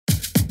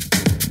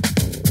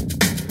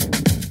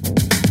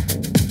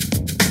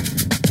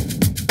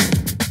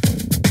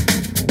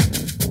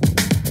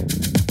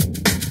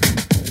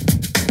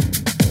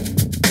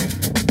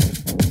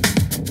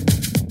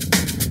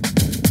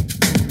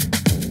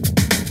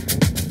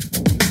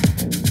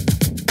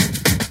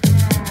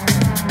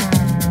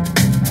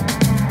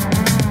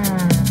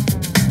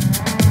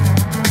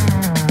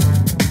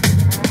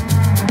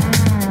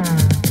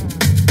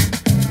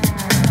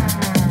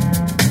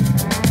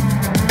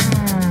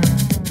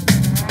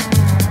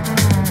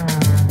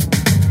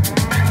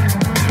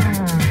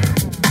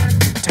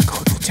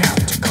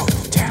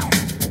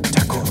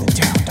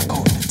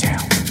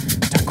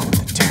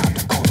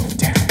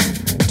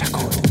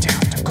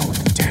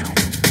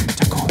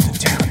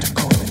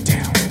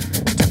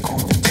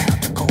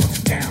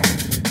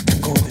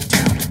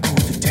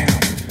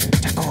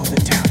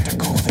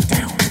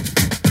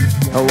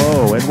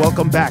and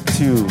welcome back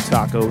to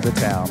Taco the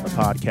Town, the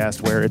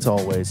podcast where it's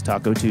always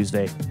Taco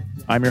Tuesday.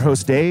 I'm your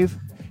host, Dave,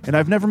 and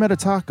I've never met a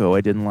taco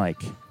I didn't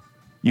like.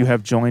 You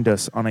have joined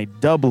us on a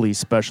doubly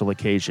special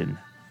occasion.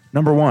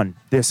 Number one,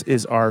 this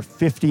is our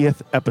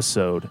 50th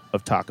episode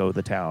of Taco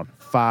the Town.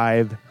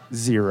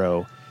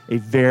 5-0. A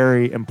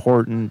very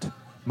important,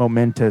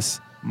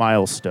 momentous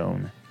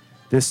milestone.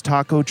 This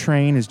taco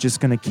train is just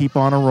going to keep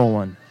on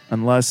a-rolling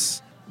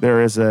unless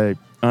there is a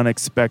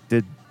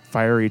unexpected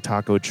fiery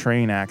taco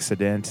train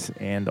accident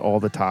and all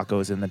the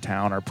tacos in the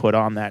town are put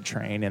on that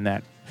train and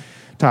that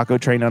taco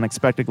train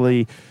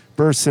unexpectedly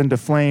bursts into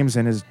flames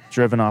and is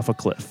driven off a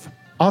cliff.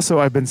 Also,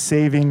 I've been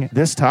saving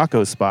this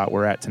taco spot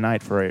we're at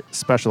tonight for a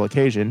special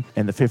occasion,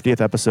 and the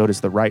 50th episode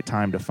is the right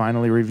time to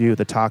finally review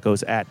the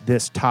tacos at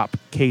this top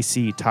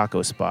KC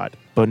taco spot,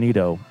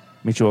 Bonito,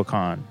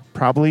 Michoacan.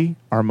 Probably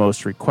our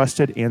most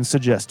requested and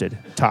suggested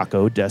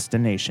taco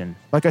destination.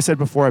 Like I said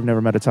before, I've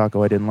never met a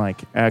taco I didn't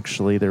like.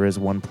 Actually, there is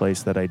one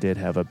place that I did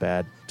have a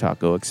bad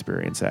taco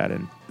experience at,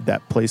 and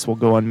that place will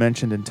go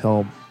unmentioned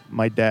until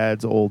my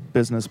dad's old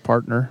business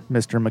partner,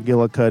 Mr.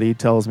 McGillicuddy,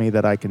 tells me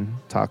that I can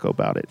talk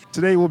about it.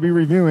 Today, we'll be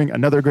reviewing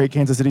another great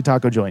Kansas City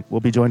taco joint. We'll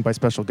be joined by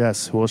special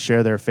guests who will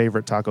share their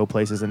favorite taco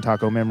places and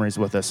taco memories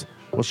with us.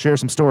 We'll share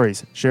some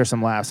stories, share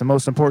some laughs, and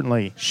most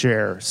importantly,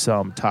 share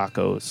some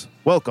tacos.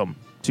 Welcome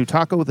to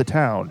Taco the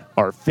Town,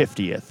 our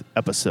 50th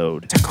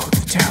episode. Taco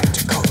the Town,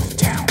 Taco the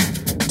Town,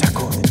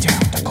 Taco the Town,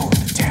 Taco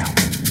the Town,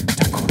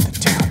 Taco the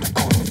Town,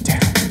 Taco the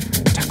Town,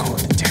 Taco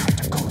the Town,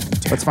 Taco the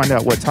Town. Let's find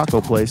out what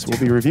taco place we'll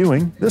be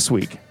reviewing this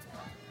week.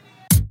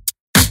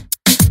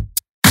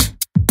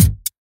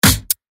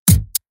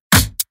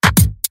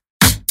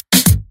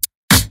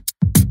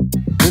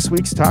 This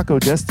week's taco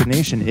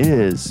destination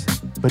is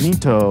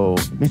Bonito,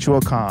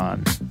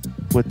 Michoacan,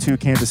 with 2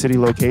 Kansas City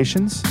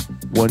locations,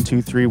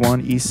 1231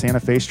 East Santa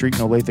Fe Street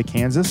in Olathe,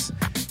 Kansas,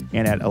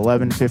 and at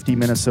 1150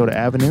 Minnesota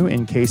Avenue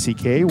in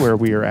KCK, where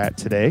we are at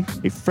today.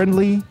 A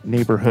friendly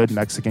neighborhood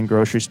Mexican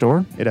grocery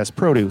store. It has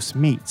produce,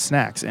 meat,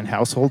 snacks, and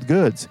household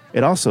goods.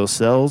 It also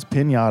sells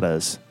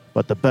piñatas.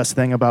 But the best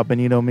thing about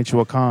Bonito,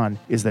 Michoacan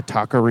is the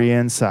taqueria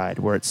inside,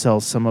 where it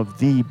sells some of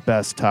the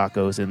best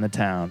tacos in the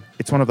town.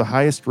 It's one of the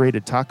highest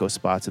rated taco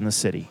spots in the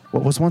city.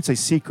 What was once a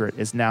secret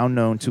is now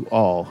known to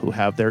all who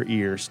have their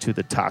ears to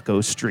the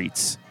taco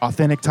streets.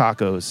 Authentic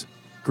tacos,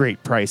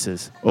 great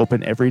prices,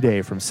 open every day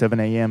from 7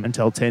 a.m.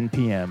 until 10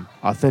 p.m.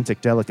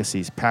 Authentic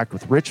delicacies packed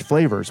with rich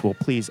flavors will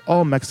please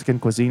all Mexican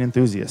cuisine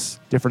enthusiasts.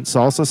 Different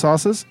salsa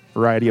sauces,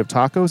 variety of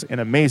tacos,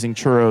 and amazing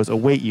churros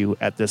await you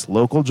at this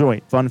local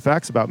joint. Fun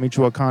facts about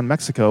Michoacan,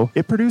 Mexico: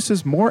 it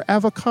produces more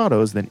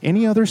avocados than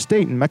any other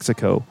state in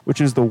Mexico,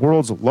 which is the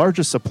world's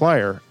largest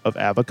supplier of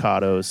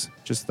avocados.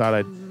 Just thought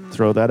I'd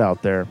throw that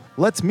out there.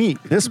 Let's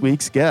meet this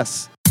week's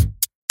guests.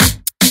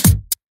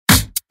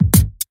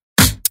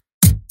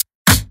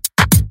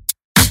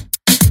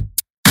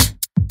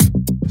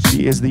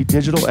 She is the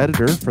digital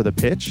editor for The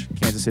Pitch,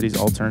 Kansas City's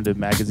alternative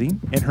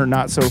magazine. In her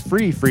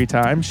not-so-free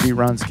time, she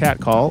runs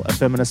Catcall, a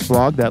feminist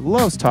blog that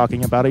loves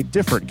talking about a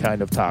different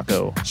kind of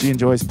taco. She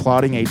enjoys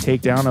plotting a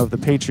takedown of the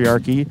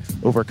patriarchy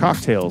over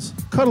cocktails,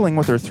 cuddling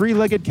with her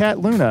 3-legged cat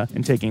Luna,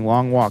 and taking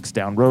long walks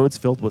down roads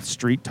filled with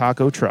street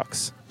taco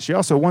trucks. She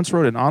also once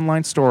wrote an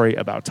online story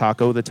about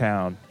Taco the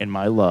Town and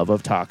my love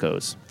of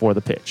tacos for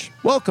The Pitch.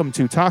 Welcome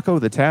to Taco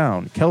the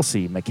Town,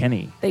 Kelsey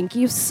McKinney. Thank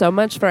you so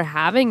much for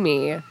having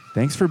me.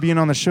 Thanks for being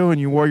on the show,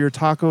 and you wore your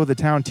Taco the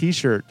Town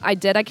t-shirt. I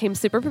did. I came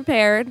super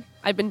prepared.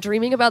 I've been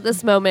dreaming about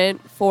this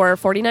moment for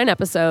 49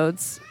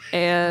 episodes,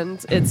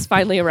 and it's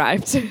finally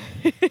arrived.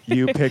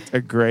 You picked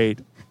a great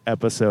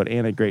episode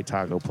and a great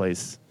taco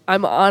place.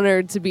 I'm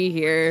honored to be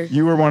here.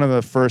 You were one of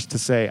the first to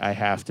say, I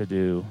have to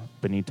do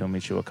Bonito,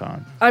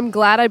 Michoacan. I'm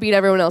glad I beat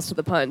everyone else to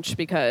the punch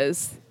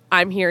because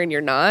I'm here and you're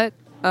not.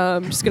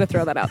 I'm just going to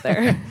throw that out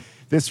there.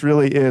 This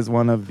really is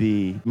one of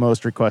the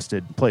most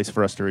requested place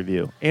for us to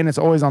review. And it's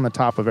always on the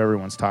top of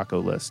everyone's taco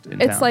list in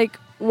town. It's like,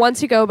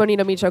 once you go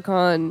Bonito,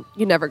 Michoacan,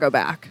 you never go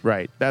back.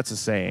 Right. That's a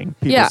saying.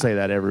 People say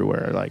that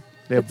everywhere. Like,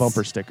 they have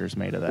bumper stickers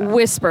made of that.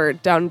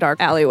 Whispered down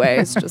dark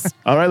alleyways. Just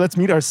All right, let's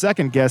meet our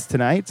second guest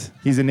tonight.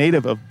 He's a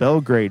native of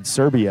Belgrade,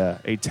 Serbia,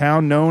 a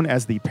town known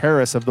as the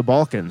Paris of the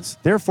Balkans.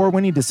 Therefore,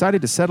 when he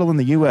decided to settle in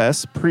the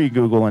U.S.,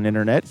 pre-Google and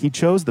internet, he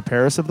chose the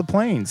Paris of the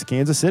Plains,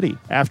 Kansas City.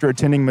 After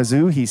attending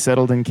Mizzou, he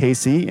settled in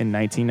KC in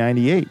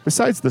 1998.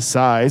 Besides the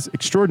size,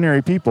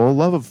 extraordinary people,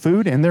 love of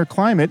food, and their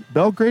climate,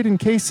 Belgrade and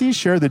KC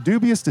share the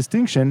dubious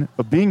distinction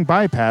of being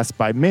bypassed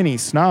by many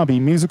snobby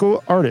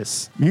musical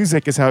artists.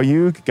 Music is how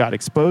you got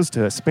exposed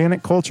to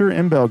Hispanic culture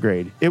in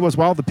Belgrade. It was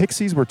while the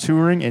Pixies were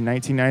touring in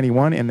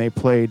 1991 and they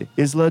played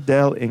Isla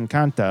del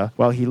Encanta,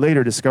 while he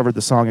later discovered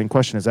the song in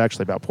question is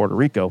actually about Puerto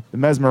Rico. The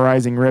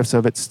mesmerizing riffs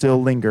of it still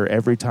linger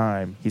every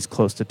time he's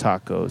close to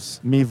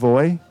tacos. Mi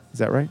voy, is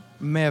that right?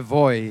 Me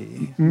voy.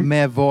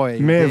 Me voy.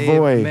 Me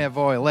voy. Me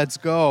voy. Let's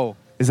go.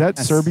 Is that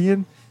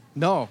Serbian?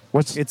 No.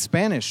 What's It's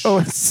Spanish. Oh,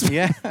 it's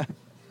yeah.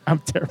 I'm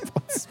terrible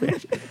at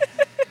Spanish.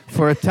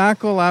 For a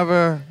taco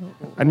lover,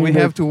 I need we to-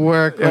 have to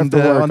work have on to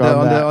work on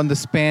that. the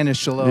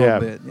Spanish a little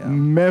bit. Yeah.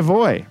 Me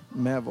voy.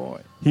 Me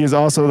voy. He is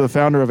also the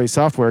founder of a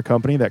software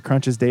company that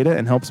crunches data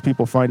and helps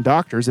people find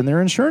doctors in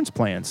their insurance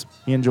plans.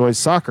 He enjoys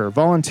soccer,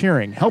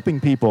 volunteering, helping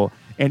people,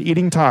 and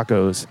eating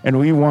tacos. And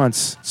we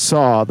once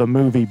saw the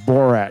movie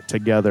Borat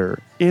together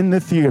in the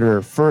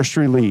theater, first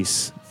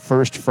release,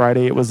 first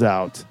Friday it was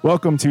out.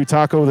 Welcome to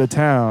Taco the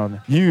Town,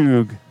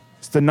 Hugh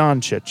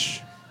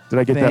Stanancic. Did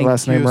I get that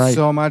last name right? Thank you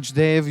so much,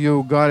 Dave.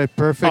 You got it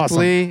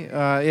perfectly.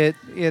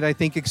 It I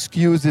think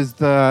excuses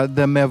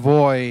the me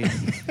voy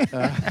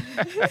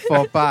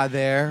faux pas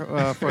there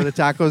for the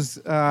tacos.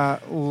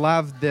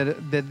 Love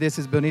that this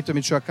is Bonito,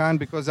 Michoacan,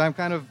 because I'm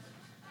kind of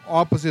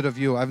opposite of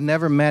you. I've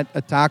never met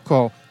a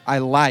taco I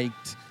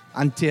liked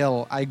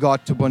until I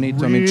got to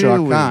Bonito, Really?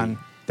 Michoacan.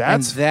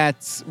 That's- and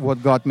that's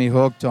what got me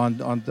hooked on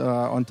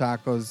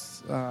tacos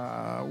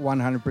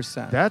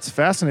 100%. That's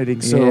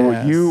fascinating. So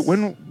Yes.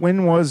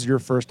 when was your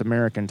first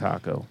American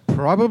taco?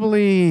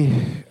 Probably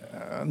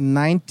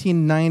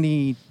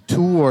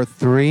 1992 or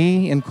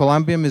 3 in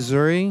Columbia,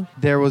 Missouri.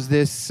 There was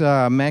this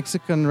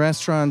Mexican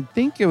restaurant. I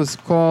think it was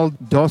called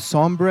Dos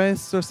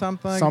Hombres or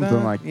something like that.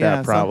 Something like that,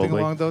 yeah, probably. something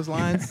along those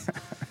lines.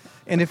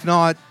 And if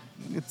not,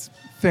 it's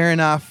fair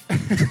enough.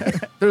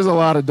 There's a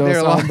lot of Dos There are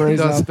a lot of Hombres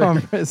Dos out there.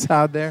 Hombres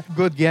out there.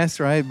 Good guess,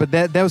 right? But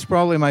that was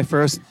probably my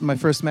first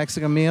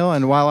Mexican meal.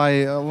 And while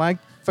I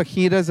liked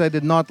fajitas, I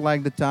did not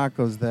like the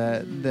tacos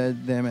that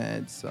they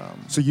made. So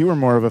you were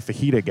more of a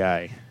fajita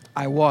guy.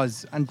 I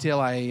was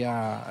until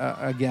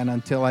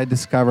I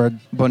discovered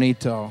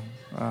Bonito,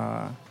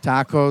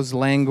 tacos,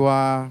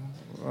 lengua,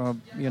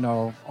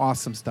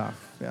 awesome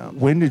stuff. Yeah.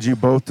 When did you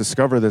both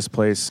discover this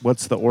place?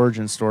 What's the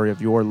origin story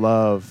of your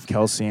love,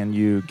 Kelsey and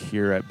Hugh,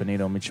 here at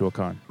Bonito,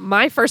 Michoacan?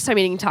 My first time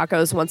eating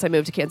tacos once I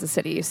moved to Kansas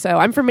City. So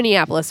I'm from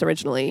Minneapolis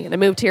originally, and I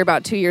moved here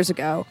about 2 years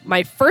ago.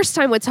 My first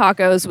time with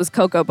tacos was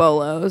Coco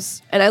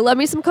Bolos. And I love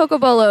me some Coco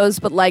Bolos,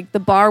 but like the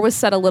bar was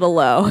set a little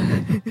low.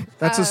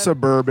 That's a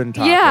suburban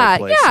taco yeah,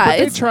 place. yeah, But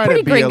they it's try pretty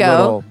to be gringo. a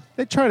little.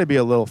 They try to be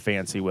a little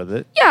fancy with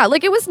it. Yeah,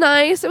 like it was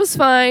nice. It was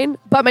fine.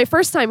 But my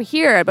first time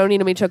here at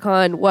Bonito,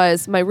 Michoacan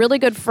was my really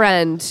good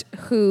friend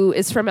who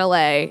is from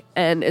LA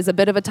and is a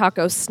bit of a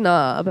taco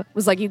snob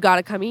was like, you got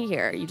to come eat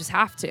here. You just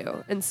have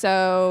to. And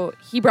so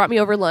he brought me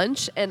over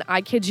lunch, and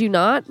I kid you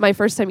not, my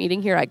first time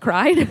eating here, I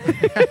cried.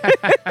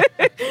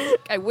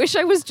 I wish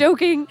I was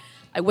joking.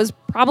 I was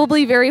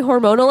probably very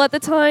hormonal at the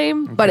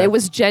time, but Okay. it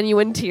was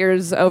genuine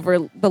tears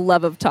over the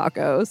love of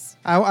tacos.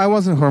 I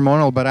wasn't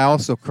hormonal, but I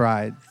also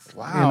cried.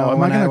 Wow. You know, Am I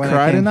when going when to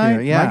cry came tonight?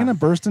 here. Yeah. Am I going to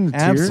burst into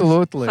tears?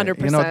 Absolutely.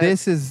 100%.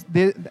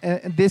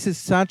 This is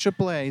such a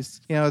place,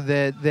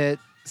 that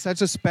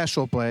such a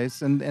special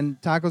place, and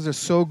tacos are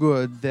so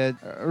good that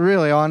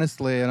really,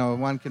 honestly,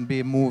 one can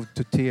be moved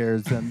to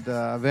tears and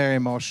very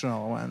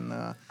emotional when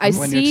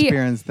you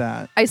experience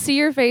that. I see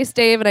your face,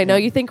 Dave, and I know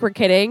you think we're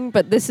kidding,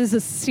 but this is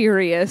a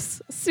serious,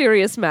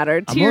 serious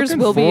matter. I'm Tears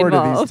looking will be forward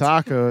involved. to these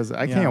tacos.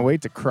 I Yeah. can't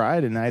wait to cry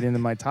tonight into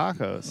my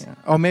tacos. Yeah.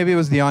 Oh, maybe it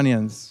was the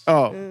onions.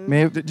 Oh,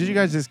 Maybe did you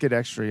guys just get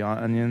extra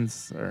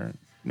onions or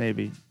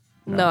maybe?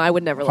 No, I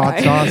would never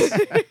hot lie. sauce.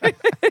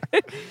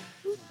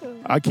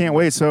 I can't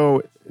wait.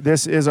 So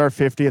this is our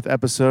 50th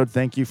episode.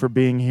 Thank you for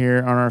being here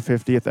on our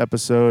 50th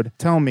episode.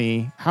 Tell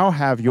me, how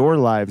have your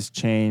lives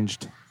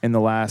changed in the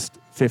last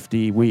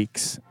 50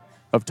 weeks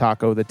of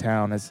Taco the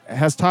Town?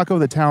 Has Taco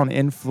the Town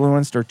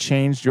influenced or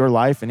changed your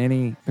life in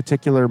any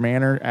particular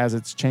manner as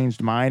it's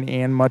changed mine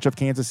and much of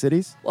Kansas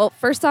City's? Well,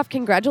 first off,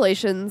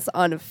 congratulations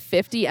on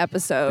 50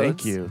 episodes.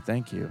 Thank you.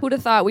 Thank you. Who'd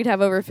have thought we'd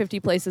have over 50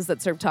 places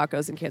that serve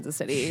tacos in Kansas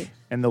City?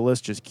 And the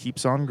list just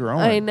keeps on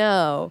growing. I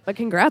know, but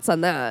congrats on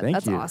that. Thank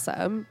That's you.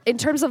 awesome. In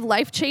terms of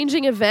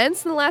life-changing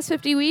events in the last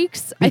 50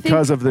 weeks,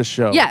 Because of this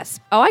show. Yes.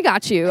 Oh, I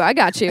got you.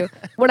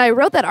 When I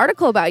wrote that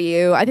article about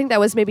you, I think that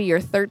was maybe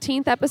your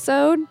 13th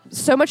episode.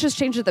 So much has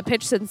changed at the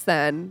pitch since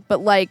then.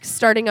 But like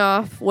starting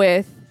off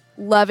with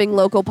loving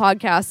local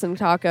podcasts and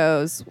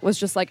tacos was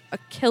just like a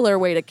killer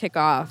way to kick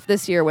off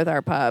this year with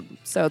our pub.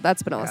 So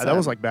that's been Yeah, awesome. that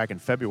was like back in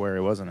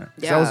February, wasn't it?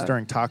 'Cause Yeah. That was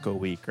during Taco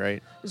Week, right?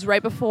 It was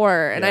right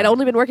before, and Yeah. I'd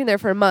only been working there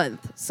for a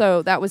month.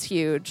 So that was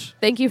huge.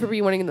 Thank you for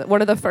being one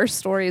of the first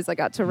stories I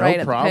got to write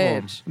at problem.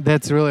 the pitch.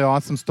 That's a really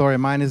awesome story.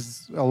 Mine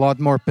is a lot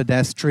more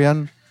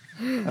pedestrian.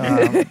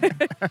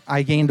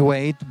 I gained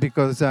weight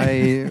because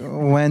I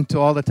went to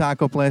all the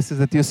taco places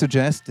that you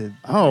suggested.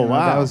 Oh,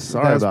 wow. That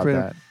Sorry was about pretty-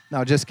 that.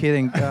 No, just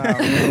kidding.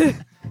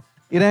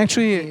 It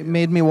actually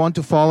made me want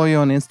to follow you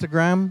on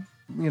Instagram.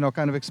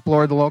 Kind of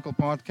explore the local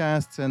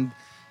podcasts and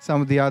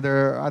some of the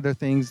other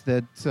things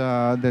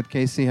that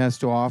Casey has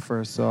to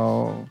offer.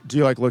 So Do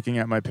you like looking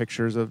at my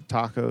pictures of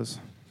tacos?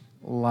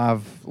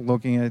 love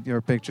looking at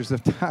your pictures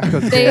of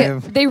tacos. They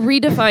Dave. they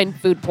redefine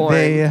food porn.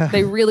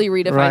 They, Really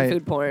redefine right.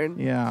 food porn.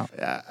 Yeah.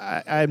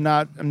 I'm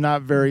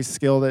not very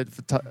skilled at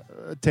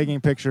taking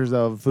pictures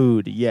of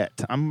food yet.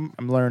 I'm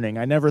learning.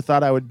 I never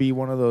thought I would be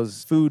one of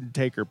those food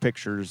taker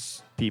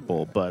pictures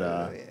people,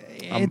 but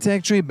It's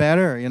actually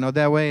better,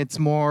 that way it's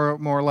more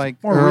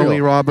like More early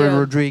real. Robert Yeah.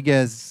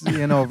 Rodriguez,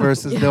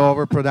 versus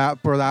the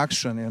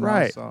production,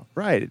 Right. So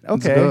Right. it's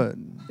Okay.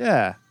 good.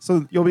 Yeah.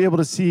 So you'll be able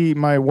to see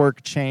my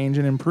work change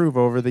and improve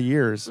over the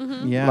years.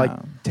 Yeah. Like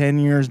 10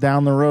 years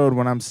down the road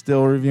when I'm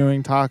still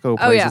reviewing taco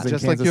places yeah. in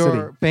just Kansas like your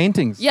City.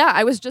 paintings. Yeah,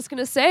 I was just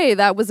gonna say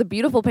that was a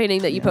beautiful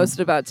painting that you Yeah. posted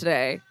about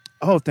today.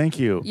 Oh, thank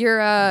you. Your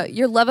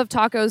love of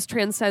tacos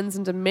transcends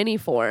into many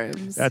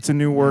forms. That's a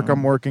new work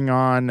I'm working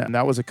on. And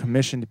that was a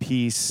commissioned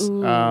piece.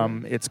 Ooh.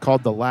 It's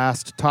called The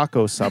Last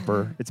Taco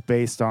Supper. It's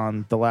based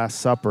on The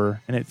Last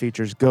Supper, and it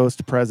features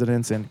ghost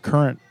presidents and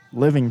current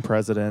living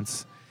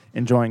presidents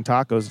enjoying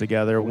tacos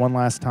together one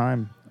last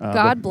time.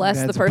 God bless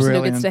the That's person who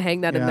brilliant. gets to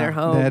hang that in Yeah, their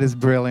home. That is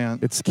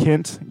brilliant. It's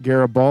Kent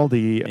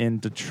Garibaldi in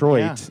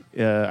Detroit.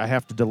 I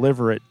have to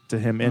deliver it to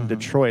him in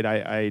Detroit.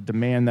 I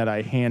demand that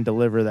I hand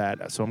deliver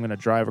that. So I'm going to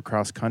drive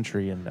across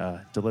country and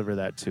deliver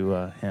that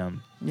to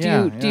him.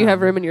 Do you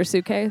have room in your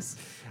suitcase?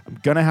 I'm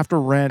going to have to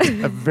rent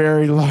a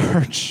very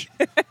large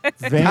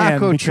van.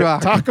 Taco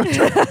truck. Taco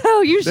truck.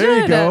 Oh, you should. There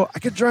you go. I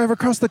could drive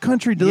across the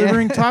country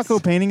delivering Yes. taco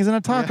paintings in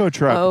a taco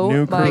truck. Oh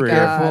New my career.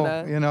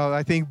 God. Careful.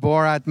 I think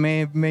Borat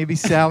may be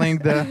selling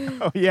the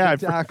Oh, yeah.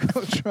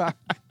 taco truck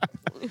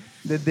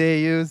that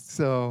they used.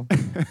 So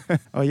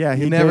Oh, yeah.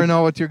 you He never did,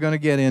 know what you're going to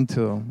get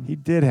into. He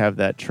did have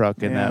that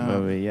truck in that Yeah.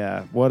 movie.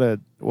 Yeah. What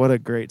a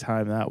great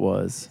time that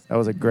was. That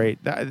was a great...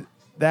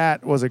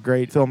 That was a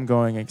great film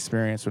going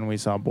experience when we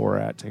saw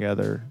Borat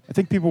together. I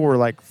think people were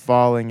like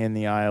falling in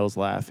the aisles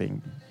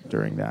laughing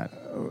during that.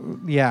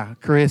 Yeah,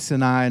 Chris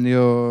and I and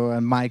you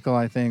and Michael,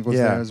 I think, was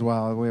Yeah. there as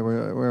well. We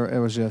were. It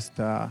was just,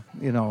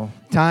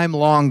 time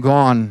long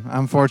gone.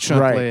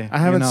 Unfortunately, Right. I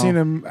haven't you know. seen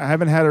him. I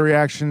haven't had a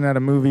reaction at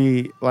a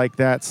movie like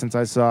that since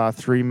I saw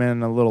 3 Men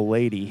and a Little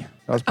Lady.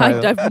 That was I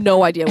probably the- have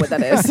no idea what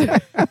that is.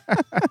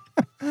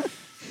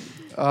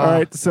 All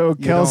right, so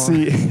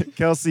you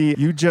Kelsey,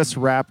 you just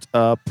wrapped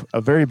up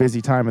a very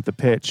busy time at the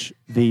pitch.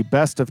 The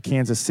Best of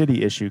Kansas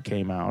City issue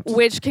came out.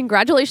 Which,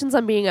 congratulations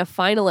on being a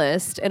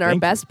finalist in our Thank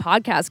you. best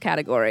podcast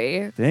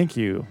category. Thank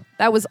you.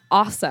 That was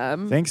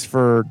awesome. Thanks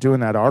for doing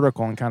that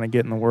article and kind of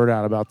getting the word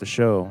out about the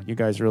show. You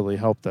guys really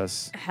helped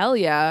us. Hell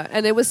yeah.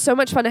 And it was so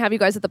much fun to have you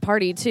guys at the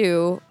party,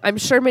 too. I'm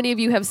sure many of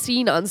you have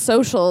seen on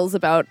socials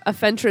about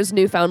Afentra's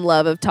newfound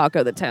love of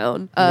Taco the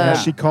Town. Yeah,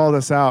 she called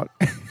us out.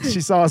 She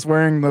saw us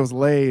wearing those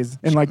lays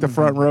in like the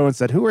front row and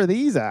said, "Who are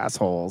these It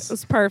assholes?"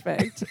 was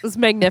perfect. It was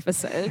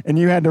magnificent. And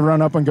you had to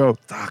run up and go,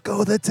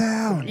 "Taco the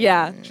Town."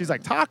 Yeah. She's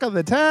like, "Taco the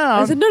I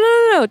Town." said,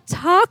 no,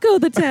 Taco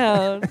the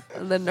Town.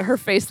 And then her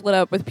face lit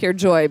up with pure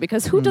joy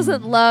because who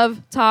doesn't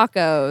love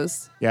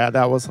tacos? Yeah,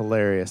 that was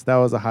hilarious. That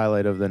was a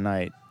highlight of the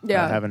night.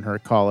 Yeah. Having her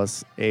call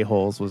us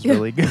a-holes was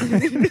really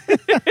good.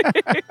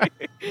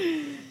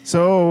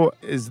 So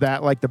is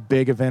that like the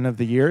big event of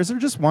the year? Is there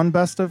just one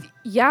best of?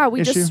 Yeah,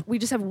 we Issue?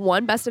 just have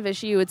one best of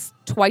issue. It's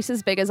twice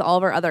as big as all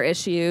of our other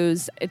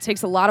issues. It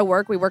takes a lot of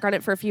work. We work on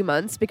it for a few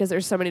months because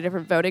there's so many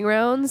different voting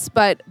rounds.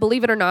 But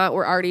believe it or not,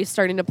 we're already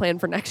starting to plan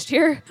for next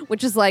year,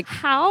 which is like,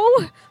 how?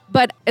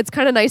 But it's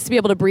kind of nice to be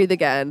able to breathe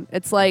again.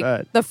 It's like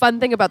Bet. the fun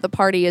thing about the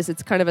party is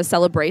it's kind of a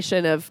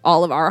celebration of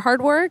all of our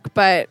hard work,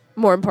 but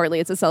more importantly,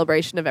 it's a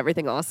celebration of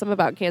everything awesome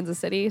about Kansas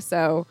City.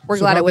 So we're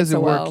glad how it went does so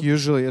it work well.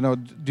 usually?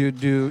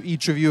 Do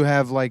each of you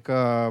have like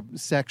a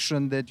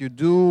section that you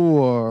do,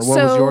 or what was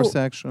So your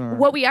section? Or?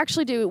 What we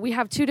actually do, we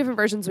have two different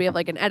versions. We have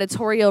like an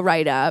editorial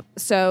write-up.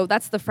 So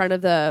that's the front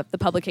of the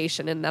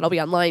publication, and that'll be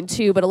online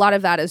too. But a lot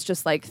of that is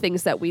just like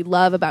things that we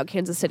love about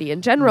Kansas City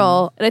in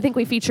general. And I think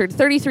we featured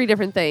 33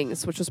 different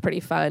things, which was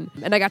pretty fun.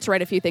 And I got to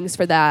write a few things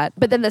for that.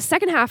 But then the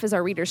second half is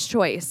our reader's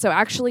choice. So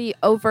actually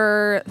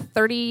over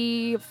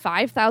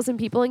 35,000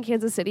 people in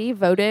Kansas City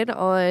voted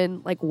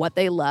on like what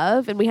they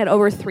love. And we had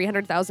over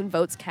 300,000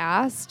 votes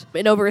cast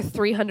in over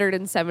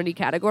 370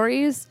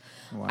 categories.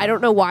 I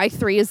don't know why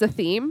 3 is the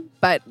theme,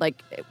 but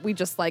like we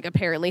just like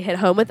apparently hit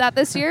home with that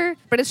this year.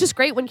 But it's just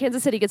great when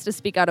Kansas City gets to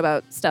speak out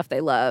about stuff they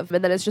love,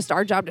 and then it's just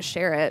our job to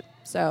share it.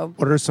 So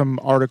What are some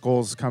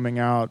articles coming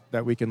out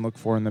that we can look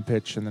for in the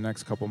pitch in the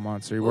next couple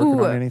months? Are you working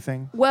Ooh. on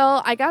anything?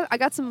 well, I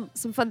got some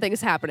fun things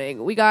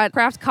happening. We got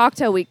Craft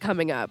Cocktail Week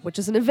coming up, which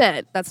is an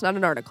event. That's not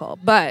an article,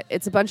 but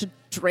it's a bunch of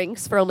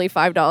drinks for only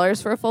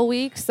 $5 for a full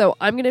week. So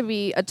I'm gonna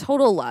be a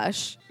total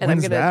lush, and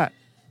When's I'm gonna. that?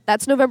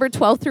 That's November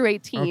 12th through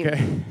 18th.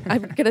 Okay.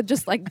 I'm gonna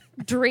just like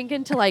drink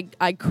until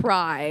I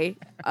cry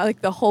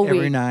like the whole Every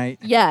week. night,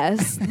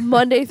 Yes,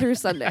 Monday through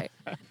Sunday.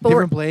 But we're-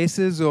 different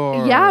places,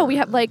 or yeah, we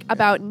have like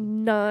about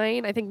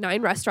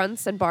 9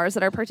 restaurants and bars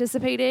that are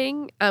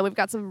participating. We've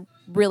got some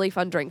really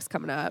fun drinks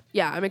coming up.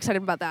 Yeah, I'm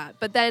excited about that.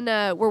 But then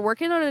we're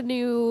working on a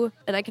new,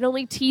 and I can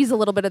only tease a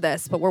little bit of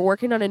this, but we're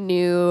working on a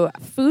new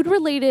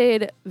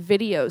food-related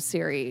video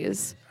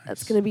series.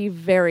 That's going to be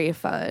very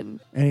fun.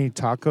 Any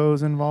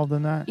tacos involved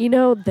in that? You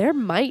know, there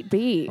might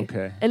be.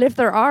 Okay. And if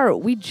there are,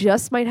 we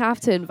just might have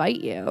to invite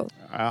you.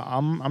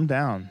 I'm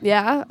down.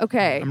 Yeah?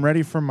 Okay. I'm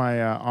ready for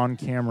my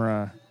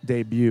on-camera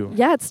debut.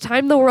 Yeah, it's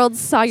time the world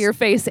saw your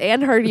face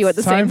and heard you at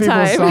the same People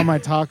time. saw my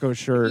taco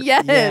shirt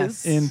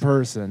Yes. in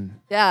person.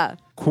 Yeah.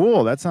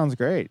 Cool. That sounds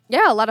great.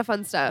 Yeah, a lot of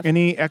fun stuff.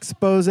 Any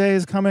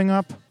exposés coming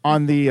up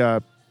on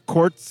the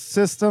court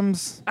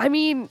systems? I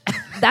mean,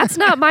 that's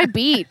not my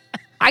beat.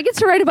 I get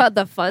to write about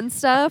the fun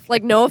stuff.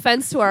 Like, no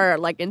offense to our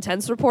like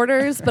intense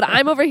reporters, but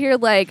I'm over here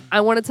like I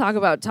want to talk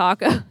about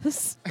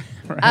tacos,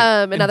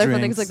 and other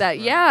fun things drinks. like that.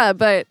 Yeah,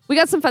 but we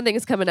got some fun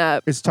things coming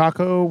up. Is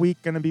Taco Week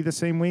going to be the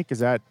same week? Is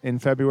that in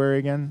February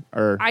again?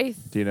 Or I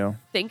do you know?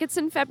 think it's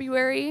in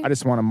February. I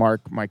just want to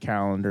mark my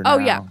calendar Oh,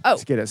 now. yeah. Oh.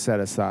 Just get it set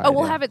aside. Oh,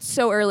 we'll have it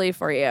so early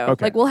for you.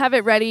 Okay. Like, we'll have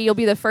it ready. You'll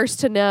be the first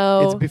to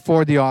know. It's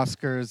before the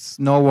Oscars.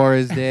 No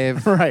worries,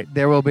 Dave. Right.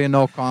 There will be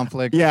no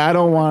conflict. Yeah, I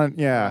don't want,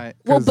 Right.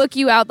 We'll 'cause- book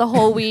you out the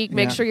whole week.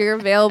 Make Yeah. sure you're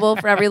available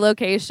for every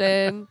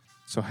location.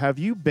 So have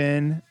you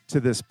been to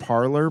this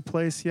parlor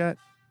place yet?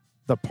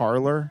 The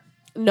Parlor?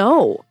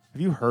 No,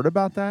 Have you heard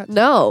about that?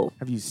 no,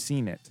 Have you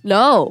seen it?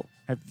 no.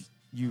 Have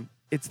you,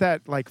 it's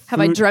that like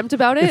Have I food- dreamt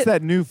about It's it?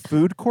 that new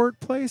food court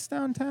place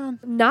downtown?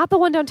 Not the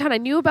one downtown. I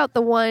knew about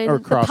the one, Or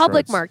the public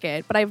Crossroads.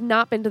 market, but I've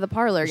not been to the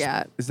parlor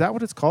yet. Is that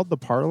what it's called? The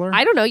Parlor?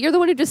 I don't know. You're the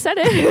one who just said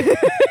it.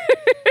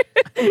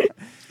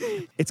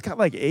 It's got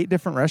like 8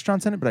 different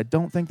restaurants in it, but I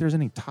don't think there's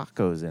any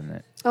tacos in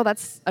it. Oh,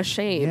 that's a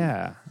shame.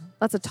 Yeah.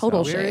 That's a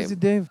total Where shame. is it,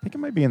 Dave? I think it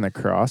might be in the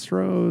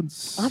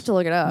Crossroads. I'll have to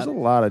look it There's up. a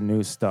lot of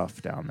new stuff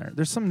down there.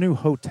 There's some new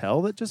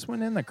hotel that just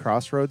went in, the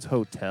Crossroads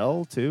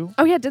Hotel, too.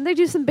 Oh yeah, didn't they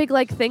do some big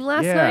like thing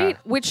last Yeah. night?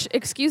 Which,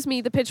 excuse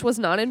me, the pitch was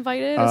not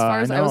invited as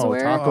far as I was know.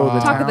 aware. Taco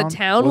Talk of the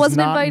Town was wasn't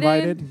not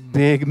invited.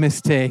 Big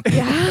mistake.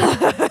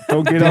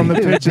 Don't get on the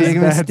pitches.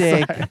 Big bad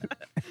mistake. side.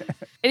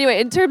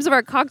 Anyway, in terms of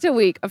our cocktail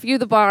week, a few of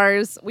the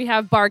bars we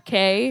have Bar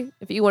K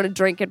if you want to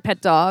drink and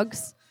pet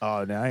dogs,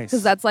 Oh, nice.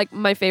 because that's like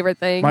my favorite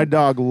thing. My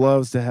dog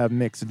loves to have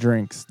mixed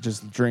drinks.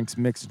 Just drinks,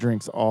 mixed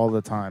drinks all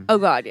the time. Oh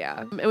God,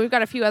 yeah. And we've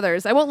got a few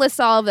others. I won't list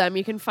all of them.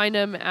 You can find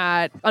them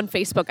on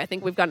Facebook. I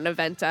think we've got an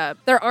event up.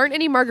 There aren't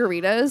any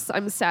margaritas.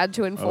 I'm sad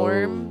to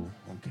inform.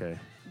 Oh, okay.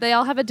 They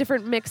all have a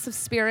different mix of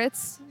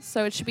spirits,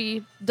 so it should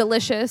be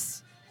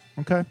delicious.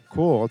 Okay,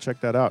 cool. I'll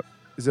check that out.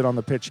 Is it on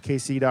the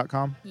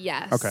pitchkc.com?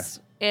 Yes. Okay.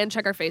 And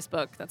check our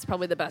Facebook. That's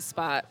probably the best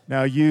spot.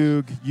 Now,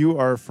 you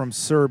are from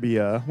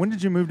Serbia. When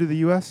did you move to the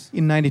U.S.?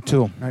 In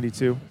 92.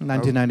 92?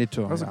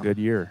 1992. That was a yeah. good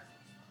year.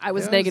 I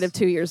was Yes. negative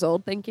 2 years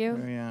old. Thank you.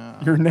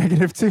 Yeah. You're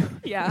negative too?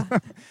 Yeah.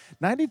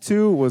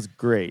 92 was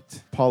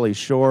great. Pauly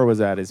Shore was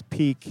at his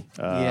peak.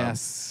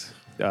 Yes.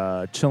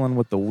 Chilling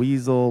with the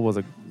Weasel was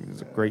a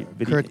great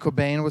video. Kurt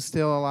Cobain was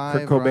still alive.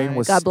 Kurt Cobain right?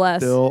 was God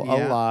bless. still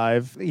Yeah.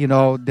 alive. You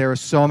know, there are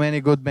so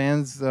many good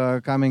bands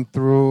coming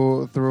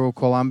through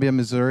Columbia,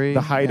 Missouri.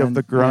 The height of and-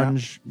 the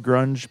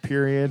grunge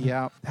period.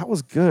 Yeah. That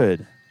was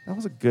good. That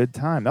was a good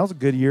time. That was a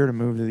good year to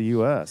move to the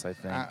U.S., I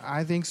think.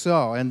 I think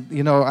so. And,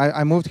 you know,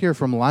 I moved here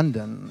from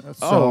London.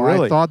 So Oh,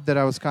 really? I thought that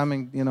I was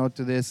coming, you know,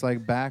 to this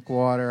like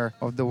backwater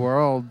of the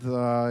world, you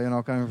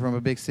know, coming from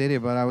a big city.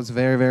 But I was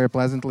very, very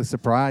pleasantly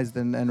surprised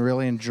and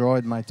really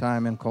enjoyed my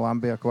time in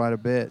Columbia quite a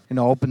bit. You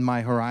know, opened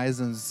my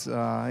horizons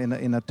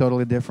in a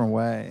totally different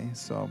way.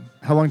 So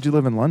How long did you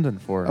live in London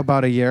for?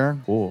 about a year.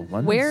 Cool.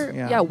 London's- Where?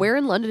 Yeah. Yeah. Where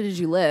in London did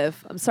you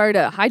live? I'm sorry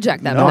to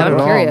hijack that, No, but not I'm at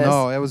all. curious.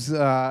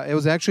 No, it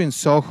was actually in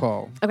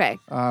Soho. Okay.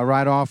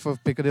 Right off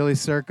of Piccadilly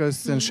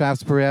Circus and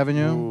Shaftesbury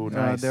Avenue. Ooh,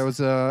 nice. There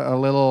was a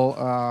little,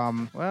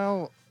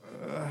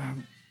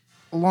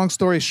 long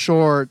story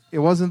short, it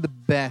wasn't the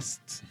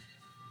best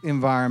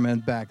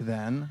environment back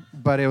then,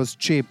 but it was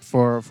cheap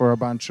for a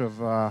bunch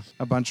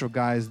of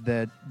guys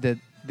that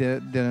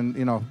didn't,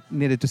 you know,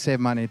 needed to save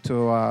money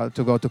to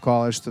go to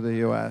college to the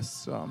U.S.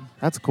 So.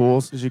 That's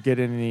cool. Did you get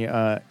any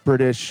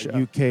British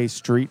UK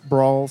street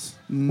brawls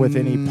with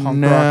any punk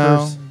No,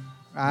 rockers?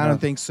 I No.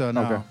 don't think so.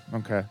 No, Okay.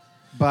 Okay.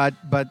 but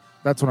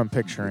That's what I'm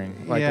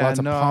picturing. Like Yeah, lots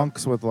of no.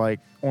 punks with like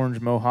orange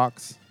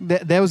mohawks.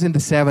 that was in the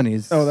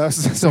 70s. Oh,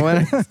 that's so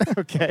when.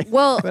 okay.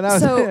 Well, When I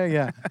was so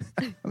yeah,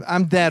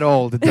 I'm that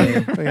old,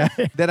 Dave, yeah,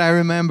 that I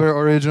remember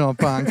original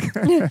punk.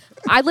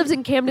 I lived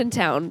in Camden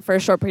Town for a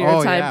short period Oh,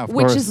 of time, yeah, of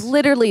which course. is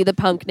literally the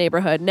punk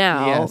neighborhood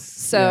now. Yes.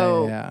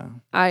 So yeah,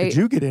 Did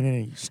you get in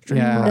any street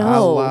yeah.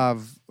 brawls? I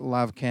No.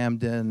 love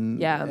Camden.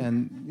 Yeah.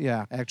 and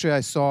yeah, actually,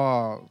 I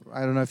saw.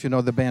 I don't know if you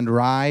know the band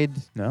Ride.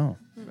 No.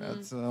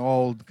 That's an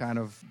old kind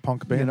of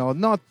Punk band? You know,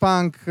 not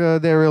punk.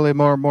 They're really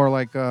more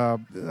like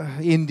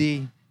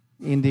indie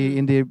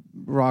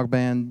rock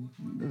band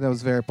that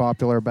was very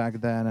popular back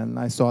then, and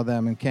I saw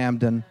them in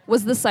Camden.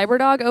 Was the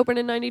Cyberdog open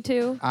in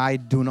 '92? I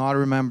do not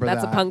remember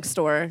That's that. a punk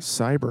store.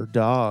 Cyber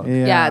Dog.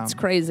 Yeah, it's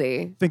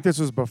crazy. I think this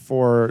was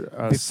before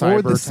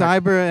Before the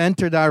cyber. cyber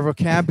entered our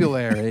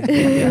vocabulary.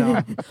 You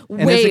know.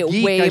 And as a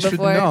geek, way I should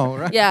before. know,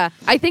 right? Yeah,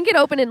 I think it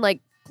opened in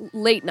like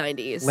late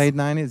 '90s. Late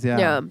 90s, yeah.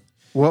 Yeah.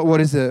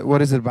 What is it?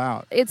 What is it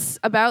about? It's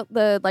about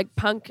the like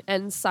punk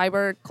and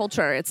cyber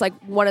culture. It's like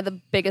one of the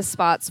biggest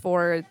spots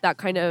for that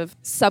kind of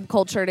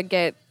subculture to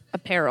get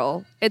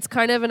apparel. It's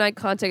kind of an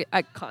iconic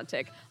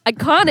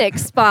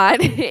spot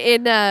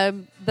in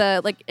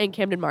in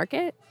Camden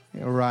Market.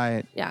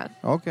 Right. Yeah.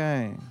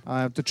 Okay.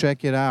 I have to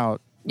check it out.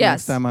 Yes.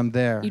 next time I'm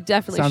there. You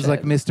definitely Sounds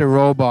like should. Mr.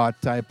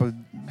 Robot type of.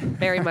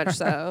 Very much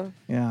so.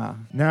 Yeah.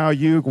 Now,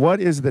 Hugh,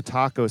 what is the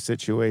taco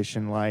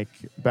situation like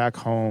back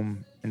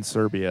home in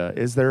Serbia?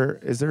 Is there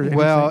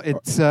Well,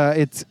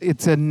 anything-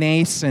 it's a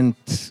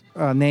nascent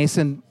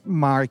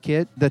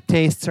market. The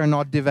tastes are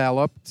not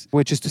developed,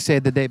 which is to say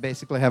that they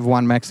basically have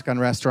one Mexican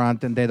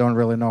restaurant and they don't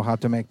really know how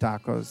to make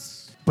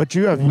tacos. but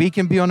you have We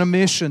can be on a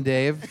mission,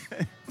 Dave,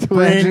 to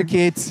Bring-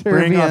 educate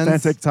bring Serbians,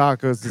 authentic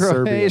tacos to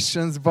Serbia.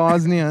 Croatians,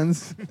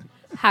 Bosnians.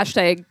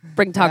 Hashtag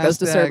bring tacos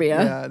to Hashtag,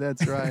 Serbia. Yeah,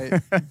 that's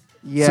right.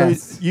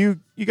 Yes. So you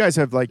guys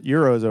have like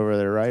euros over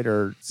there, right?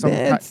 Or some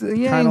It's,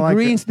 yeah, in like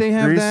Greece they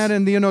have Greece? that,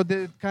 and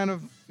they kind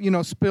of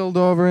spilled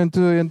over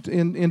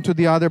into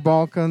the other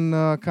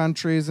Balkan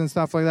countries and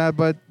stuff like that.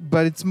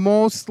 But it's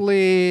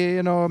mostly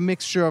a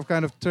mixture of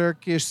kind of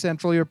Turkish,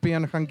 Central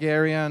European,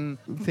 Hungarian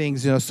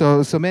things.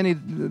 So many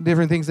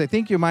different things. I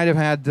think you might have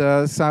had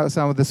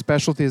some of the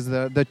specialties,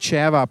 the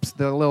cevaps,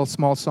 the little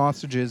small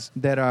sausages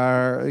that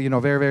are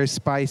very very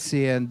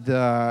spicy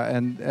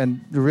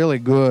and really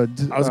good.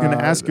 I was going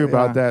to ask you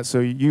about yeah. that. So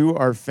you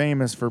are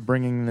famous for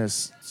bringing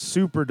this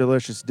super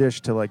delicious dish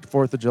to like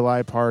 4th of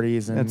July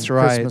parties and That's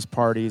right. Christmas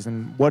parties.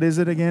 And what is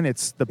it again?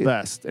 It's the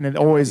best. And it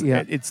always,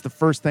 Yeah. it's the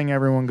first thing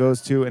everyone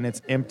goes to and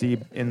it's empty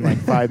in like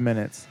 5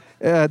 minutes.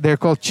 They're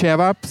called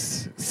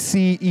cevaps,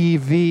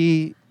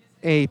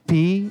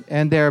 CEVAP,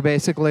 and they're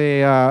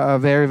basically a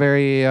very,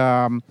 very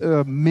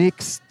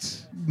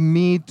mixed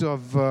meat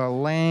of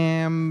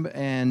lamb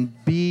and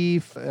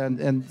beef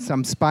and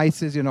some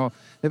spices.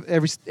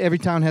 Every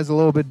town has a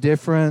little bit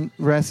different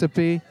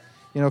recipe.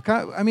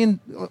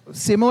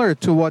 Similar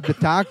to what the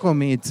taco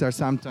meats are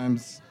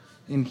sometimes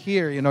in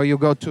here. You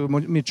go to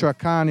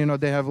Michoacan,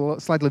 they have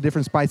slightly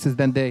different spices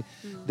than they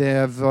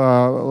have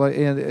like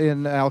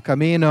in El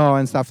Camino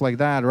and stuff like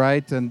that,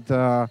 right? And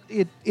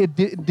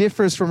it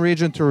differs from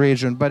region to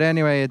region. But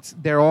anyway,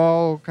 they're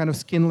all kind of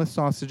skinless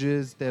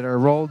sausages that are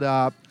rolled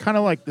up. Kind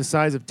of like the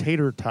size of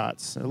tater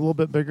tots, a little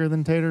bit bigger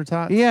than tater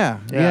tots. Yeah.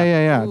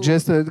 Ooh.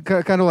 Just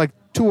kind of like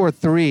 2 or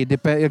 3,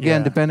 Yeah.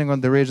 depending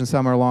on the region.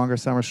 Some are longer,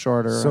 some are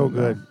shorter. So and,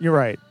 good. You're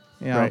right.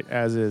 Yeah. Right.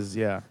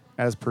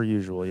 As per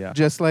usual. Yeah.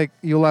 Just like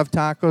you love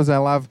tacos, I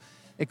love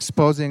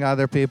exposing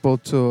other people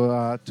to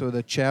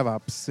the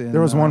cevaps. There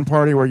was one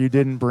party where you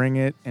didn't bring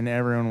it, and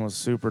everyone was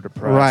super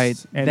depressed.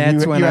 Right. And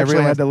That's you, when you I actually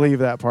realized- had to leave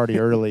that party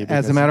early.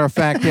 As a matter of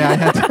fact,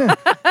 yeah,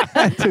 I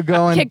had to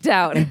go and Kicked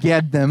out.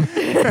 get them.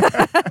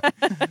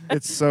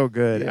 it's so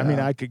good. I mean,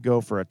 Yeah. I could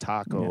go for a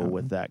taco Yeah.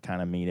 with that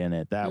kind of meat in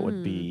it. That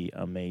would be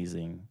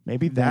amazing.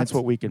 Maybe that's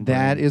what we can.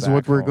 That bring is back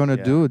what we're home. going to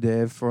Yeah. do,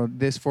 Dave, for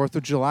this 4th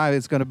of July.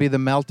 It's going to be the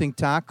melting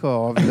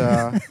taco of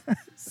the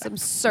Some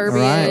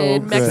Serbian,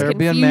 Right. Mexican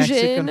Serbian fusion.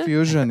 Mexican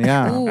fusion.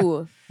 Yeah,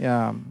 Ooh.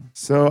 yeah.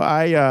 So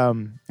I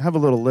have a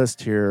little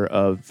list here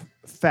of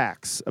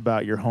facts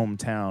about your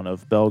hometown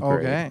of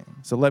Belgrade. Okay.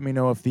 So let me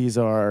know if these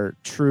are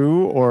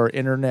true or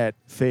internet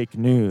fake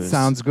news.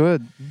 Sounds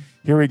good.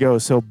 Here we go.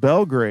 So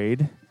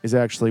Belgrade is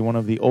actually one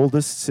of the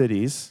oldest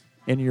cities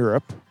in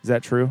Europe. Is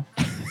that true?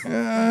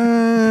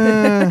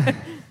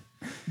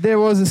 There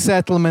was a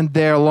settlement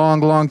there a long,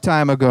 long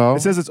time ago.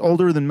 It says it's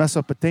older than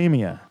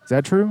Mesopotamia. Is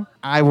that true?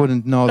 I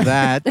wouldn't know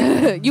that.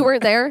 You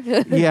weren't there?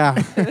 Yeah.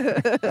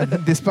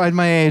 Despite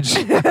my age,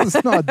 I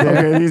was not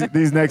there. Okay,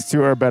 these next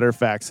two are better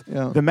facts.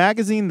 Yeah. The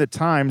magazine The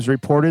Times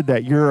reported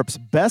that Europe's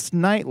best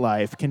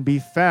nightlife can be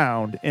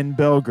found in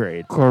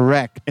Belgrade.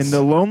 Correct. In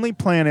the Lonely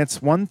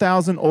Planet's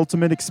 1,000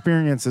 Ultimate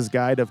Experiences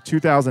Guide of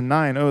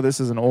 2009, oh, this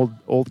is an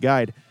old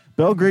guide,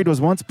 Belgrade was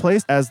once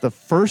placed as the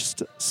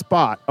first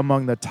spot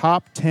among the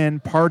top 10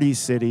 party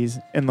cities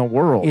in the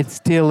world. It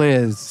still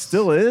is.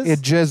 Still is?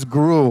 It just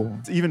grew.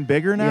 It's even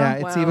bigger now? Yeah,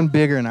 it's Wow. even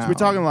bigger now. So we're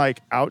talking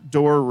like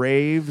outdoor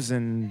raves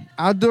and...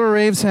 Outdoor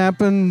raves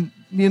happen,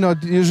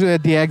 usually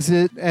at the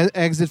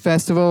Exit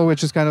Festival,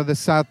 which is kind of the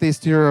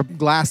Southeast Europe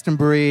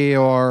Glastonbury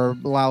or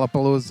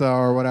Lollapalooza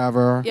or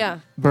whatever. Yeah.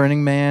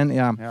 Burning Man,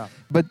 yeah. Yeah.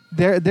 But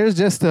there's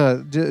just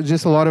a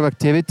lot of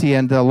activity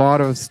and a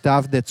lot of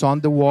stuff that's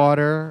on the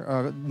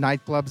water,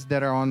 nightclubs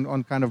that are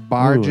on kind of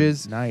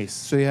barges. Ooh, nice.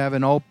 So you have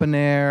an open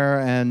air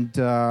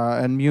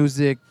and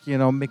music,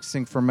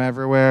 mixing from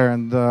everywhere,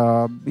 and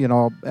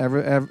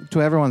to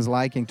everyone's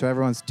liking, to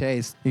everyone's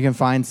taste, you can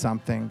find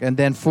something. And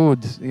then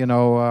food,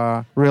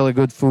 really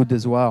good food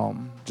as well.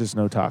 Just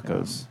no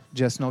tacos.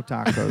 Just no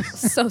tacos.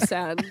 So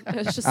sad.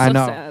 It's just so I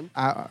know. sad.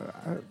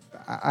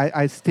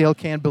 I still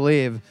can't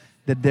believe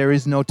that there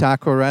is no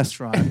taco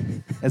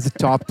restaurant as a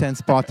top 10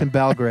 spot in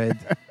Belgrade.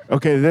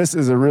 Okay, this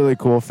is a really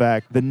cool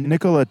fact. The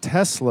Nikola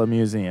Tesla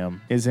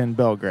Museum is in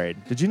Belgrade.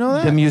 Did you know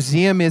that? The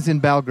museum is in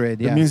Belgrade.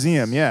 The yes.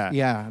 museum, yeah.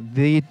 Yeah,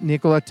 the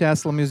Nikola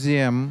Tesla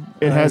Museum.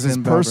 It has is his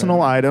in personal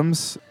Belgrade.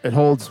 items. It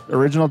holds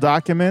original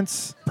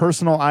documents,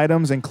 personal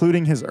items,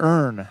 including his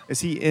urn. Is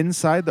he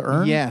inside the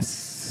urn?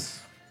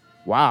 Yes.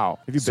 Wow.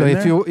 Have you So been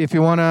if there?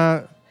 you want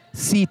to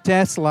see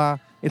Tesla,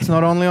 it's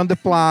not only on the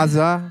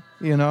plaza,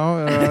 at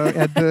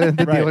the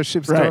Right,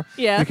 dealership right. store.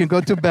 Yeah. You can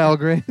go to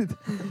Belgrade.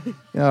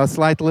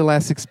 Slightly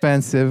less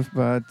expensive,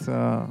 but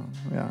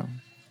yeah.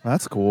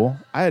 That's cool.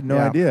 I had no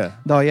Yeah. idea.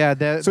 No, yeah,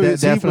 that, So that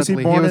was he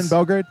definitely. born in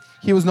Belgrade?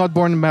 He was not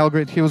born in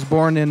Belgrade. He was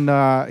born in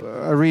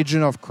a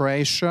region of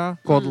Croatia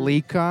called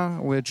Lika,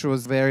 which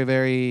was very,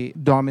 very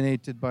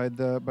dominated by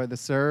the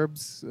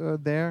Serbs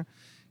there.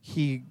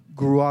 He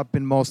grew up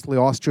in mostly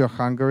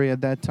Austria-Hungary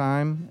at that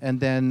time, and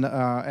then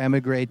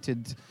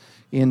emigrated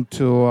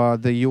into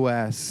the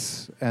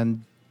U.S.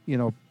 and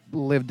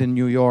lived in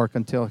New York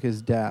until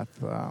his death.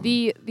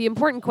 The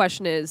important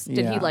question is, did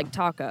he Yeah. like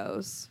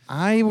tacos?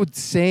 I would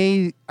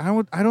say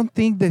I don't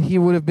think that he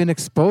would have been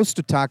exposed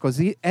to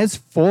tacos. As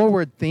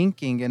forward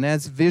thinking and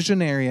as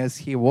visionary as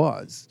he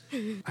was,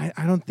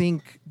 I don't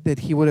think that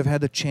he would have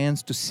had the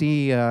chance to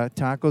see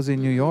tacos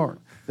in New York.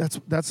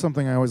 That's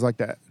something I always like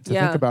to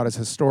Yeah. think about as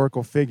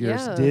historical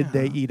figures. Yeah. Did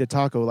they eat a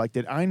taco? Like,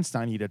 did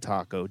Einstein eat a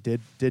taco?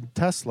 Did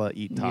Tesla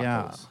eat tacos?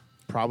 Yeah.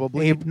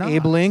 Probably not.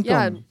 Abe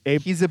Lincoln. Yeah.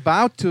 He's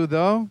about to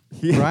though,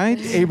 right?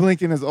 Abe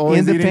Lincoln is always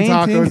In the eating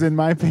painting. tacos in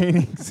my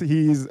paintings.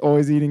 He's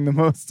always eating the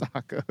most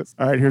tacos.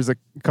 All right, here's a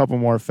couple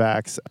more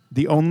facts.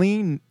 The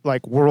only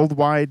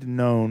worldwide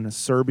known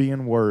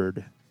Serbian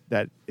word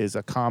that is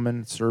a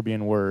common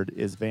Serbian word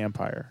is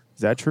vampire.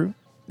 Is that true?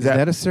 Is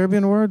that a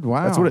Serbian word?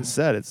 Wow. That's what it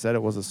said. It said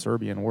it was a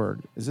Serbian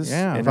word. Is this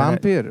Yeah,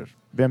 internet- vampire.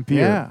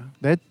 Vampire.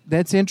 Yeah,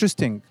 that's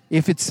interesting.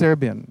 If it's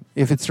Serbian,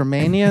 if it's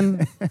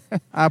Romanian,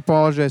 I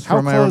apologize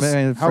for my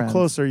Romanian How friends.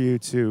 close are you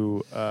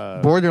to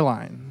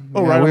Borderline.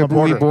 Oh, right on the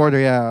border. We border,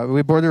 yeah.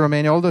 We border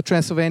Romania, although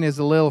Transylvania is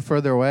a little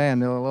further away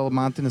and a little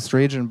mountainous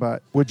region,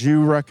 but Would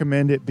you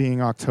recommend it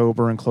being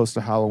October and close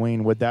to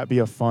Halloween? Would that be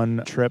a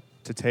fun trip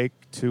to take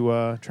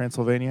to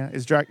Transylvania?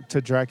 Is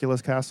to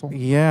Dracula's castle?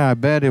 yeah, I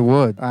bet it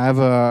would. I have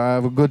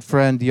a good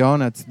friend,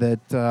 Jonas,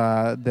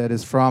 that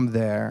is from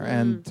there,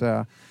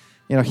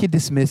 and he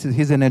dismisses.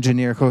 He's an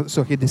engineer,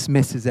 so he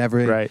dismisses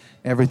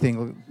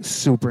everything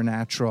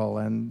supernatural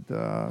and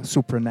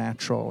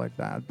supernatural like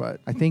that. But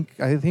I think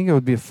it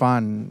would be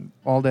fun.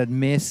 All that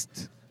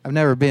mist. I've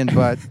never been,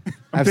 but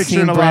I've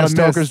picturing seen a lot Bram of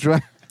Stoker's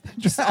mist.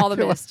 Just all the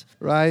mist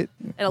right?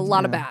 and a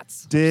lot of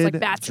bats. Just Did like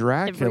bats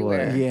Dracula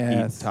everywhere.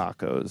 Yes. eat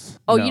tacos?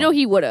 Oh, No.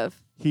 he would have.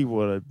 He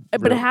would have.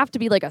 But it'd have to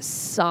be like a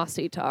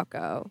saucy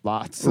taco.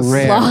 Lots of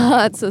Red.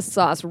 Lots of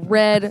sauce.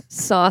 Red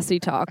saucy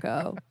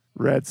taco.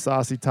 Red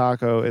Saucy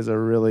Taco is a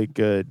really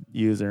good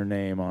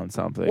username on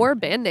something. Or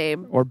band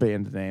name. Or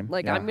band name.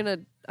 Like yeah.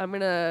 I'm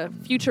gonna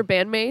future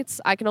bandmates.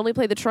 I can only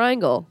play the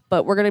triangle,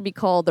 but we're gonna be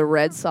called the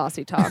Red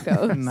Saucy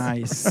Tacos.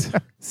 Nice.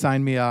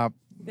 Sign me up.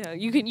 Yeah,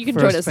 you can join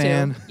First us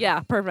fan. too.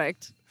 Yeah,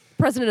 perfect.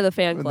 President of the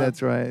fan club.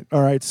 That's right.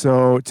 All right,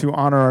 so to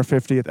honor our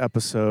 50th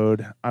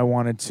episode, I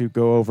wanted to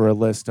go over a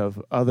list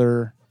of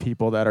other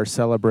people that are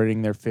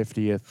celebrating their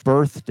 50th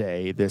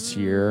birthday this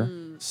year,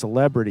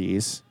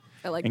 celebrities,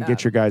 I like and that.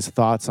 get your guys'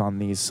 thoughts on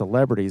these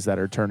celebrities that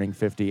are turning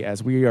 50.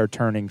 As we are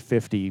turning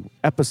 50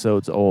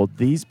 episodes old,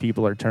 these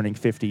people are turning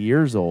 50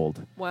 years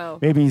old. Wow.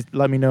 Maybe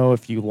let me know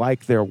if you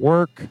like their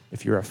work,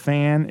 if you're a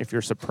fan, if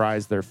you're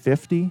surprised they're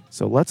 50.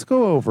 So let's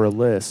go over a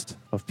list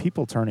of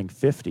people turning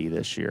 50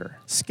 this year.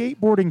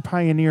 Skateboarding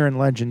pioneer and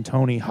legend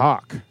Tony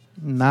Hawk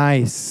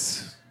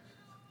Nice.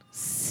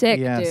 Sick,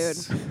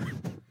 Yes. dude.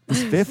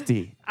 is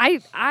 50.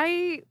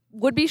 I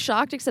would be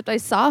shocked, except I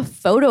saw a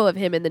photo of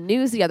him in the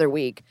news the other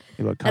week,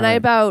 You look and I kinda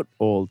about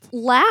old.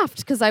 laughed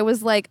because I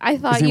was like, I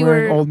Is thought he you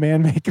wearing were. old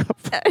man makeup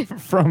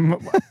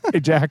from a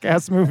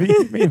Jackass movie,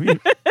 maybe?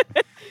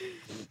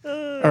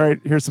 All right,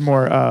 here's some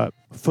more.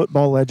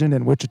 Football legend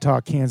and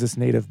Wichita, Kansas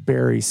native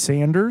Barry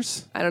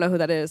Sanders. I don't know who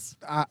that is.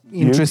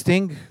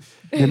 Interesting.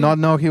 Did not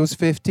know he was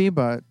 50,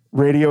 but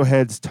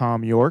Radiohead's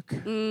Tom York.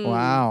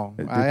 wow.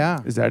 Yeah.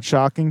 Is that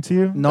shocking to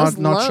you? Not Those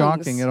lungs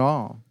shocking at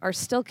all. Are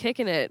still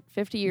kicking it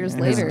 50 years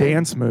Yeah. His later.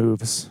 dance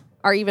moves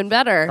Are even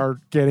better. are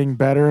getting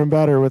better and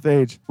better with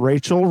age.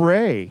 Rachel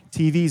Ray,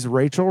 TV's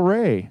Rachel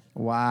Ray.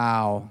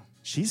 Wow.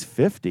 She's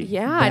 50.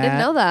 Yeah, I didn't That-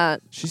 know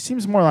that. She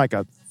seems more like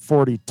a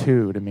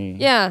 42 to me.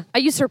 Yeah, I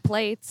use her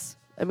plates.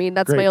 I mean,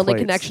 that's Great my only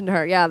plates. connection to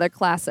her. Yeah, they're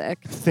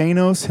classic.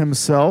 Thanos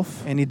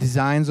himself. Any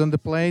designs on the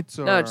plates?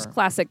 Or? No, just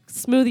classic.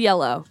 Smooth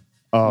yellow.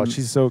 Oh,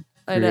 she's so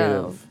I creative.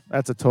 know.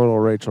 That's a total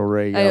Rachel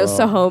Ray. I know, yellow.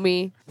 so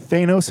homey.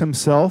 Thanos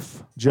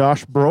himself,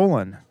 Josh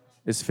Brolin,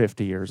 is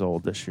 50 years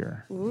old this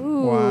year.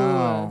 Ooh.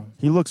 Wow.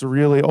 He looks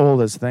really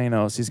old as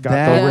Thanos. He's got the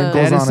That,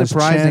 wrinkles that on is his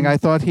surprising. chin. I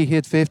thought he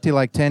hit 50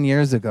 like 10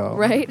 years ago.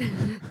 Right?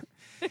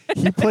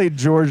 He played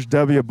George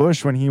W.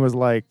 Bush when he was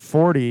like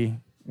 40,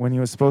 when he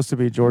was supposed to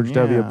be George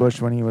W. Yeah.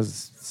 Bush when he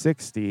was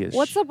 60-ish.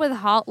 What's up with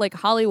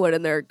Hollywood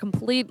and their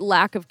complete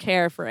lack of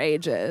care for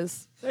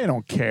ages? They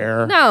don't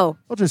care. No.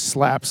 They'll just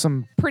slap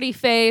some. Pretty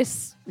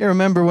face. You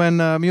remember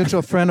when a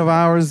mutual friend of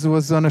ours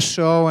was on a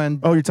show and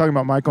Oh, you're talking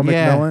about Michael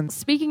Yeah. McMillan?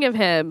 Speaking of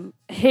him,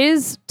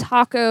 his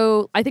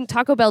Taco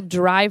Bell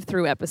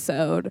drive-through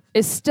episode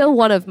is still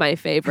one of my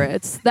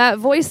favorites. That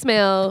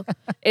voicemail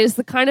is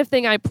the kind of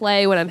thing I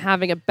play when I'm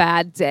having a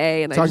bad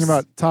day. And Talking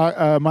I just,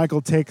 about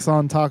Michael takes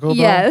on Taco Bell?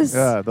 Yes.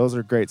 Yeah, those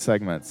are great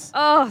segments.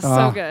 Oh, so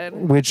Ah, good.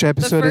 which The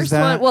episode first is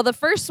that? one. Well, the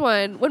first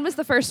one. When was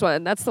the first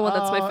one? That's the one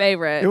that's my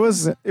favorite. It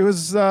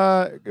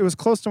was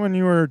close to when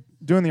you were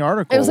doing the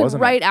article. It was like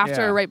wasn't right it?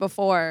 after, Yeah. right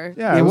before.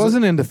 Yeah, It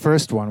wasn't in the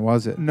first one,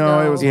 was it? No,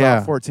 it No. was Yeah.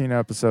 about 14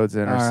 episodes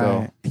in or All so.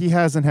 right. He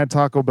hasn't had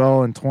Taco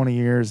Bell in 20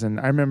 years. And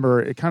I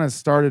remember it kind of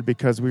started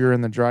because we were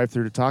in the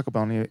drive-thru to Taco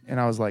Bell. And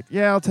I was like,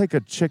 yeah, I'll take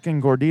a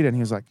chicken gordita. And he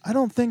was like, I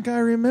don't think I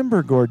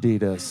remember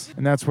gorditas.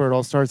 And that's where it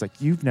all starts. Like,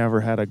 you've never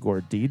had a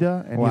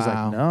gordita? And he's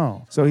Wow. like,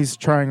 no. So he's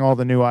trying all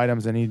the new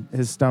items and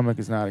his stomach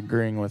is not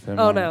agreeing with him.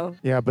 Oh, on it. no.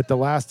 Yeah, but the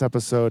last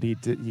episode, he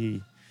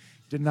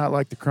did not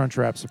like the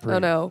Crunchwrap Supreme. Oh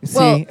no.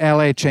 See,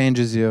 LA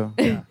changes you.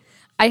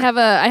 I have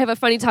a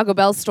funny Taco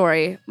Bell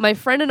story. My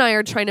friend and I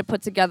are trying to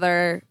put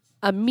together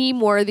a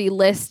meme-worthy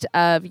list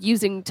of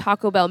using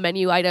Taco Bell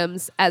menu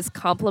items as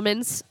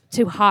compliments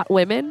to hot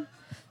women.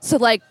 So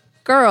like,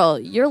 girl,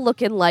 you're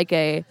looking like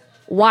a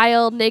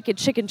wild naked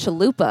chicken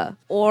chalupa,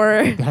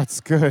 or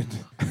That's good.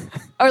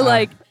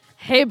 like,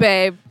 hey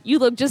babe, you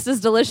look just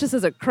as delicious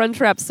as a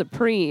Crunchwrap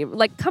Supreme.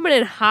 Like coming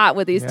in hot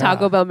with these Yeah.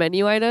 Taco Bell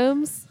menu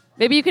items.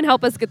 Maybe you can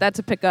help us get that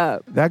to pick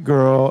up. That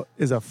girl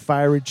is a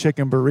fiery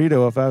chicken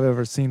burrito if I've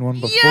ever seen one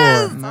before.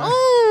 Yes!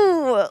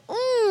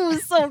 Ooh,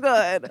 so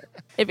good.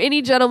 If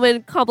any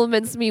gentleman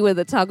compliments me with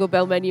a Taco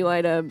Bell menu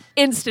item,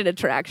 instant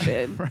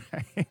attraction.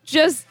 Right.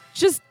 Just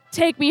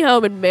take me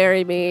home and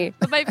marry me.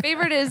 But my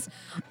favorite is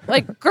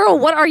like, girl,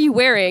 what are you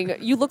wearing?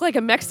 You look like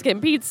a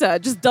Mexican pizza.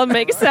 Just doesn't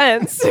make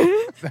sense.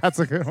 That's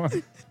a good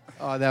one.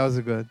 Oh, that was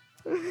a good.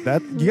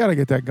 That you got to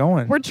get that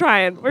going. We're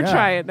trying. We're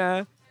Yeah.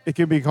 trying. It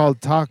could be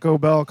called Taco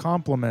Bell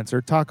compliments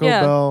or Taco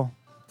Yeah. Bell.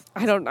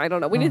 I don't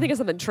know. We need to think of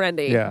something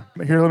trendy. Yeah.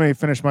 Here, let me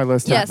finish my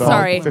list. Yeah, of,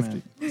 sorry.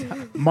 50.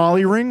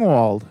 Molly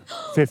Ringwald,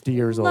 50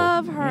 years old.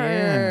 Love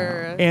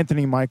her.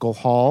 Anthony Michael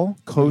Hall,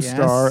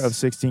 co-star Yes. of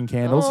 16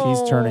 Candles.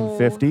 He's turning Oh.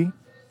 50.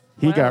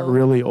 He got Wow.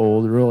 really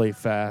old really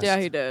fast. Yeah,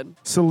 he did.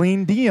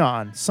 Celine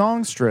Dion,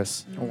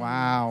 songstress,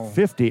 Wow.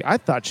 50. I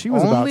thought she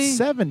was about Only-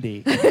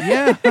 70.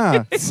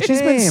 Yeah.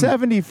 She's been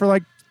 70 for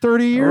like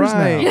 30 years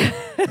Right.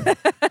 now.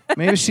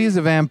 Maybe she's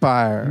a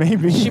vampire.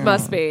 Maybe. She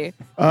must be.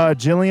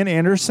 Gillian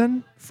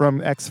Anderson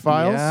from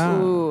X-Files. Yeah.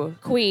 Ooh,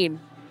 Queen.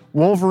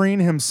 Wolverine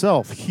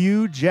himself,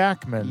 Hugh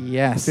Jackman.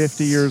 Yes.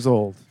 50 years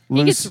old.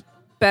 He gets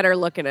better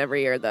looking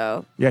every year,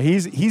 though. Yeah,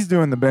 he's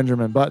doing the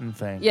Benjamin Button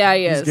thing. Yeah,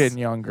 he He's is. getting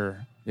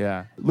younger.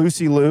 Yeah.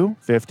 Lucy Liu,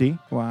 50.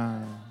 Wow.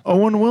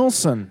 Owen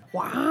Wilson.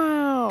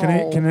 Wow.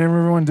 Can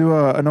everyone do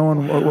an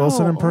Owen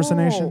Wilson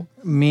impersonation?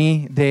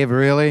 Me, Dave,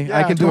 really? Yeah,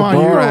 I can do come a on,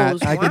 you-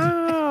 Borat. I could.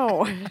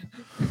 Wow.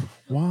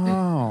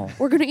 Wow.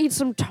 We're going to eat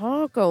some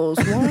tacos.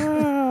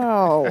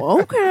 Wow.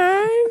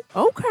 Okay.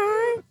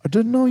 I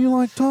didn't know you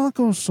liked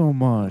tacos so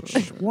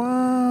much.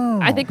 Wow.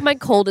 I think my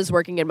cold is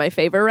working in my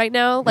favor right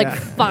now. Like, Yeah.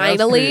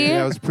 finally.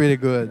 That was pretty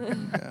good.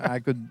 I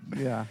could,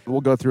 yeah. we'll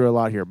go through a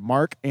lot here.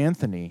 Mark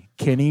Anthony,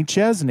 Kenny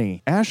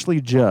Chesney,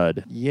 Ashley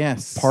Judd,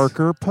 Yes.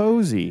 Parker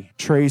Posey,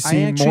 Tracy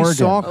I actually Morgan.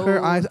 saw her.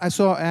 Oh. I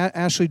saw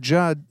Ashley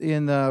Judd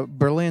in the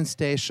Berlin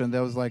station.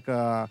 There was like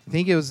I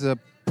think it was a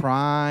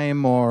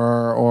Prime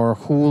or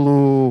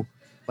Hulu,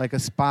 like a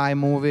spy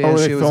movie. Oh, and were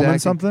they she was filming acting-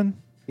 something?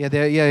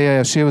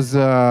 Yeah. She was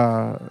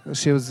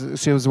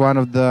one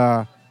of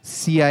the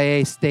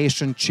CIA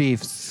station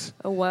chiefs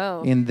Oh,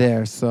 wow. in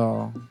there.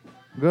 So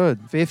good.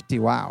 50.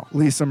 Wow.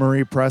 Lisa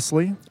Marie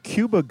Presley,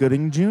 Cuba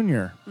Gooding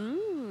Jr.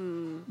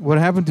 What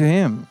happened to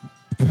him?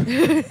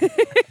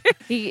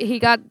 He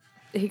got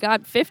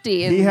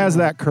 50. And He has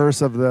that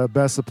curse of the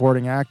Best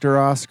Supporting Actor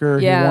Oscar.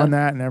 Yeah. He won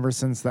that, and ever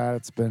since that,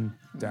 it's been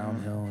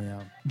downhill.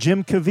 Yeah.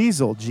 Jim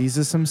Caviezel,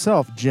 Jesus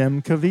himself,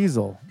 Jim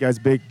Caviezel. You guys,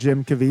 big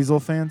Jim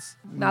Caviezel fans?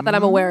 Not that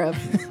I'm aware of.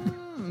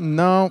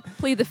 No.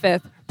 Plead the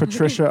fifth.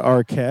 Patricia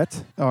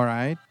Arquette, All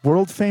right.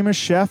 world famous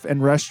chef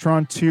and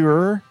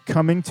restaurateur,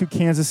 coming to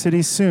Kansas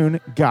City soon,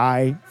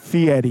 Guy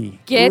Fieri.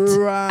 Get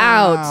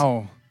out.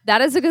 Wow.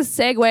 That is a good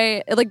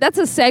segue. Like, that's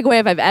a segue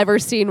if I've ever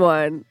seen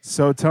one.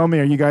 So tell me,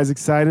 are you guys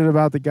excited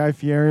about the Guy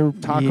Fieri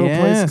taco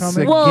Yes, place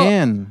coming? Well-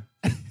 again.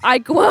 I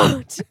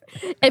quote,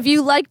 if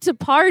you like to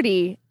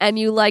party and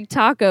you like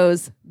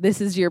tacos, this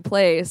is your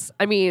place.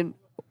 I mean,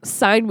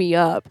 sign me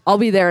up. I'll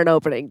be there on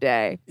opening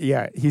day.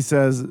 Yeah, he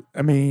says,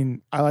 I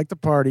mean, I like to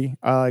party,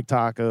 I like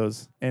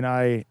tacos, and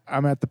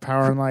I'm at the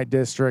Power and Light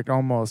District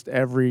almost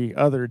every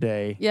other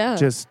day. Yeah.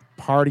 Just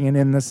partying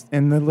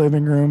in the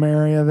living room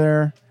area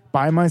there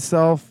by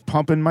myself,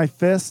 pumping my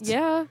fist.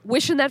 Yeah.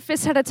 Wishing that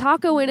fist had a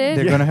taco in it.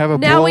 They're gonna have a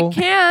Now bull. it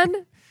can.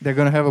 They're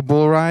gonna have a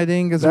bull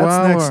riding as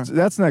well.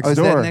 That's next Oh, is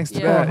door. that next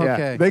door? Yeah.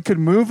 Okay. They could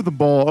move the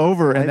bowl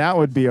over and that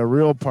would be a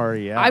real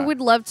party. Yeah. I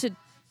would love to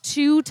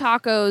 2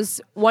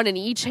 tacos, one in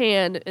each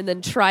hand, and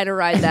then try to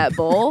ride that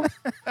bull.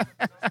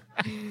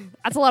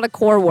 That's a lot of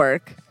core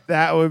work.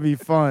 That would be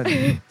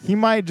fun. He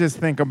might just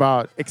think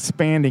about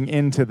expanding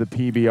into the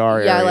PBR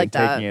area Yeah, I like and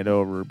that. taking it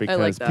over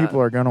because that. people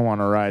are going to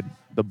want to ride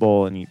the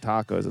bull and eat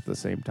tacos at the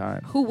same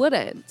time. Who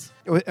wouldn't?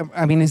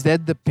 I mean, is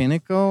that the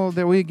pinnacle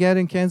that we get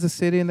in Kansas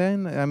City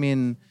then? I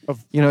mean,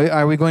 Of-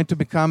 are we going to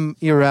become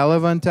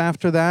irrelevant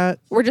after that?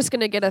 We're just going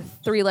to get a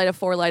 3 light, a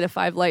 4 light, a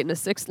 5 light, and a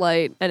 6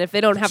 light. And if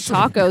they don't have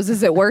tacos,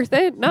 is it worth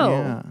it? No.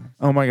 Yeah.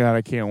 Oh my God,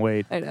 I can't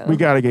wait. I know. We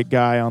got to get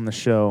Guy on the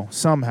show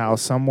somehow,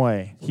 some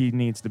way. He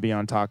needs to be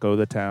on Taco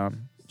the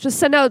Town. Just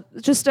send out,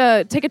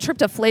 take a trip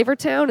to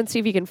Flavortown and see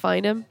if you can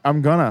find him.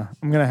 I'm gonna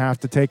have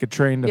to take a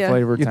train to Yeah.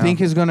 Flavortown. You think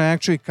he's going to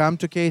actually come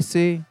to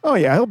KC? Oh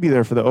yeah, he'll be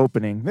there for the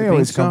opening. They You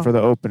always think come so? for the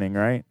opening,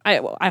 right?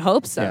 I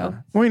hope so. Yeah.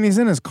 I mean, he's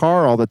in his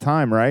car all the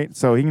time, right?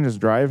 So he can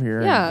just drive here.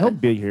 and Yeah. he'll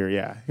be here.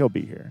 Yeah, he'll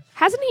be here.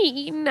 Hasn't he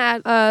eaten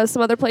at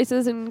some other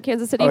places in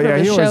Kansas City Oh from yeah,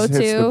 the he show always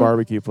hits too? the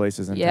barbecue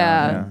places in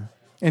Yeah. town.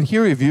 And he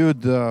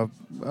reviewed a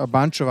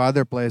bunch of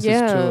other places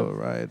Yeah. too,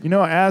 right? You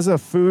know, as a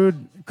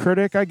food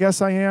critic, I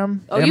guess I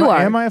am. Oh, am you I,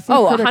 are. Am I a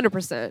food critic?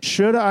 100%.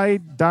 Should I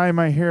dye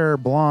my hair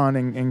blonde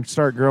and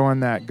start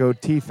growing that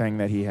goatee thing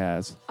that he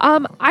has?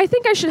 I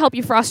think I should help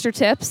you frost your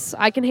tips.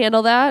 I can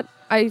handle that.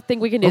 I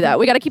think we can do that.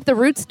 We got to keep the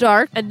roots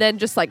dark and then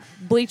just like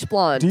bleach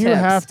blonde. Do you tips.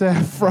 have to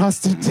have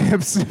frosted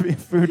tips to be a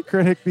food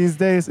critic these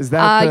days? Is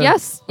that the-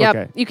 Yes. Yep.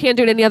 Okay. You can't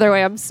do it any other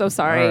way. I'm so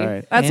sorry. All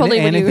right. That's only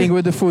when anything you.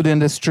 with the food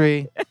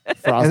industry.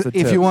 frosted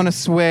If tips? you want to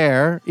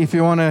swear, if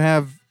you want to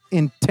have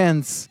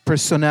intense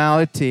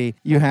personality,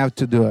 you have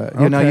to do it.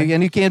 You know, Okay.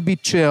 and you can't be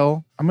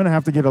chill. I'm gonna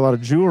have to get a lot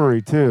of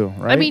jewelry too,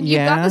 right? I mean, you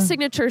got Yeah. the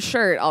signature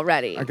shirt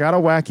already. I got a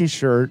wacky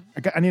shirt.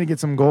 I need to get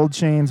some gold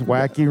chains,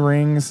 wacky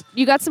rings,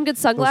 You got some good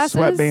those sunglasses.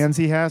 sweatbands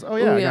he has. Oh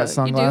yeah, Ooh, I got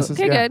sunglasses.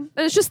 You do? Okay, yeah. good.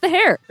 And it's just the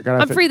hair.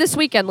 gotta I'm fit- free this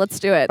weekend. Let's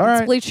do it. All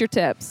Let's right. bleach your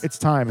tips. It's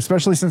time,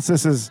 especially since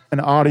this is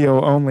an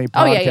audio only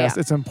podcast. Oh, yeah.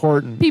 It's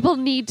important. People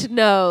need to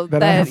know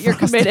That I that have you're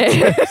frosted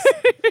committed.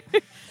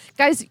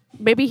 Guys,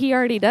 maybe he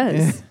already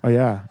does. Oh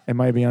yeah, it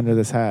might be under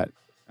this hat.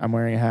 I'm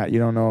wearing a hat. You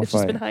don't know It's if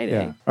just I. been hiding.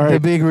 Yeah. All The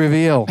right. big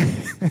reveal.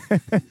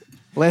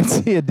 Let's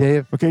see it,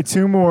 Dave. Okay,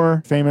 two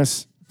more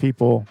famous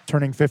people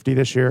turning 50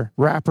 this year.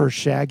 Rapper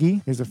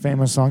Shaggy is a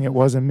famous song, It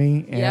Wasn't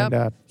Me, and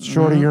Yep.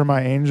 Shorty, You're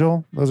My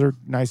Angel. Those are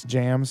nice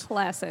jams,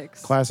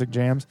 Classics. classic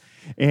jams.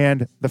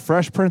 And the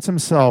Fresh Prince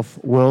himself,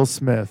 Will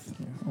Smith,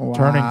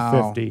 turning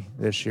Wow. 50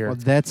 this year. Well,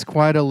 that's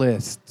quite a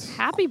list.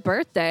 Happy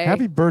birthday.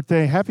 Happy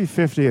birthday. Happy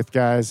 50th,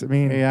 guys. I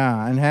mean,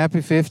 Yeah, and happy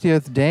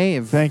 50th,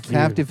 Dave. Thank you.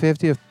 Happy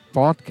 50th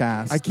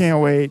podcast. I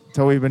can't wait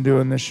till we've been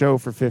doing this show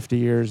for 50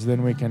 years.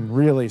 Then we can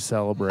really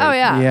celebrate. Oh,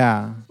 yeah.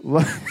 Yeah.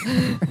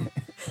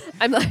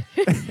 I'm like,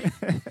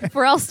 if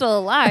we're all still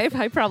alive,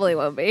 I probably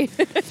won't be.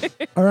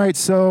 All right.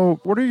 So,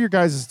 what are your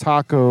guys'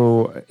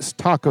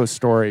 taco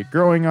story?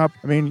 Growing up,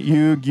 I mean,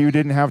 you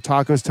didn't have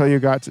tacos till you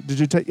got. Did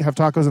you have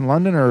tacos in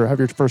London or have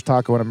your first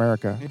taco in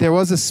America? There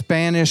was a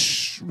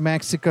Spanish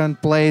Mexican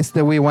place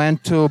that we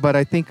went to, but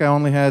I think I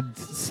only had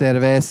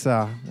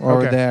cerveza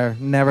over Okay. there.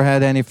 Never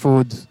had any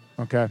food.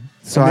 Okay.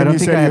 So And I then don't you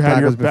think said I you had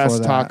had your tacos before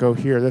best that. taco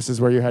here. This is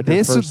where you had your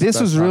This first. this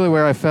best was taco. really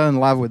where I fell in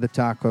love with the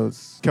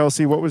tacos.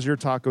 Kelsey, what was your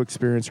taco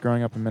experience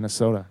growing up in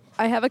Minnesota?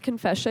 I have a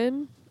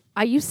confession.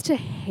 I used to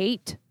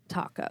hate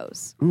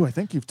tacos. Ooh, I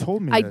think you've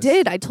told me. I this.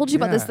 did. I told you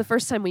about this Yeah. the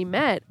first time we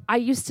met. I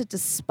used to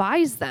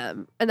despise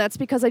them. And that's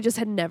because I just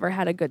had never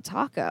had a good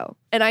taco.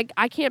 And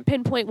I can't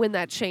pinpoint when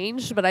that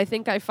changed, but I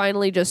think I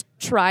finally just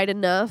tried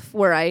enough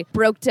where I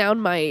broke down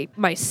my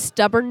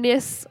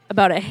stubbornness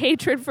about a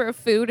hatred for a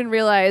food and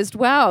realized,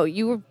 wow,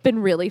 you've been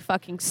really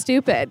fucking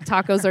stupid.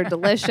 Tacos are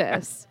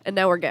delicious. And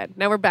now we're good.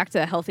 Now we're back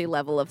to a healthy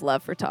level of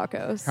love for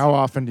tacos. How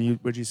often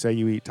would you say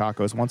you eat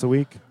tacos? Once a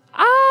week?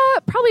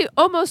 Probably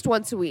almost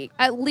once a week,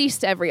 at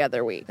least every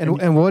other week.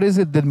 And what is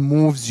it that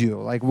moves you?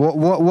 Like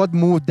what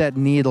moved that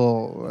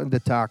needle in the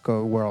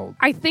taco world?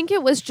 I think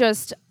it was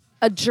just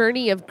a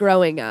journey of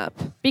growing up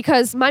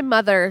because my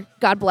mother,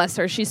 God bless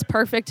her, she's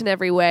perfect in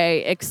every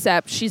way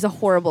except she's a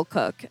horrible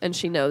cook and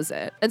she knows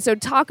it. And so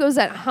tacos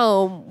at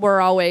home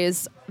were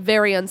always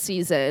very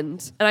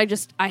unseasoned and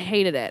I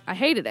hated it. I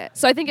hated it.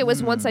 So I think it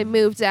was once I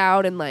moved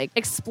out and like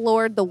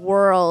explored the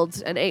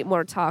world and ate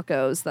more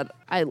tacos that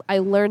I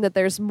learned that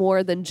there's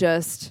more than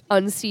just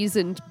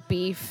unseasoned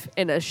beef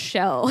in a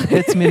shell.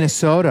 It's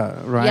Minnesota,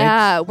 right?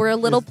 Yeah, we're a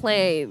little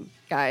plain,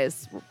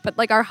 guys. But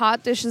like our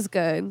hot dish is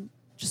good.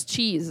 Just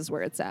cheese is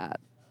where it's at.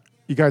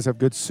 You guys have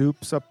good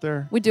soups up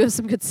there? We do have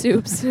some good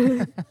soups.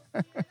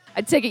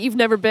 I take it you've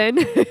never been.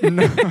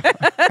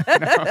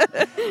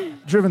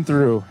 Driven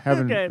through,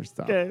 haven't Good,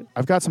 stopped. good.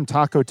 I've got some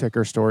taco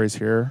ticker stories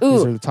here. Ooh.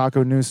 These are the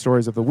taco news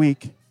stories of the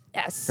week. You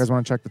Yes. guys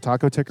want to check the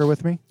taco ticker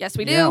with me? Yes,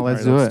 we do. Yeah,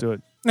 let's All right, do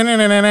it.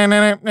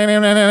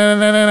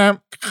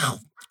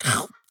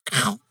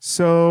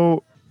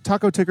 So,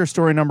 taco ticker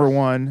story number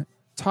 1.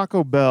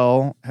 Taco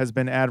Bell has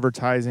been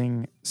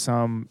advertising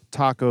some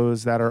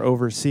tacos that are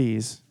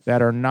overseas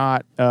that are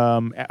not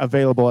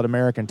available at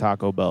American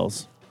Taco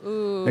Bells.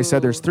 Ooh. They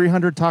said there's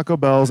 300 Taco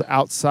Bells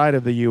outside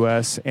of the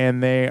U.S.,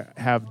 and they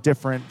have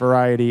different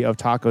variety of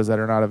tacos that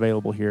are not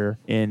available here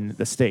in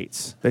the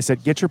States. They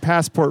said, get your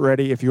passport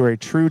ready. If you're a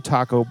true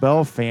Taco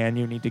Bell fan,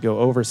 you need to go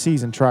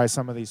overseas and try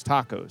some of these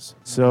tacos.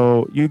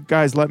 So you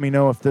guys let me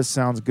know if this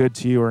sounds good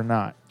to you or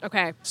not.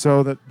 Okay.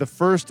 So the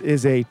first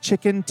is a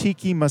chicken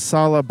tiki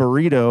masala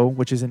burrito,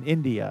 which is in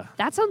India.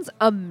 That sounds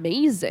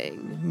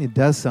amazing. It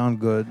does sound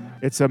good.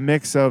 It's a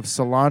mix of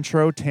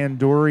cilantro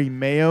tandoori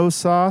mayo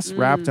sauce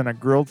wrapped in a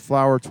grilled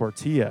flour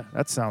tortilla.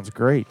 That sounds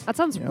great. That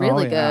sounds Oh,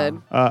 really yeah.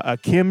 good. A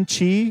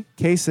kimchi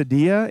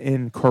quesadilla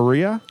in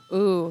Korea.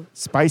 Ooh.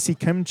 Spicy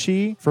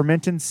kimchi,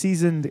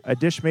 a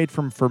dish made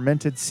from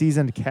fermented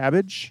seasoned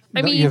cabbage.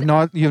 I mean, you've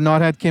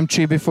not had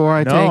kimchi before,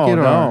 I No, take it,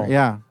 or no.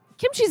 yeah,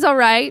 kimchi's all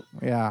right.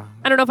 yeah.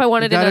 I don't know if I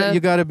wanted You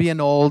gotta be an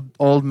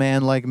old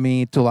man like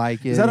me to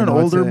like it. Is that you an know,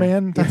 it's older a-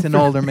 man? It's an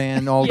older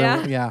man.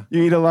 Yeah. Yeah.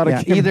 You eat a lot of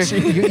Yeah, kimchi.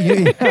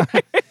 either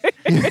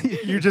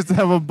You just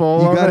have a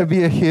bowl you of gotta it.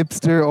 be a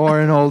hipster or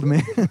an old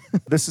man.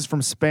 This is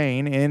from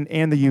Spain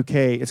and the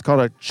UK. It's called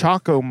a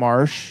Choco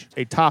Marsh,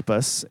 a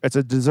tapas. It's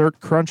a dessert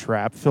crunch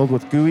wrap filled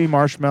with gooey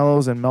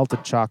marshmallows and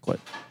melted chocolate.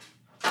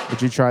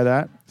 Would you try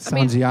that?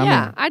 Sounds yummy.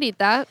 Yeah, I'd eat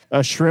that.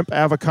 A shrimp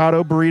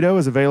avocado burrito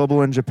is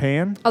available in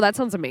Japan. Oh, that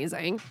sounds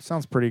amazing.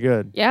 Sounds pretty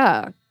good.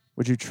 Yeah.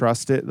 Would you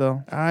trust it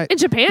though? In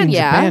Japan, In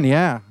yeah. Japan,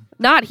 yeah.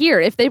 Not here.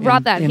 If they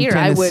brought that in here,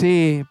 I would.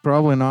 Tennessee,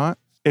 probably not.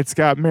 It's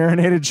got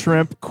marinated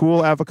shrimp,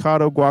 cool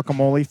avocado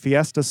guacamole,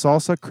 fiesta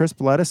salsa,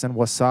 crisp lettuce, and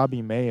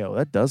wasabi mayo.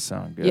 That does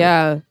sound good.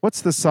 Yeah.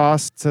 What's the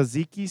sauce?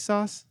 Tzatziki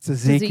sauce?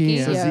 Tzatziki,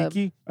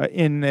 Tzatziki. yeah. Tzatziki?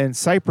 In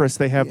Cyprus,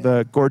 they have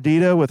the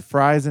gordita with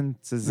fries and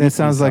tzatziki. That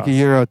sounds like a sauce.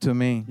 euro to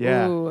me.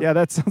 Yeah, Ooh. yeah,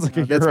 that sounds like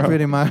a That's euro.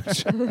 pretty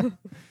much.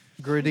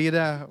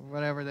 Gordita,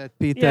 whatever that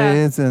pita Yeah.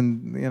 is,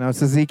 and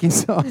tzatziki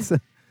sauce.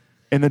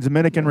 In the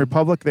Dominican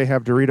Republic, they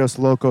have Doritos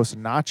Locos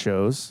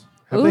Nachos.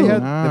 Have they Ooh.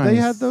 have they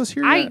Nice. had those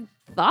here I yet?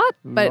 thought,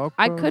 but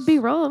I could be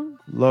wrong.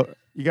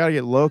 You got to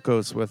get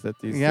Locos with it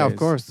these days. Yeah, of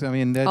course. I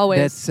mean, that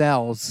Always.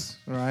 sells,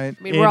 right?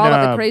 I mean, we're all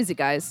about the crazy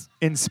guys.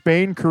 In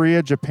Spain,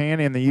 Korea, Japan,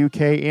 and the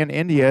UK and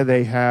India,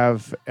 they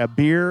have a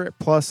beer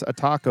plus a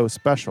taco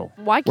special.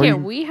 Why Where can't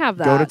you we have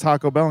that? Go to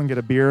Taco Bell and get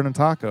a beer and a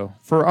taco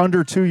for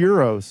under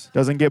 €2.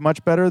 Doesn't get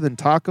much better than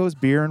tacos,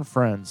 beer, and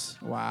friends.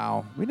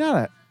 Wow. When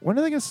are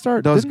they going to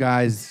start? Those Didn't-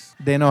 guys,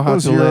 they know how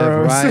Those to live,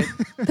 euros. right?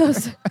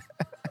 Those,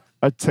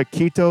 A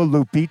taquito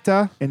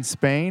lupita in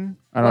Spain.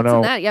 I don't what's know.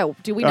 in that? Yeah.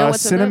 Do we know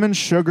what's cinnamon in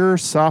sugar,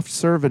 soft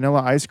serve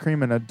vanilla ice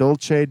cream, and a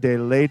dulce de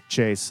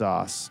leche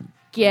sauce. it?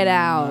 Get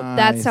out.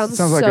 That Nice. sounds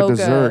Sounds like so a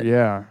dessert, good.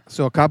 yeah.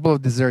 So a couple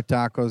of dessert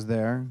tacos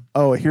there.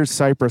 Oh, here's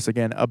Cyprus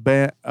again. A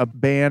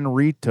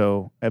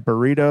banrito. A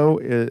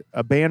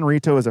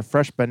banrito is a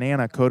fresh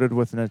banana coated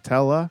with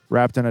Nutella,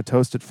 wrapped in a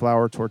toasted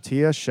flour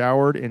tortilla,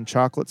 showered in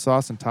chocolate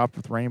sauce, and topped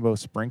with rainbow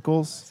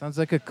sprinkles. Sounds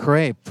like a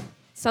crepe.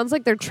 Sounds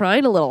like they're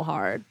trying a little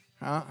hard.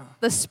 Uh,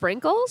 The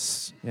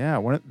sprinkles?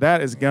 Yeah,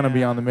 that is going to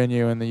be on the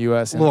menu in the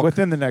U.S. Look.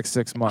 within the next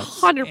 6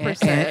 months.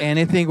 100%.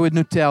 anything with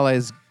Nutella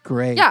is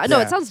great. Yeah, no,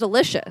 Yeah. it sounds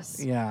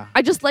delicious. Yeah.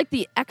 I just like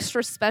the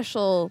extra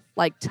special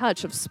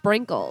touch of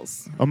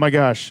sprinkles. Oh my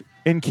gosh.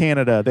 In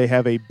Canada, they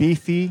have a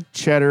beefy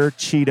cheddar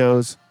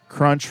Cheetos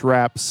crunch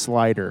wrap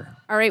slider.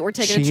 All right, we're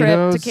taking a trip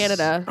to Cheetos,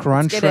 Canada.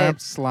 Crunch Let's get wrap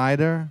it.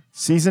 slider.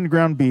 Seasoned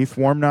ground beef,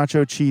 warm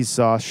nacho cheese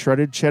sauce,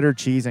 shredded cheddar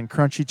cheese, and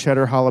crunchy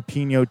cheddar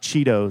jalapeno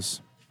Cheetos.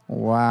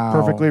 Wow.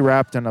 Perfectly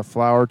wrapped in a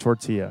flour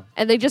tortilla.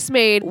 And they just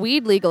made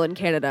weed legal in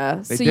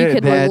Canada, They so did. you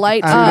can That-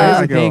 light days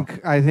up ago.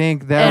 I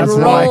think and that's roll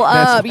why-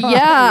 up. that's why-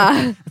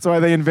 Yeah, That's why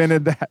they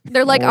invented that.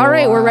 they're like, all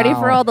right, we're ready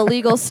for Wow. all the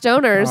legal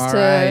stoners All to.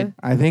 right.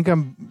 I think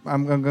I'm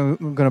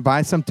gonna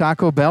buy some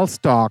Taco Bell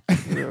stock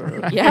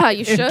Yeah,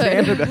 you should.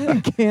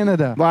 in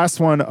Canada. Last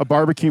one, a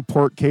barbecue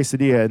pork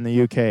quesadilla in the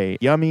UK.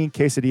 Yummy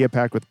quesadilla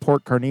packed with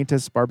pork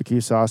carnitas,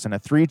 barbecue sauce, and a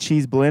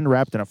 3-cheese blend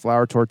wrapped in a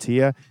flour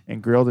tortilla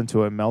and grilled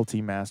into a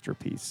melty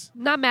masterpiece.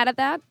 Not mad at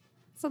that.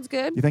 Sounds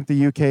good. You think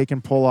the UK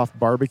can pull off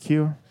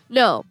barbecue?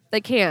 No,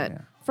 they can't. Yeah.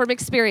 From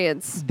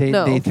experience, They-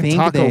 no, they Can think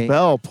Taco they-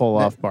 Bell pull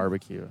off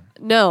barbecue?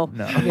 no.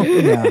 No.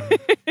 Yeah.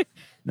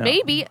 No.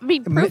 Maybe. I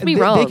mean, prove me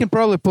They- wrong. They can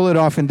probably pull it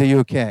off in the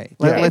UK.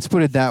 Yeah. Let's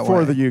put it that way.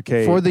 For the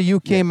UK. For the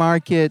UK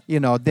market, they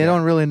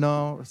don't really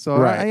know. So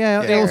Right.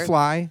 yeah, Yeah. it'll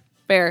fly.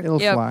 Fair.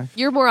 it'll Yep. fly.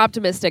 You're more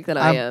optimistic than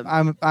I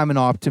am. I'm an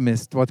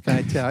optimist. What can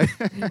I tell you?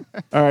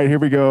 All right, here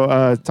we go.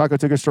 Taco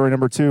Tuca story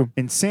number 2.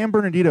 In San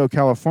Bernardino,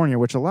 California,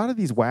 which a lot of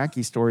these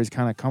wacky stories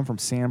kind of come from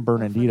San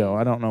Bernardino.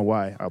 I don't know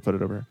why. I'll put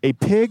it over here. A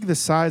pig the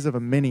size of a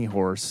mini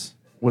horse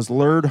was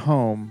lured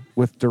home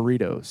with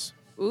Doritos.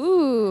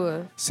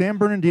 Ooh. San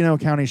Bernardino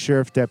County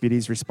Sheriff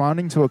deputies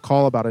responding to a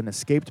call about an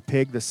escaped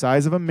pig the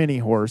size of a mini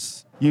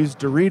horse used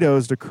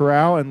Doritos to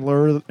corral and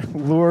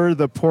lure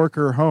the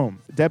porker home.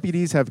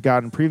 Deputies have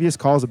gotten previous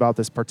calls about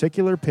this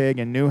particular pig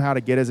and knew how to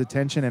get his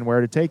attention and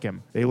where to take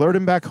him. They lured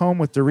him back home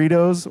with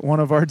Doritos one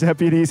of our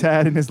deputies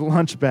had in his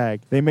lunch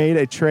bag. They made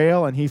a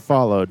trail and he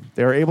followed.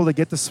 They were able to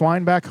get the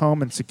swine back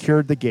home and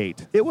secured the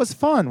gate. It was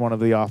fun, one of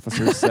the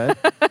officers said.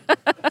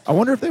 I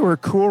wonder if they were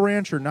Cool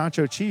Ranch or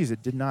nacho cheese.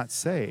 It did not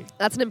say.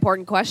 That's an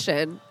important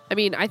question. I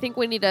mean, I think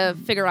we need to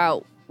figure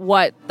out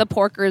what the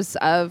porkers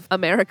of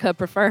America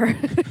prefer.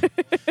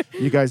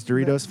 You guys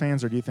Doritos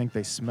fans, or do you think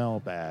they smell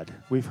bad?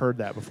 We've heard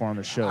that before on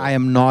the show. I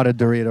am not a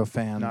Dorito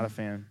fan. not a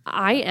fan.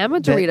 I am a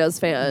Doritos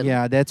fan.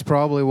 Yeah, that's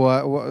probably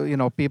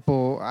what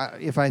people.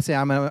 If I say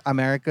I'm an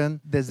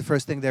American, that's the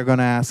first thing they're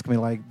gonna ask me.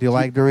 Like, do you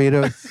like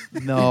Doritos?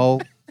 No.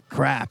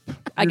 Crap.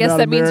 I You're guess not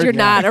that means you're American.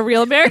 not a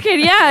real American.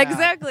 Yeah,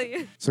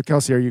 exactly. So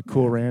Kelsey, are you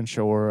Cool Ranch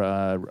or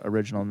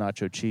original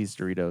nacho cheese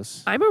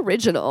Doritos? I'm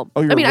original.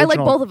 Oh, you're I mean, I like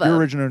original- both of them. You're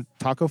original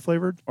taco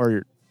flavored, or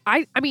you're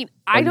I mean, Oh,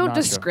 I you're don't nacho.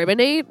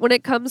 discriminate when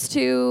it comes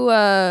to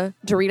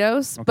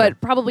Doritos, Okay. but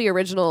probably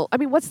original. I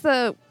mean,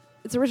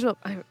 it's original.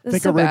 I It's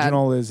think so bad.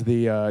 original is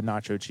the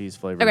nacho cheese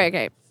flavor.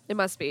 Okay. It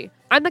must be.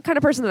 I'm the kind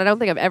of person that I don't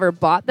think I've ever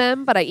bought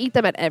them, but I eat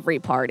them at every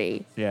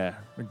party. Yeah,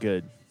 they're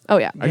good. Oh,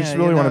 yeah. I just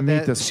really want to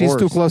meet this She's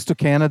horse. too close to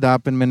Canada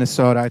up in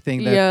Minnesota. I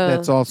think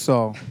that's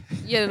also.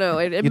 You know,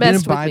 it You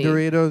messed didn't buy with me.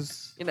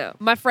 Doritos? You know,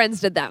 my friends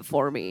did that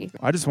for me.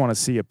 I just want to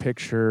see a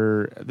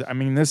picture. I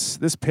mean, this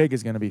pig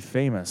is going to be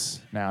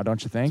famous now,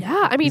 don't you think?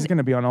 Yeah, I mean- he's going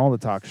to be on all the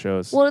talk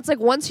shows. Well, it's like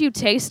once you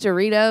taste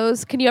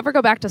Doritos, can you ever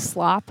go back to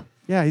slop?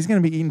 Yeah, he's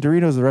going to be eating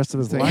Doritos the rest of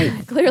his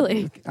life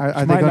Clearly. Are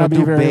they might going not to be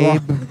do very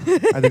Babe?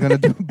 Are they going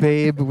to do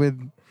Babe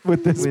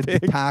with this with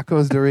pig.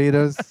 tacos,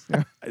 Doritos?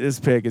 This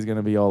pig is going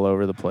to be all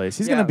over the place.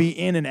 He's going Yeah. to be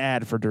in an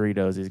ad for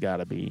Doritos. He's got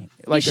to be.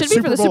 Like should a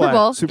be for the Super ad.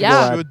 Bowl. Super Yeah. Bowl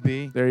ad. Should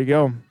be. There you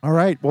go. All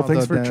right. Well,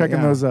 thanks Although for checking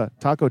yeah. those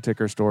taco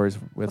ticker stories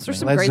with Those are me.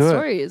 some Let's great do it.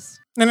 stories.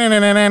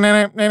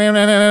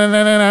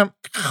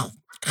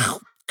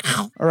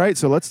 All right,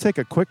 so let's take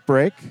a quick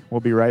break.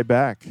 We'll be right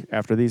back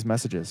after these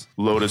messages.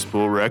 Lotus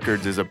Pool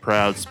Records is a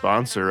proud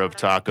sponsor of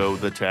Taco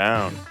the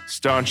Town.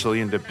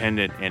 Staunchly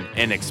independent and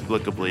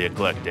inexplicably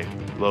eclectic,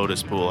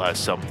 Lotus Pool has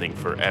something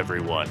for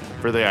everyone.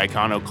 For the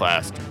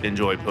iconoclast,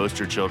 enjoy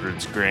Poster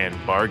Children's Grand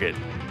Bargain.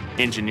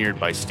 Engineered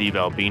by Steve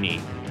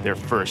Albini, their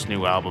first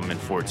new album in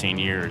 14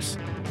 years.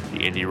 The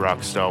indie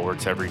rock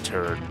stalwarts have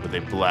returned with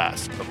a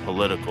blast of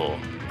political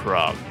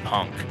prog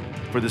punk.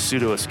 For the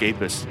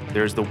pseudo-escapists,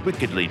 there's the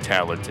wickedly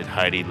talented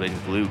Heidi Lynn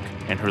Gluck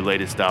and her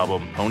latest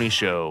album, Pony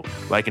Show.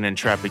 Like an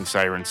entrapping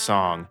siren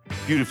song,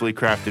 beautifully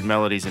crafted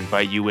melodies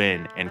invite you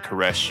in and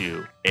caress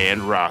you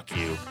and rock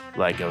you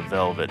like a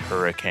velvet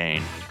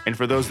hurricane. And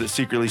for those that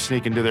secretly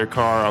sneak into their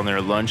car on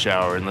their lunch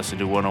hour and listen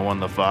to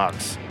 101 The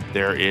Fox,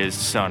 there is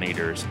Sun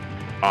Eaters,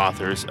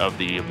 authors of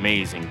the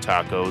amazing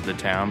Taco the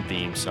Town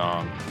theme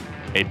song,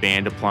 a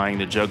band applying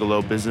the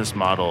Juggalo business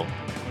model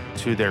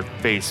to their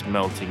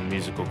face-melting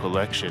musical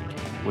collection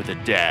with a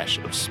dash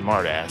of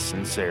smart-ass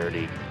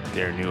sincerity.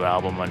 Their new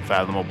album,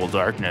 Unfathomable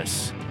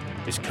Darkness,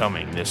 is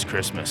coming this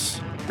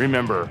Christmas.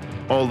 Remember,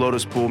 all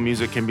Lotus Pool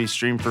music can be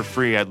streamed for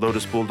free at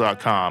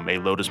lotuspool.com, a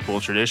Lotus Pool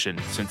tradition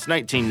since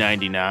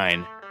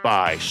 1999.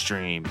 Buy,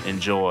 stream,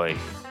 enjoy.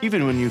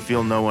 Even when you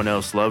feel no one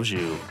else loves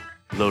you,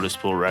 Lotus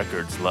Pool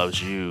Records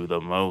loves you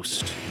the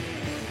most.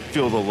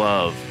 Feel the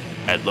love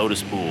at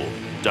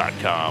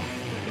lotuspool.com.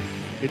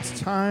 It's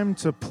time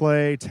to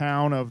play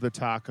Town of the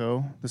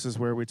Taco. This is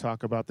where we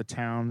talk about the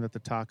town that the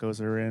tacos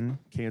are in,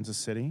 Kansas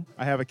City.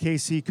 I have a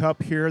KC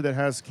cup here that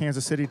has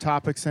Kansas City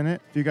topics in it.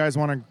 If you guys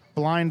want to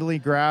blindly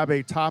grab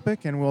a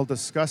topic and we'll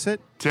discuss it.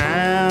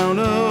 Town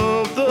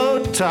of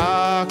the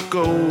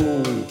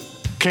Taco,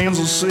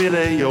 Kansas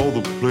City, you're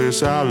the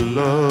place I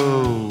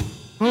love.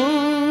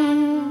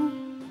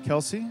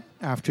 Kelsey,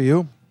 After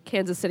you.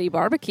 Kansas City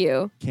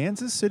barbecue.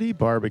 Kansas City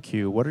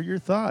barbecue. What are your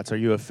thoughts? Are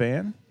you a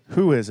fan?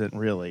 Who isn't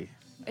really?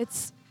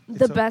 It's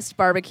the best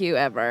barbecue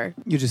ever.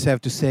 You just have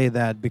to say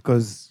that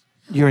because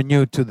you're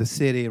new to the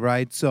city,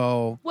 right?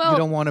 So Well- you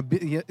don't want to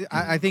be.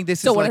 I think this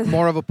is Don't like wanna-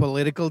 more of a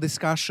political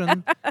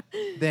discussion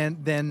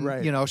than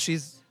Right.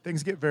 she's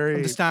Things get from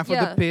very. the staff of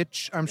Yeah. the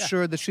pitch. I'm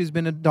sure that she's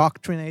been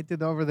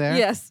indoctrinated over there.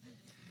 Yes.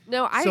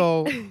 No,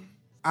 So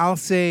I'll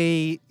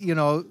say,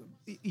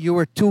 you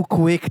were too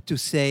quick to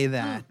say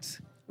that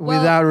Well-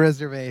 without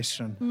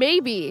reservation.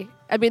 maybe.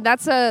 I mean,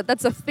 that's a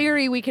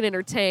theory we can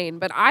entertain,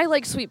 but I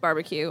like sweet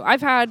barbecue.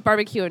 I've had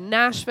barbecue in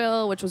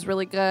Nashville, which was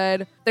really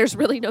good. There's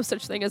really no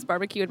such thing as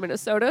barbecue in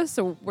Minnesota,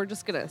 so we're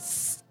just going to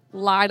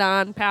slide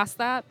on past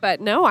that.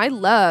 But no, I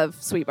love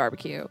sweet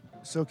barbecue.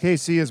 So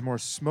KC is more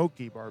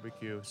smoky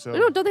barbecue. So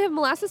No, don't they have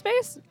molasses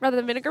base rather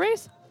than vinegar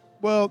base?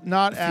 well,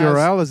 not as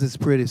Fiorella's is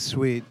pretty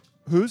sweet.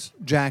 who's.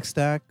 Jack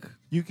Stack.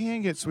 You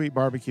can get sweet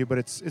barbecue, but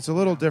it's a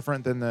little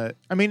different than the.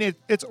 I mean,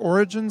 its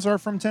origins are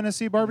from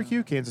Tennessee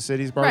barbecue, Kansas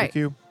City's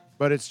barbecue,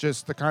 but it's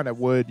just the kind of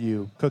wood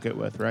you cook it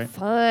with, right?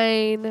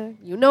 Fine.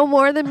 You know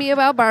more than me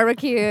about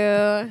barbecue.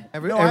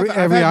 Every No, I've other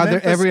had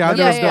Memphis every other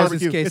Yeah, of yeah. those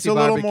is barbecue. KC It's a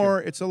little barbecue.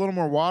 more. It's a little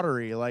more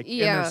watery, like and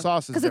Yeah, their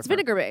sauce is because it's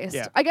different. vinegar based.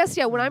 Yeah. I guess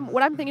what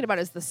I'm thinking about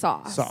is the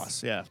sauce.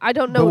 Sauce, yeah. I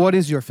don't know. But what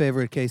is your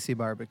favorite KC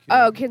barbecue?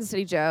 Oh, Kansas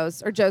City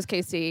Joe's or Joe's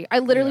KC. I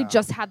literally Yeah.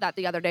 just had that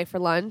the other day for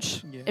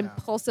lunch. Yeah.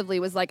 Impulsively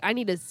was like, I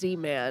need a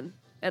Z-Man.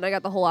 And I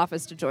got the whole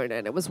office to join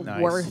in. It was Nice.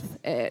 worth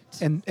it.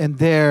 And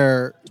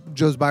their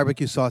Joe's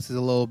barbecue sauce is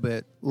a little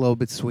bit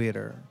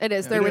sweeter. It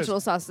is. Yeah. Their It is. original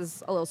sauce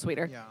is a little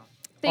sweeter. Yeah.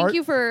 Thank Art-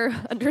 you for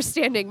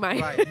understanding my.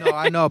 Right. No,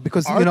 I know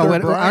because Arthur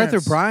when Bryant's.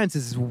 Arthur Bryant's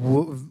is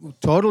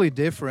totally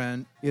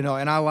different. And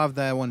I love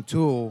that one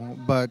too.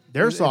 But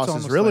Their it's sauce is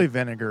almost really like-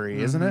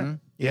 vinegary, isn't it? Mhm.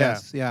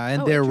 Yes, yeah,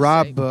 and Oh, their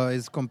rub interesting.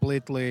 is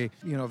completely,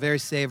 very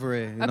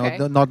savory. Okay.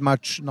 Not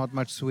much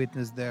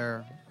sweetness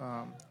there.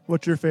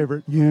 What's your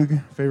favorite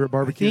favorite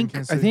barbecue? in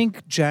Kansas I City?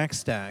 think Jack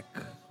Stack.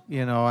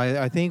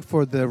 I think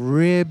for the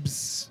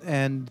ribs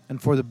and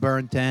for the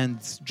burnt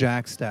ends,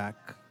 Jack Stack.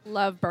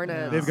 Love burn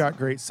ends. they've got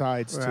great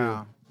sides too.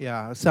 Yeah,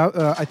 yeah. So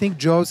I think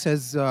Joe's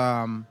has,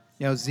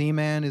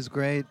 Z-Man is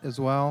great as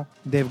well.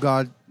 They've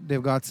got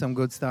some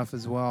good stuff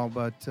as well.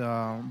 But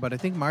I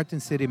think Martin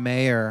City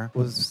Mayor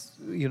was,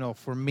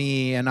 for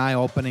me, an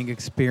eye-opening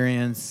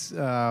experience.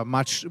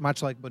 Much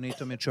like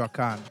Bonito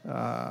Michoacan.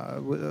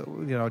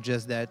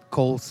 Just that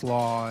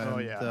coleslaw and Oh,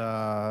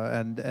 yeah.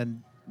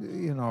 and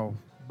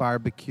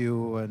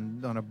barbecue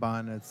and on a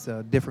bun. It's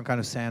a different kind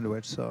of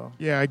sandwich. So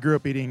Yeah, I grew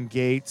up eating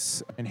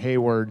Gates and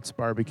Hayward's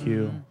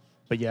barbecue,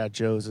 but yeah,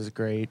 Joe's is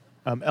great.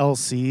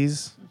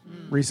 LC's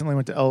recently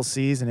went to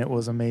LC's and it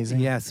was amazing.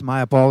 yes,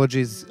 my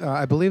apologies.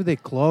 I believe they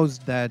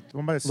closed that The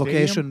one by the stadium?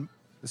 location.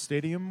 The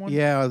stadium one.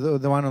 Yeah,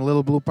 the one on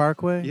Little Blue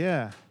Parkway.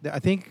 Yeah. I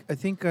think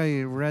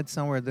I read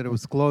somewhere that it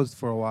was closed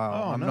for a while.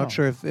 Oh, I'm no. not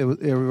sure if it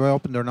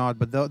reopened or not,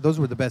 but those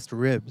were the best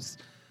ribs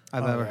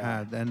I've Oh, ever yeah.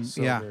 had. And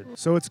So yeah, good.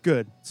 So it's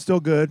good. Still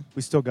good.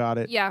 We still got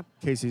it. Yeah,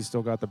 Casey's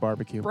still got the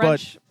barbecue.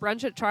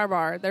 brunch at Char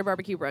Bar. Their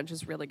barbecue brunch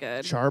is really good.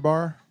 But Char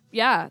Bar.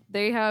 Yeah,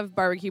 they have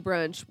barbecue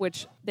brunch,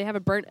 which they have a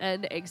burnt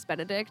end eggs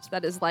Benedict.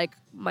 That is like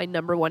my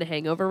number one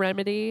hangover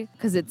remedy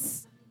because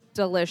it's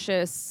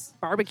delicious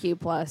barbecue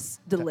plus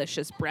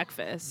delicious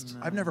breakfast.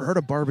 I've never heard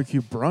of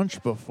barbecue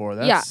brunch before.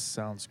 That Yeah.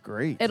 sounds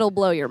great. It'll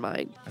blow your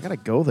mind. I gotta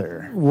go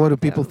there. what do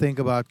people Yeah. think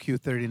about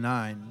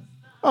Q39?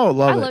 Oh,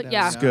 love I it. look-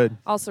 yeah. It's good.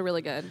 Also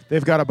really good.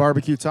 They've got a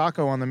barbecue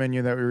taco on the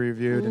menu that we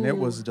reviewed, and it Ooh.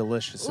 was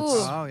delicious. Ooh.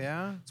 Oh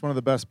yeah, It's one of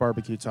the best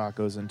barbecue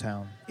tacos in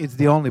town. it's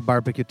the only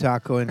barbecue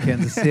taco in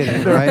Kansas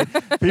City, right?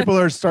 People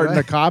are starting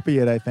Right. to copy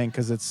it, I think,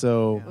 because it's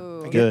so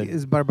Ooh. good.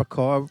 Is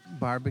barbacoa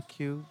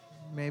barbecue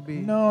maybe?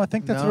 No, I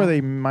think that's No? where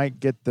they might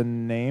get the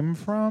name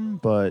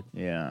from, but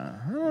yeah,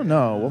 I don't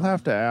know. We'll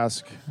have to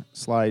ask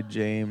Slide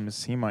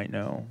James. He might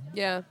know,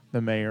 Yeah, the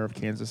mayor of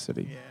Kansas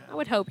City. I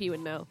would hope you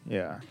would know.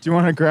 Yeah. Do you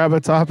want to grab a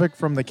topic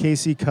from the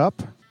KC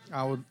Cup?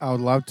 I would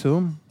love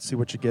to. See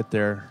what you get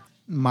there.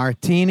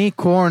 Martini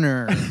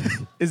Corner.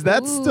 Is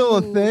that still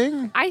a Ooh.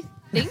 thing? I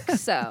think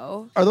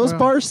so. Are those Well-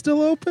 bars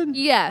still open?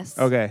 Yes.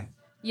 Okay.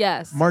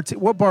 Yes.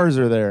 What bars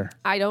are there?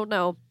 I don't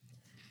know.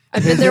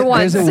 I've been there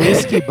once. There's a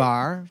whiskey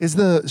bar. Is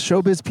the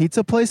Showbiz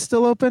Pizza place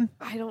still open?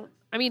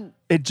 I mean,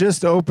 It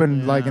just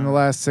opened like in the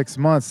last 6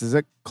 months. Is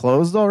it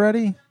closed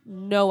already?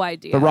 no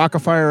idea. The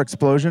Rockafire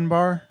Explosion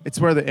Bar? It's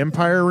where the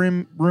Empire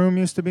room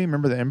used to be.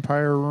 Remember the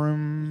Empire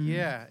Room?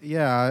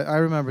 Yeah, I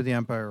remember the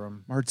Empire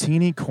Room.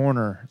 Martini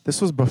Corner.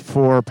 This was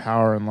before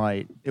Power and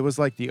Light. It was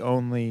like the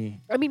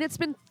only. I mean, it's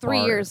been 3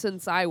 Bar. years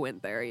since I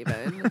went there,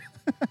 even.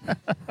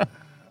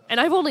 And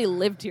I've only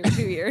lived here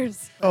 2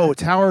 years. Oh,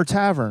 Tower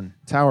Tavern.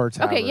 Tower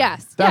Tavern. Okay,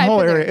 yes. That Yeah, I've whole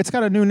been area. there. It's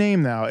got a new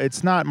name now.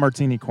 It's not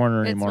Martini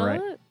Corner It's anymore, right?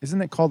 not?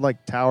 Isn't it called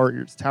like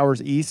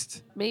Towers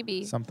East?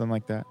 Maybe. Something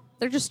like that.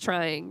 They're just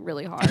trying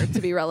really hard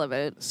to be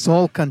relevant.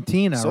 Soul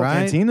Cantina, Soul right?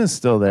 Cantina's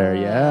still there,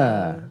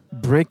 yeah.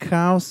 Brick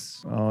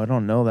House. Oh, I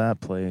don't know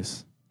that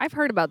place. I've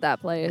heard about that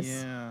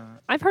place. Yeah.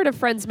 I've heard of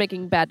friends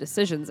making bad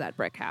decisions at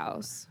Brick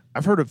House.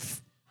 I've heard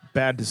of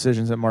bad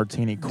decisions at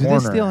Martini Do Corner.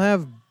 they still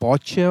have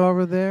bocce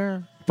over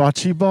there?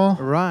 Bocce ball?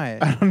 Right.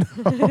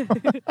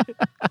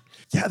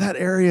 Yeah, that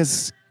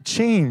area's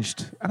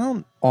changed.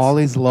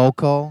 Ollie's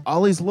Local.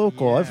 Ollie's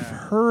Local. I've Yeah.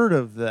 heard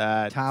of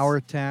that. Tower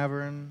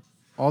Tavern.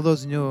 All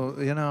those new,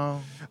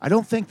 I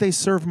don't think they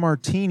serve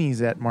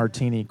martinis at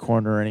Martini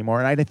Corner anymore,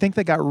 and I think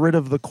they got rid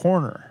of the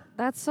corner.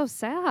 That's so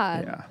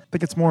sad. Yeah, I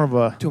think it's more of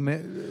a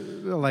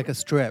like a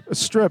strip.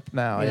 strip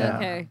now. Yeah,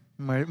 Okay.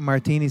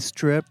 Martini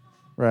strip.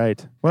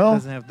 right. Well,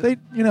 Doesn't have the- they,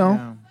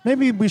 yeah.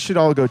 maybe we should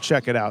all go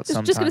check it out I was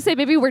sometime. just going to say,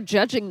 maybe we're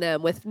judging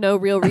them with no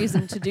real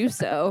reason to do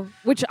so,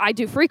 which I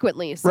do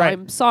frequently, so Right.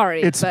 I'm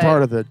sorry. it's but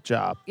part of the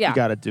job. Yeah. You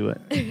got to do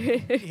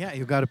it. Yeah,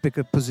 you got to pick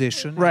a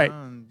position. Right.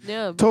 And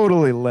Yeah.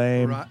 Totally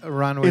lame.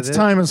 run with Its it.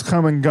 time has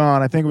come and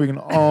gone. I think we can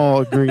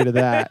all agree to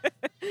that.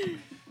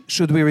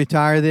 Should we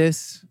retire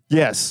this?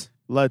 Yes.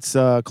 Let's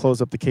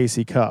close up the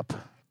KC Cup.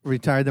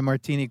 Retire the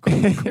Martini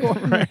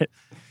Corner?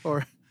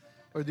 Right.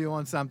 or do you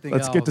want something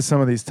Let's else? get to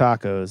some of these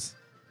tacos.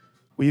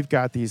 We've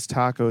got these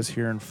tacos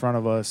here in front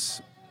of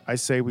us. I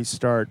say we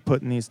start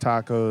putting these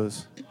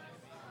tacos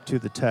to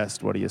the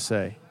test. What do you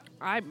say?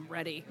 I'm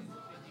ready.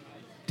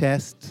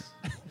 Test.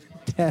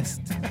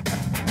 Test.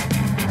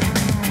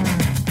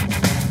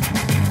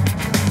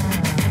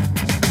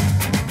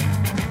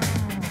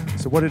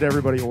 So what did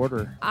everybody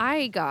order?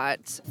 I got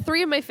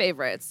 3 of my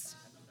favorites,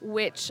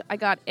 which I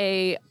got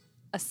a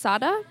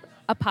asada,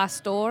 a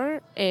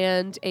pastor,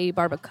 and a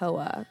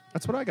barbacoa.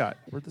 That's what I got.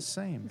 We're the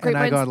same. Great And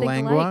I minds got think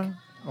lengua. alike.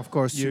 Of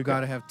course, You you got- got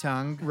to have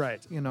tongue.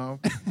 Right.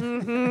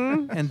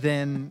 Mm-hmm. And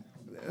then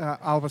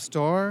al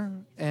pastor,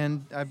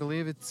 and I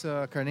believe it's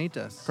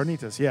carnitas.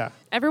 Carnitas, yeah.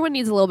 Everyone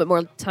needs a little bit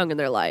more tongue in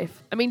their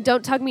life. I mean,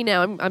 don't tug me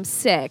now. I'm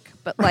sick.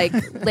 But like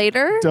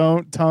later,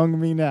 Don't tongue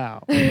me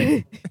now.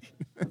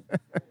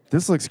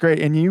 This looks great.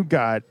 And you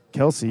got,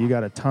 Kelsey, you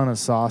got a ton of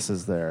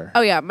sauces there.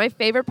 Oh, yeah. My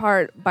favorite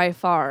part by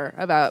far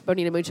about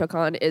Bonita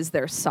Michoacan is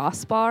their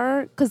sauce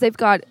bar because they've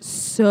got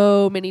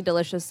so many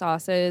delicious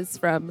sauces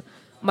from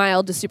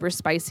mild to super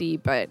spicy.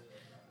 But,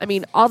 I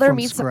mean, all their From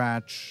meats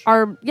scratch.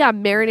 are,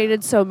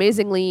 marinated so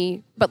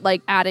amazingly. But,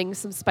 like, adding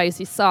some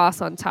spicy sauce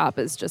on top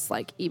is just,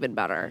 like, even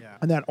better. Yeah.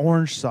 And that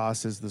orange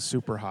sauce is the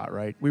super hot,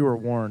 right? We were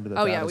warned that.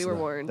 Oh, that yeah, is we were the-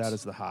 warned. That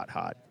is the hot.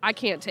 I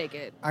can't take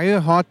it. Are you a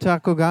hot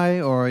taco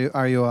guy or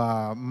are you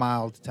a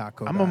mild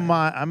taco I'm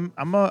guy?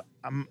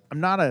 I'm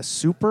not a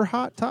super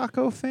hot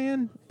taco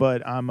fan,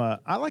 but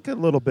I like a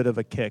little bit of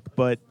a kick,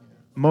 but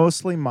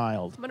mostly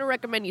mild. I'm going to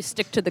recommend you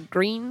stick to the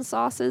green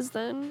sauces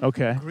then.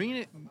 Okay.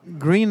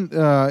 Green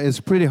is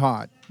pretty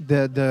hot.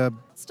 The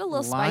Still a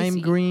little lime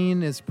spicy.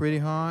 green is pretty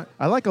hot.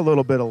 I like a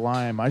little bit of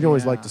lime. I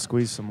always like Yeah. to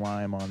squeeze some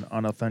lime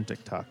on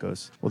authentic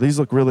tacos. Well, these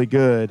look really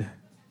good.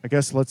 I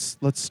guess let's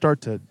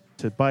start to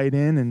bite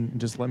in and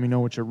just let me know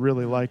what you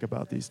really like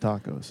about these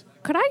tacos.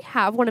 Could I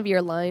have one of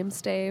your limes,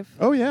 Dave?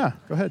 Oh yeah,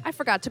 go ahead. I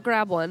forgot to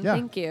grab one. Yeah.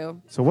 Thank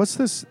you. So what's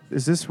this?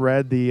 Is this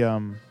red?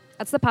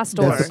 That's the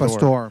pastor. That's the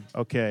pastor,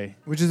 Okay,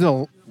 which is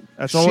a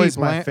that's sheep, always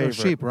my or favorite.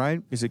 sheep,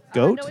 right? Is it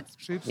goat? No, it's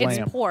Sheep.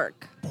 Lamb.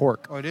 pork.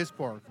 Pork. Oh, it is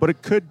pork. But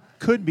it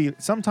could be.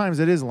 Sometimes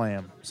it is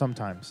lamb.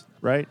 Sometimes,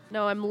 right?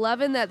 No, I'm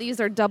loving that these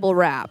are double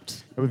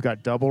wrapped. We've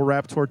got double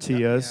wrap tortillas.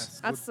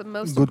 Yes. That's the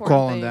most Good important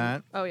call on thing.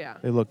 that. Oh yeah.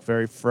 They look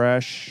very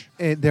fresh.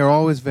 They're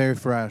always very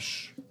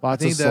fresh.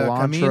 Lots I think of the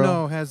cilantro.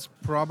 Camino has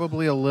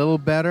probably a little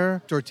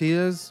better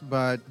tortillas,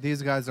 but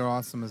these guys are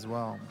awesome as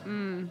well.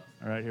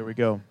 All right, here we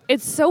go.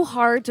 It's so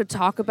hard to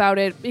talk about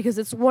it because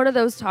it's one of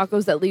those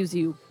tacos that leaves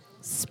you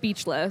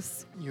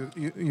speechless.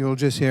 You'll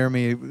just hear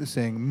me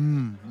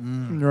saying,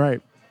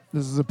 Right.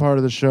 This is a part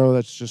of the show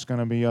that's just going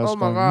to be us Oh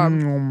my going, God.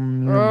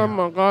 "Mm." Oh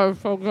my god,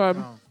 so good.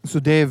 So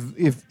Dave,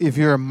 if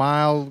you're a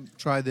mild,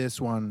 try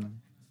this one.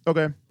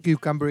 Okay.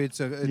 Cucumber, it's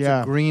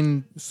Yeah. a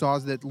green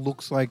sauce that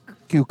looks like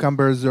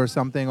cucumbers or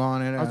something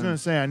on it. I was going to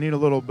say, I need a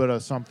little bit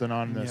of something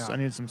on this. Yeah. I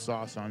need some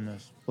sauce on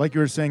this. Like you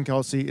were saying,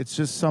 Kelsey, it's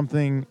just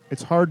something,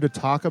 it's hard to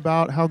talk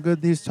about how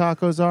good these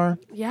tacos are.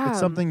 Yeah. It's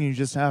something you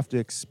just have to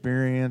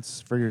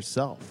experience for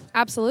yourself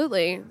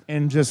Absolutely.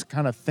 and just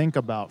kind of think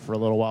about for a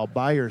little while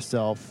by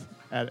yourself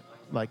at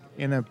like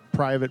in a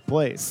private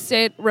place.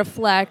 Sit,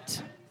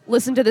 reflect,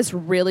 listen to this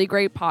really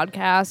great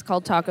podcast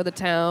called Taco the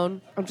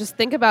Town. Or just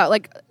think about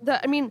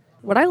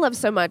what I love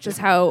so much is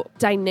how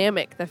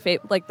dynamic the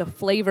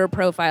flavor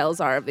profiles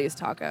are of these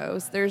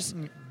tacos. There's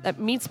that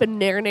meat's been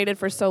marinated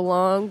for so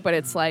long, but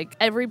it's like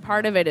every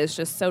part of it is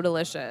just so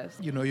delicious.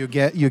 You know, you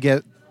get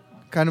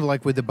kind of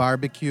like with the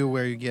barbecue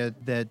where you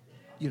get that,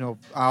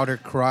 outer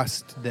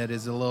crust that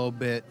is a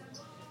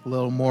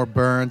little more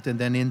burnt, and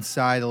then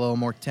inside a little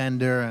more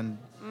tender, and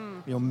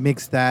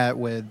mix that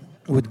with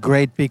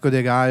great pico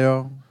de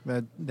gallo.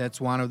 That's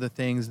one of the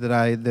things that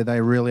I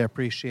really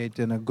appreciate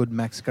in a good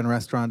Mexican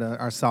restaurant.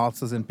 Are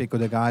salsas and pico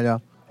de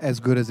gallo, as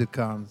good as it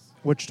comes.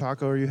 Which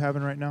taco are you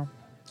having right now?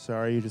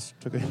 Sorry, you just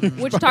took a huge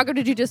Which taco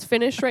did you just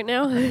finish right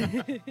now?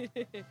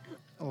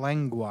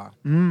 Lengua.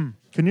 Can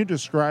you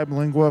describe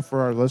lingua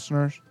for our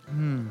listeners?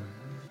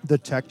 The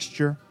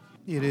texture.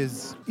 It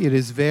is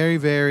very,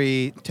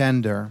 very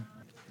tender,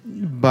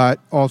 but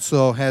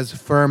also has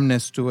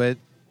firmness to it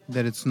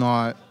that it's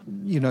not,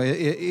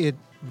 it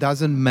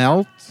doesn't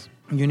melt.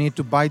 You need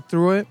to bite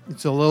through it.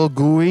 It's a little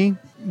gooey,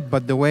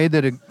 but the way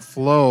that it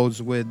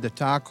flows with the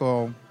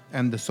taco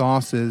and the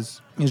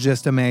sauces is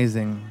just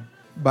amazing.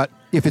 But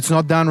if it's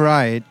not done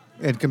right,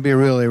 it can be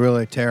really,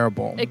 really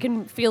terrible. It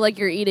can feel like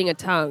you're eating a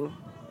tongue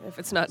if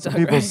it's not done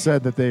People right.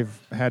 said that they've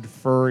had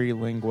furry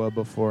lingua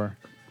before,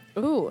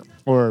 Ooh.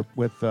 or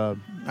with I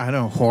don't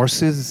know,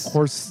 horses?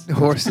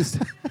 Horses.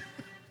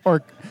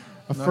 or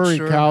a Not furry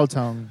sure. cow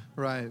tongue.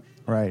 Right.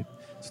 Right.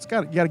 So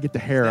you got to get the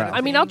hair out. I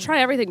mean, I'll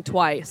try everything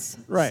twice.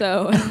 Right.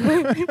 So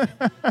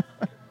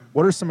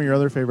What are some of your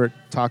other favorite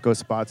taco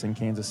spots in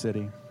Kansas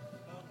City?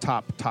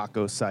 Top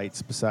taco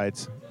sites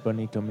besides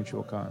Bonito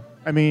Michoacan.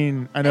 I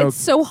mean, I know. it's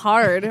so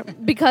hard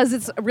because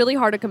it's really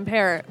hard to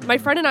compare. My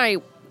friend and I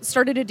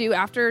started to do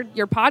after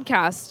your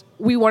podcast.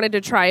 We wanted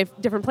to try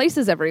different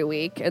places every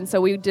week. And so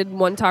we did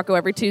one taco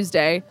every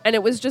Tuesday. And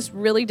it was just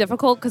really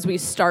difficult because we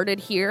started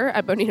here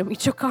at Bonito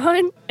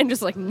Michoacan and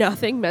just like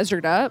nothing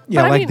measured up.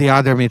 Yeah, But I like mean, the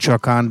other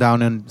Michoacan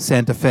down in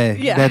Santa Fe.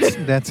 Yeah.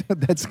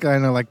 That's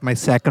kind of like my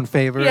second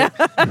favorite. Yeah.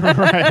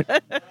 Right.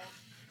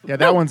 Yeah,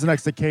 that one's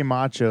next to K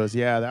Machos.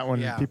 Yeah, that one,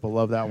 Yeah. people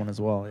love that one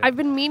as well. Yeah. I've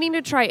been meaning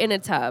to try In a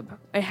Tub.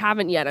 I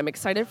haven't yet. I'm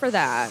excited for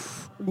that.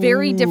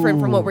 Very different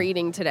from what we're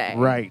eating today.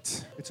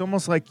 Right. It's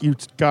almost like you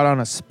got on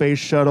a space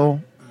shuttle.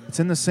 It's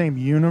in the same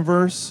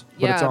universe,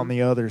 but it's Yeah. on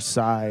the other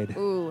side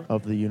Ooh.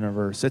 of the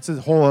universe. It's a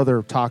whole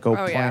other taco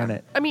Oh, yeah.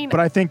 planet. I mean- but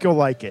I think you'll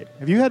like it.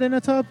 Have you had In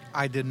a Tub?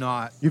 I did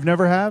not. You've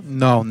never have?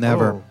 No,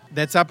 never. Oh.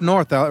 That's up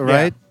north,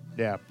 right?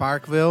 Yeah.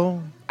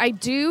 Parkville. I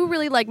do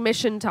really like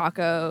Mission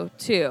Taco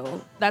too.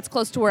 That's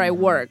close to where I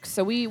work,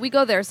 so we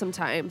go there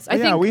sometimes. I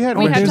Yeah, think we had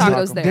tacos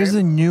Taco. there. There's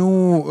a new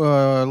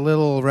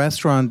little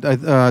restaurant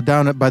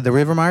down by the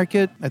River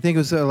Market. I think it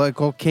was like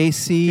called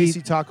Casey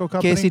Taco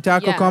Company. Casey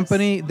Taco Yes.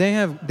 Company. They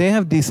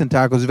have decent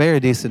tacos,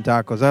 very decent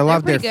tacos. I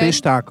love their pretty good.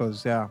 fish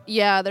tacos. Yeah.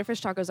 Yeah, their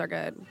fish tacos are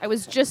good. I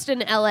was just in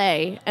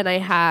LA and I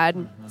had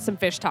some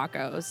fish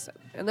tacos,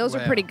 and those were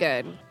Wow. pretty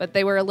good. But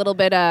they were a little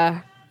bit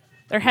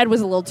their head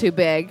was a little too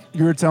big.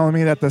 You were telling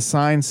me that the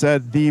sign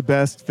said the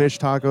best fish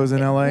tacos in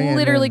LA. and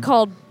Literally then-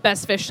 called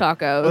Best Fish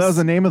Tacos. Well, that was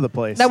the name of the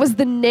place. That was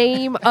the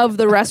name of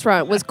the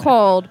restaurant. Was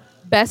called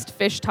Best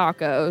Fish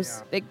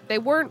Tacos. They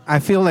weren't. I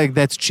feel like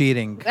that's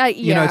cheating.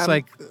 You know, yeah. it's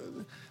like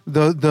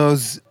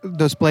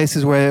those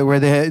places where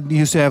they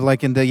used to have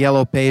like in the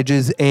yellow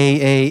pages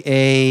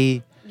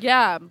AAA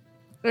Yeah,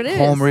 it is.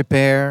 home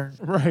repair.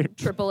 right.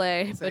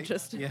 AAA, but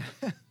just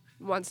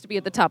wants to be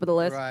at the top of the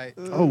list. Right.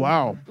 Oh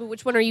wow. Ooh,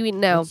 which one are you eating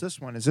now? What's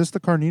this one? Is this the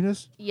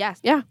carnitas? Yes.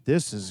 Yeah.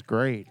 This is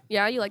great.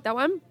 Yeah. You like that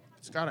one?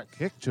 It's got a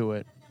kick to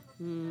it.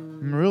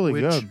 Really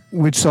good.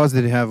 Which sauce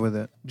did you have with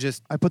it?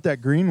 Just I put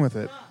that green with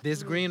it.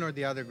 this green or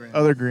the other green?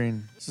 Other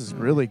green. This is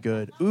really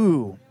good.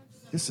 Ooh,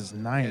 this is It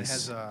nice.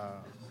 has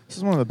This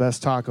is one of the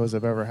best tacos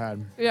I've ever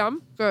had. Yeah.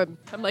 I'm good.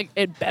 I'm like,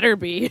 it better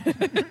be.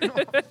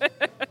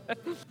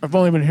 I've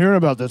only been hearing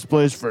about this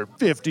place for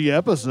 50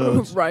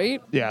 episodes.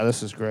 Right. Yeah,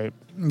 this is great.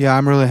 Yeah,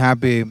 I'm really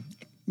happy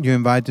you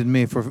invited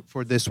me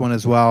for this one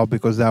as well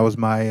because that was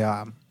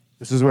my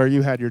This is where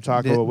you had your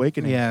taco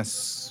awakening.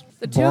 Yes,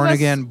 The two of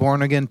us-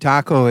 born again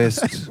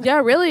tacoist. Yeah.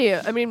 Really.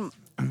 I mean,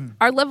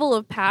 our level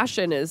of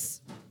passion is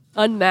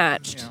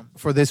unmatched.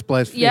 For this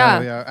place.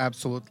 Yeah.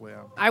 Absolutely. Yeah.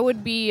 I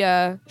would be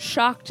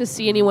shocked to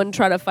see anyone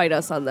try to fight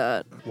us on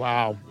that.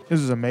 Wow. This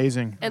is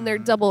amazing. And they're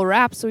double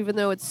wrapped, so even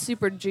though it's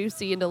super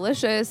juicy and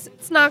delicious,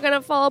 it's not gonna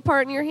fall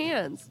apart in your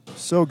hands.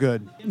 So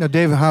good. Now,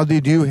 Dave, how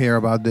did you hear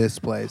about this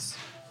place?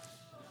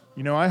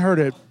 You know, I heard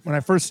it when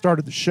I first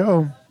started the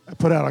show. I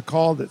put out a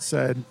call that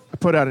said, I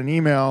put out an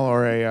email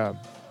or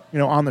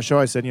on the show,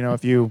 I said,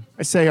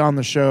 I say on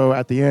the show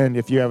at the end,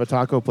 if you have a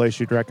taco place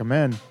you'd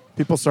recommend.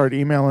 People started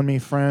emailing me,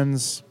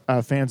 friends,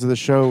 fans of the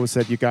show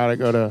said, you got to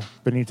go to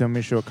Benito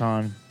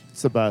Michoacan.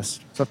 It's the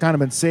best. So I've kind of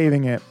been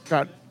saving it.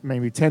 Got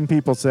maybe 10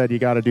 people said, you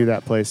got to do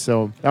that place.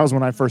 So that was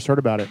when I first heard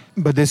about it.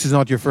 But this is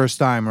not your first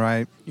time,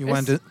 right? You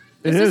went to.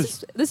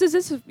 This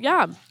is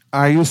yeah.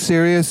 Are you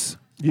serious?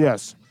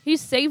 Yes. He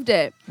saved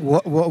it.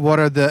 What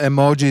are the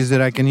emojis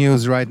that I can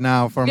use right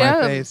now for my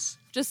Yeah. face?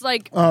 Just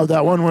like Oh,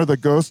 that one where the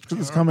ghost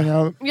is coming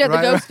out. yeah, the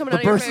Right, ghost right. coming The out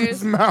of your person's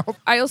face. mouth.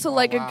 I also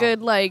like wow. a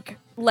good like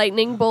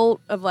lightning bolt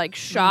of like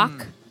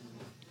shock.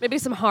 Maybe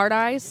some hard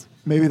eyes.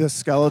 Maybe the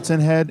skeleton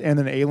head and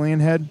an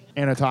alien head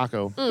and a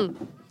taco.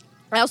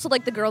 I also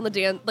like the girl in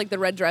the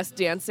red dress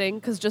dancing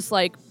because just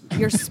like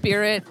your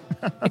spirit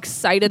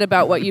excited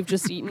about what you've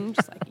just eaten,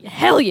 just like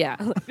hell yeah.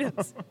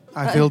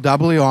 I feel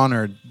doubly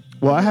honored.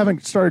 Well, I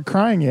haven't started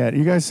crying yet.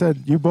 You guys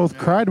said you both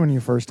cried when you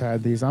first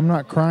had these. I'm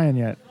not crying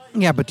yet.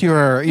 Yeah, but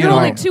you're You're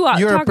only two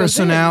you're tacos a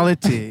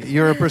personality.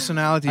 You're a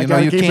personality. I You know,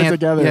 gotta you keep it can't.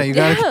 together. Yeah, you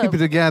gotta Yeah. keep it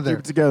together. Keep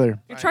it together.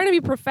 You're trying to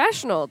be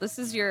professional. This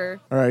is your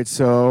All right,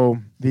 so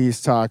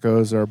these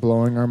tacos are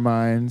blowing our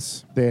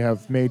minds. They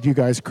have made you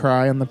guys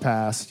cry in the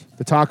past.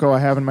 The taco I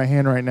have in my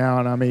hand right now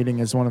and I'm eating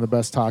is one of the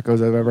best tacos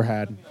I've ever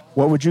had.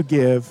 What would you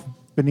give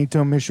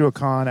Benito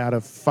Michoacan out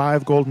of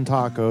 5 golden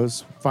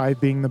tacos,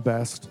 5 being the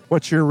best?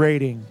 What's your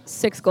rating?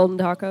 6 golden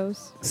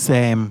tacos.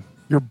 Same.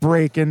 You're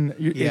breaking.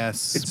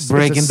 Yes, it's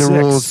breaking a the 6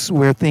 rules.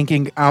 We're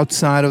thinking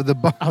outside of the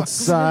box.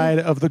 outside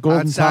of the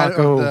golden Outside of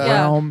taco the- Yeah.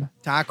 realm.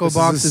 Taco This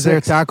box. is a Is there a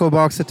 6. taco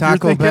box, a You're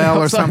Taco thinking Bell,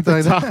 or outside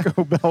something the like that?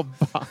 Taco Bell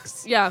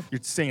box. Yeah, You're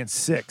saying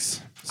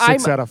 6. 6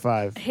 I'm- out of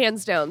 5.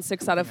 hands down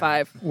 6 out of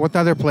 5. What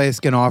other place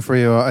can offer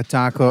you a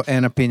taco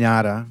and a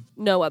piñata?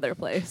 No other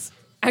place.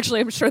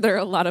 Actually, I'm sure there are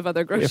a lot of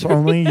other groceries. If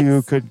only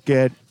you could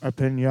get a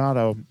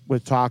piñata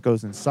with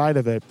tacos inside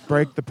of it,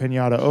 break the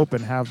piñata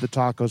open, have the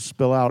tacos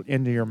spill out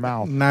into your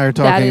mouth. Now you're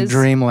That talking is-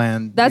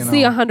 dreamland. That's you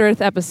the know. 100th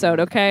episode,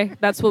 okay?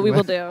 That's what we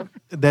will do.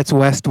 That's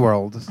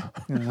Westworld.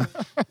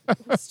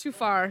 It's too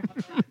far.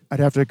 I'd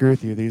have to agree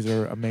with you. These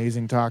are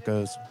amazing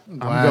tacos.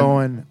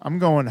 Glad. I'm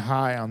going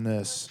high on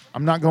this.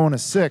 I'm not going a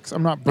 6.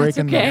 I'm not That's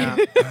breaking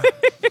okay.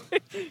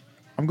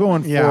 I'm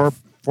going Yeah.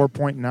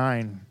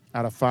 4.9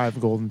 out of 5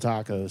 golden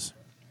tacos,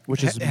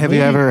 which is Have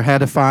you ever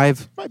had a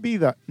 5? might be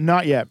the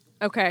not yet.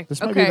 Okay. This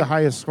might okay. be the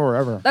highest score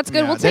ever. That's good.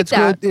 Yeah, We'll take that's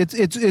that. good.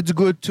 It's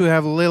good to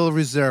have a little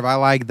reserve. I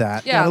like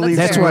that. Yeah, Gotta leave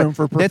that's that's some fair. room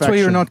for That's why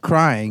you're perfection. not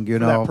crying. You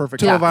For that know, perfect-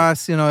 two Yeah. of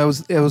us. You know,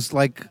 it was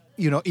like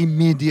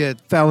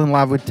immediate. Fell in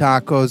love with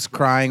tacos,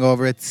 crying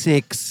over it.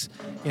 6.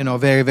 You know,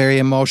 very very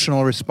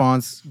emotional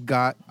response.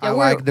 I Yeah,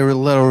 like the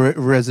little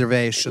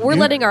reservation. We're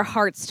letting our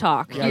hearts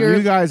talk. Yeah, You're-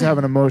 you guys have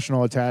an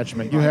emotional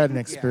attachment. You had an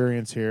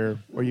experience here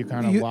where you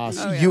kind of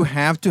lost. You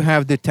have to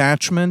have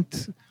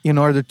detachment in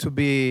order to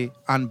be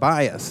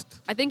unbiased.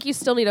 I think you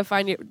still need to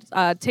find your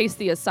taste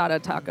the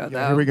asada taco though.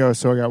 Yeah, here we go.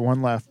 So I got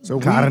one left.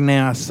 Carne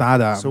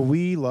asada. So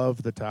we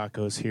love the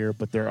tacos here,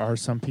 but there are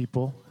some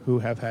people who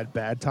have had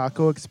bad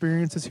taco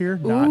experiences here.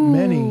 Not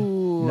many.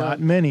 Not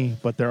many,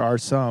 but there are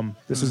some.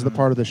 This is the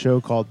part of the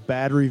show called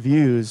Bad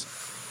Reviews,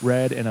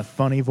 read in a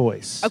funny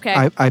voice.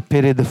 Okay. I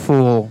pity the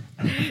fool.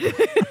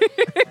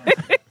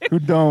 Who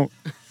don't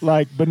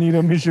like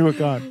Benito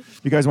Michoacan.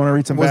 You guys want to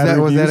read some Was bad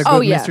that reviews? a good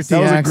Oh, yes. Mr. T That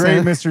was a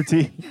accent? great Mr.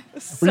 T.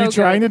 So Were you good.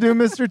 trying to do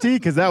Mr. T?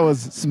 Because that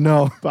was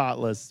No.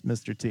 spotless,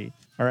 Mr. T.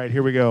 All right,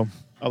 here we go.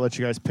 I'll let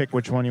you guys pick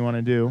which one you want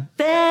to do.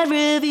 Bad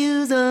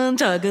reviews on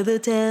Talk of the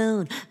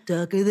Town,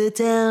 Talk of the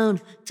Town,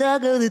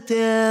 Talk of the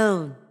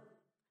Town,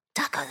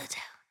 Talk of the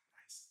Town.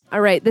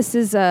 All right, this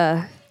is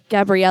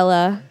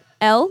Gabriella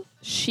L.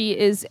 She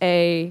is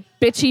a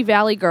bitchy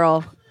valley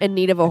girl in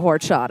need of a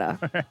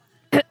horchata.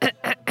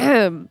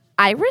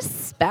 I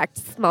respect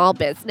small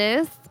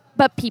business,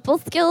 but people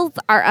skills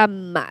are a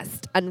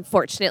must.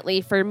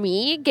 Unfortunately for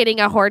me, getting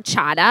a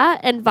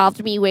horchata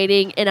involved me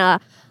waiting in a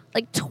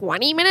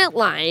 20-minute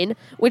line,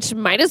 which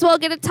might as well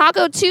get a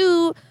taco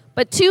too.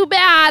 But too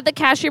bad the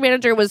cashier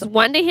manager was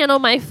one to handle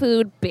my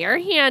food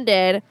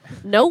barehanded,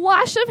 no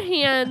wash of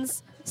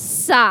hands.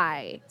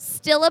 Sigh.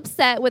 Still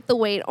upset with the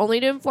wait, only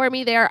to inform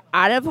me they're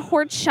out of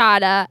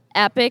horchata.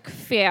 Epic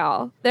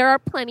fail. There are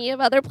plenty of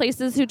other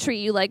places who treat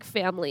you like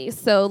family.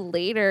 So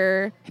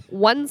later,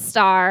 1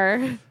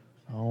 star.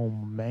 Oh,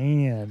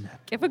 man.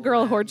 Give a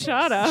girl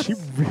horchata. She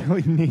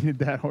really needed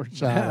that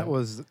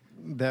horchata.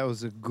 That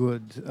was a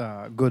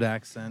good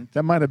accent.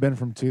 That might have been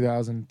from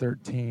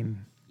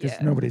 2013. Because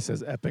Yeah. nobody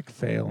says epic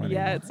fail anymore.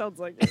 Yeah, it sounds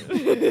like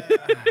it.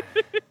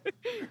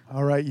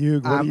 All right, Hugh,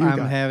 what do you I'm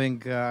got?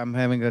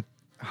 having a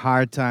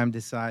hard time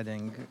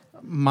deciding.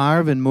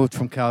 Marvin moved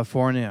from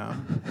California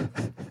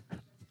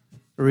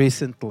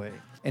recently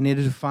and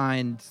needed to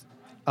find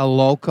a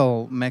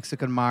local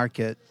Mexican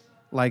market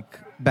like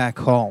back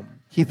home.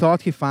 He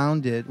thought he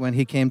found it when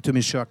he came to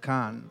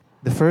Michoacan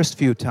the first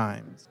few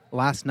times.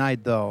 Last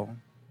night, though,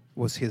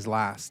 was his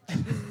last.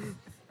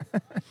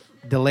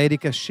 The lady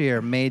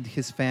cashier made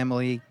his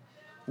family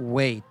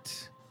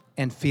wait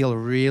and feel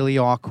really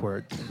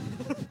awkward.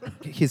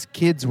 His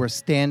kids were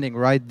standing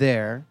right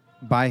there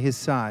by his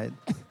side.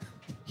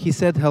 He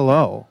said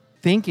hello,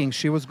 thinking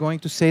she was going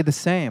to say the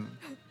same.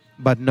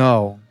 But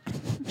no,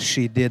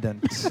 she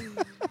didn't.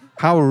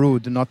 How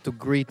rude not to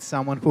greet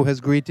someone who has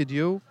greeted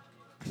you.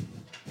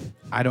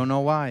 I don't know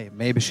why.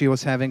 Maybe she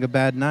was having a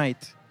bad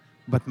night.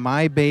 But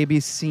my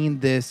baby's seen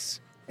this,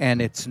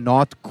 and it's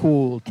not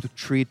cool to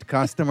treat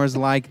customers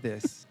like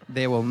this.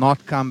 They will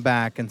not come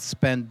back and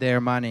spend their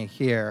money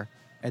here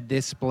at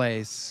this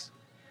place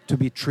to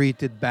be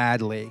treated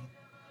badly.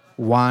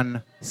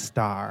 1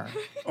 star.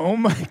 Oh,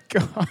 my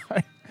God.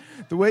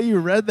 The way you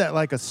read that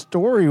like a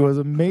story was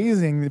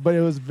amazing, but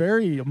it was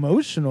very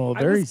emotional,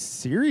 I very was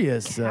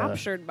serious.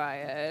 Captured by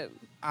it.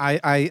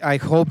 I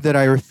hope that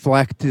I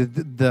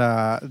reflected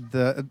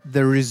the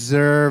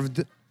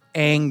reserved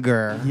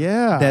anger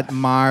Yeah. that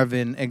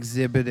Marvin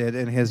exhibited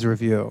in his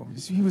review.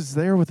 He was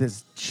there with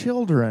his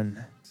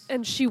children.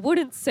 And she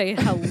wouldn't say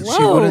hello.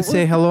 She wouldn't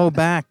say hello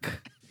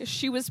back.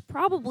 She was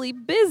probably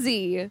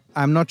busy.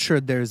 I'm not sure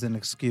there's an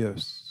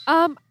excuse.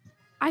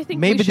 I think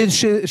Maybe we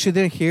should, she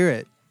didn't hear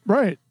it,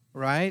 Right.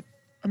 right?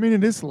 I mean,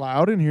 it is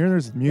loud in here.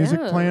 There's music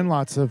Yeah. playing,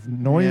 lots of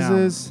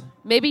noises.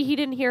 maybe he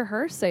didn't hear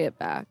her say it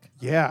back.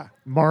 Yeah.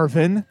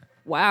 Marvin.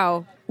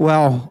 Wow.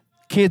 Well,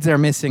 kids are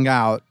missing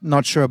out.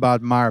 Not sure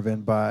about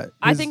Marvin, but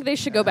I think they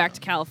should go back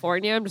to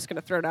California. I'm just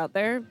going to throw it out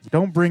there.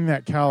 Don't bring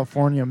that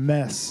California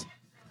mess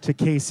to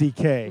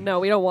KCK. No,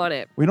 we don't want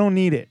it. We don't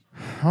need it.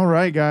 All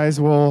right, guys.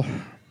 Well,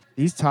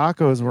 these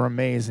tacos were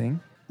amazing.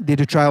 did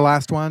you try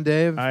last one,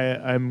 Dave?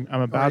 I'm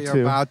Are about you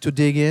to. about to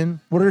dig in?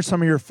 What are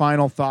some of your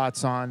final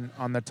thoughts on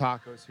the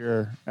tacos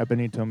here at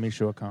Benito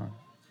Michoacan?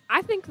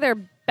 I think they're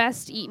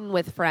best eaten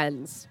with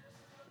friends.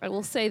 I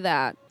will say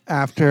that.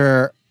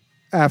 After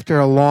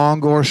a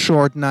long or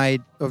short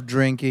night of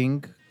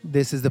drinking,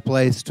 this is the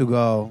place to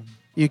go.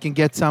 You can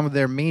get some of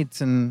their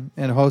meats and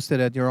host it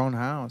at your own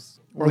house,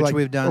 which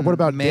we've done Or what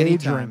about many day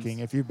times. drinking?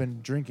 If you've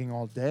been drinking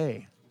all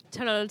day,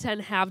 10 out of 10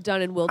 have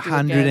done and will do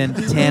again.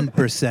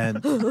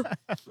 110%.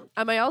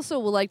 I also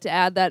would like to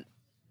add that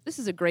this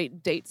is a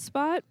great date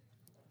spot.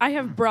 I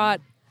have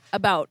brought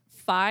about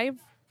 5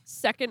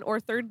 second or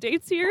third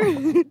dates here.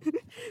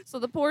 So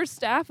the poor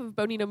staff of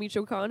Bonito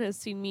Michoacan has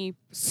seen me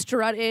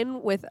strut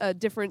in with a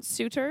different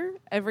suitor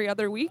every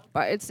other week,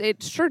 but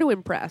it's sure to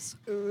impress.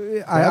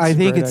 I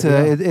think great it's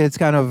idea. it's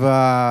kind of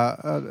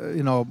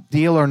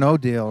deal or no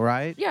deal,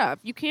 right? Yeah, if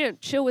you can't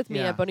chill with me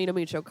Yeah. at Bonito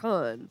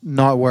Michoacan,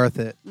 Not worth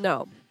it.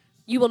 no.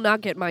 You will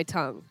not get my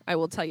tongue. I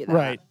will tell you that.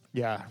 right?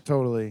 Yeah,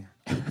 totally.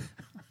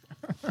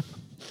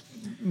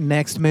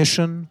 Next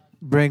mission: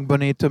 bring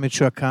Bonito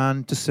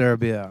Michoacan to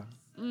Serbia.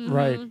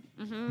 Right.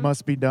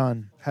 Must be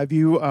done. Have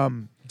you?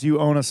 Do you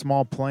own a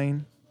small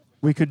plane?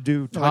 We could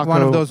do taco. Like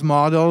one of those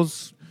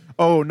models.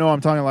 Oh no,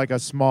 I'm talking like a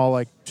small,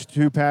 like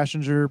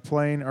 2-passenger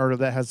plane, or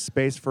that has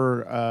space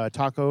for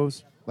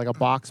tacos, like a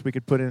box we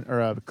could put in,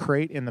 or a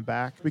crate in the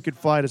back. We could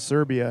fly to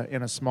Serbia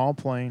in a small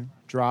plane,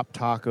 drop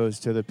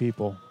tacos to the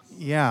people.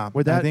 Yeah,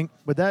 Would I that think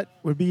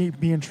would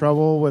be in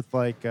trouble with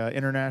like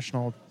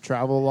international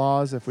travel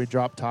laws if we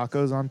drop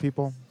tacos on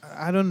people?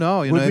 I don't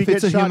know. You Would know, we if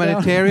it's get a shot down?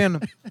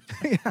 humanitarian,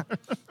 yeah,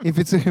 if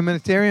it's a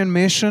humanitarian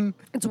mission,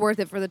 It's worth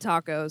it for the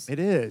tacos. It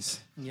is.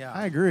 yeah.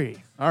 I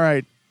agree. All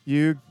right,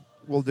 you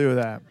will do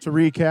that. To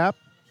recap,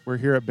 we're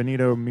here at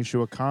Benito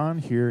Michoacan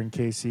here in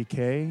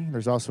KCK.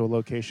 There's also a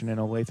location in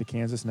Olathe,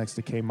 Kansas next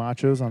to K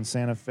Machos on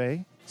Santa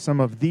Fe. Some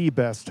of the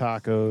best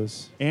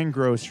tacos and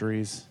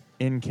groceries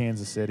in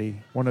Kansas City.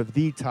 One of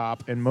the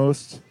top and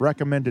most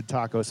recommended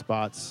taco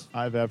spots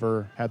I've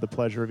ever had the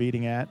pleasure of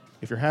eating at.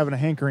 If you're having a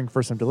hankering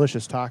for some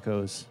delicious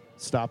tacos,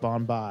 stop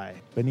on by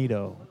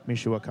Benito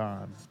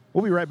Michoacan.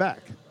 We'll be right back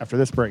after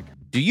this break.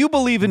 Do you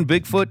believe in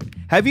Bigfoot?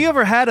 Have you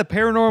ever had a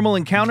paranormal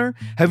encounter?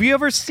 Have you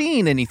ever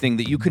seen anything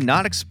that you could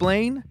not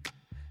explain?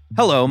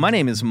 Hello, my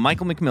name is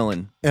Michael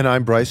McMillan, And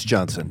I'm Bryce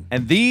Johnson.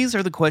 and these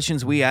are the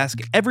questions we ask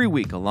every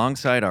week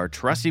alongside our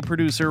trusty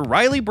producer,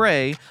 Riley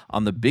Bray,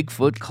 on the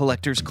Bigfoot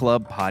Collectors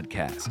Club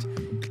podcast.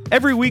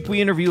 Every week,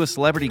 we interview a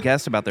celebrity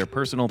guest about their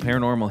personal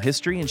paranormal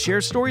history and share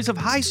stories of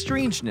high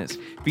strangeness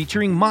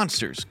featuring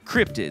monsters,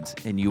 cryptids,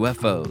 and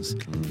UFOs.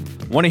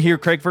 Want to hear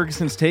Craig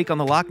Ferguson's take on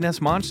the Loch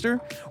Ness Monster?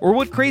 Or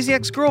what crazy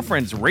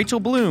ex-girlfriend's Rachel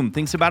Bloom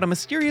thinks about a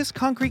mysterious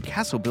concrete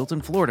castle built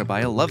in Florida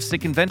by a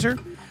lovesick inventor?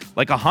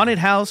 Like a haunted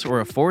house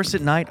or a forest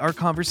at night, our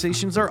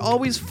conversations are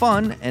always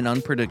fun and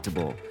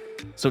unpredictable.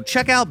 So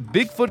check out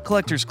Bigfoot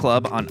Collectors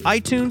Club on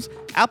iTunes,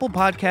 Apple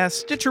Podcasts,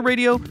 Stitcher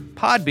Radio,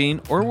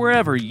 Podbean, or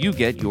wherever you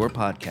get your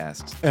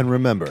podcasts. And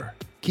remember,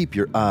 keep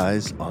your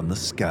eyes on the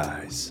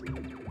skies.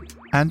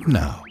 And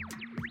now,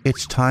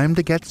 it's time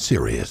to get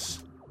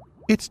serious.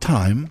 It's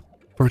time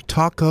for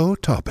Taco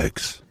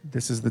Topics.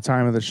 This is the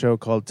time of the show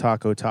called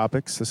Taco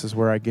Topics. This is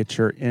where I get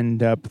your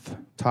in-depth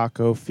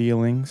taco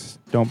feelings.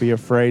 Don't be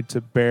afraid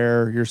to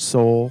bare your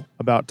soul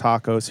about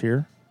tacos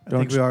here. I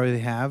think we already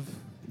have.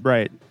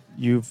 Right.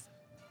 You've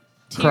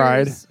Tears.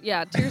 cried.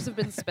 Yeah, tears have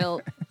been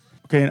spilt.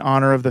 Okay, in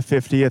honor of the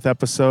 50th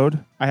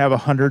episode, I have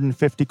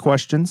 150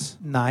 questions.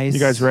 Nice. You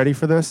guys ready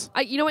for this?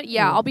 You know what?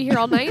 Yeah, I'll be here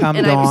all night, Come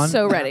and on. I'm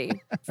so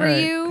ready. For All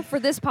right. you, for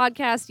this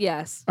podcast,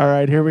 yes. All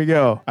right, here we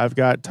go. I've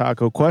got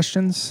taco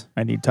questions.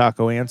 I need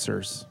taco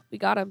answers. We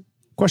got him.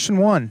 Question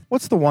 1.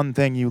 What's the one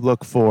thing you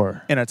look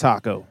for in a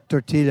taco?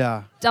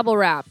 Tortilla. Double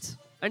wrapped.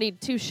 I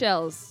need 2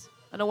 shells.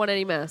 I don't want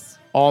any mess.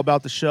 All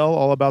about the shell,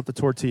 all about the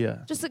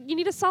tortilla. Just you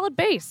need a solid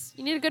base.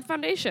 You need a good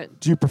foundation.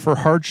 Do you prefer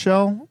hard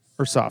shell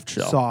or soft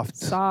shell? Soft.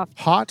 Soft,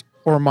 Hot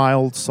or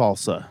mild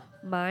salsa?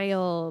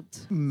 mild.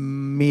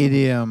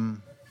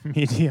 Medium.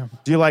 Medium.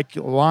 Do you like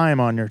lime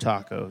on your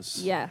tacos?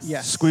 Yes.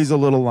 Yes. Squeeze a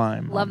little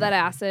lime. Love on that it.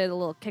 acid, a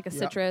little kick of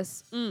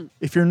citrus.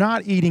 If you're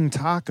not eating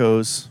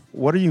tacos,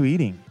 what are you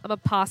eating? I'm a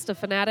pasta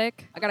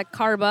fanatic. I got to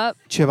carb up.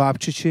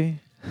 Cevapcici.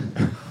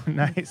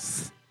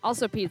 Nice.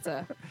 Also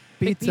pizza.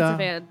 Big Pizza. pizza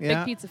fan. Yeah.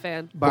 Big pizza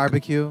fan.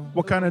 Barbecue.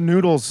 What kind of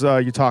noodles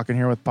you talking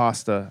here with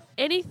pasta?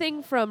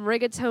 Anything from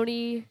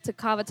rigatoni to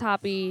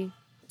cavatappi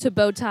to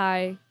bow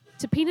tie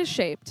to penis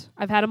shaped.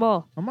 I've had them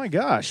all. Oh my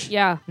gosh.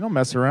 Yeah. You don't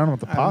mess around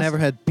with the pasta. I've never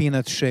had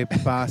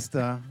peanut-shaped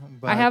pasta.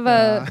 But, I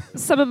have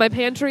some in my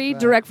pantry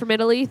direct from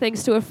Italy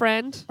thanks to a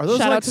friend. Are those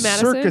Shout like out to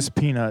Madison. circus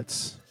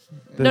peanuts?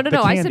 The- No, the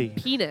I candy.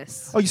 said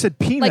penis. Oh, you said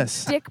Like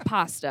penis. dick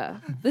pasta.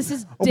 This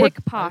is Oh, dick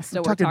we're pasta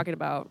we're talking- talking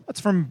about.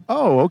 That's from.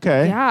 Oh,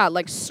 okay. Yeah,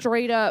 like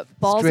straight up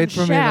balls Straight and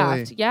from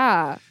shaft. Italy.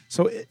 Yeah.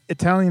 So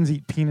Italians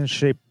eat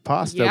penis-shaped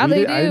pasta. Yeah,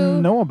 they I didn't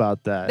do. know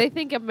about that. They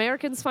think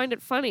Americans find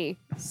it funny.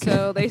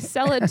 So they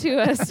sell it to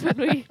us when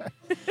we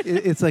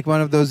It's like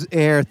one of those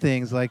air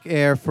things, like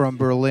air from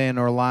Berlin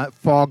or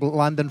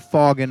London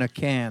fog in a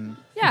can.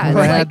 Yeah, Ever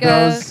it's had like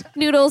those?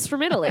 noodles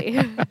from Italy.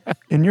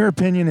 In your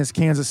opinion, is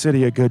Kansas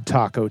City a good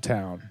taco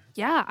town?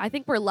 Yeah, I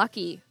think we're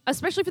lucky,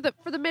 especially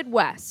for the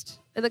Midwest.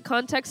 In the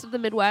context of the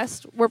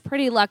Midwest, we're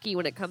pretty lucky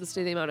when it comes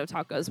to the amount of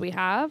tacos we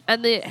have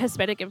and the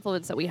Hispanic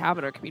influence that we have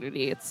in our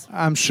community. It's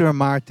I'm sure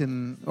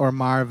Martin or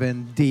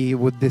Marvin D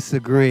would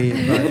disagree,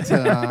 but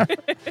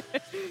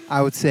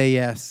I would say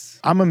yes.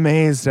 I'm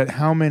amazed at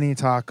how many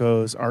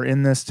tacos are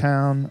in this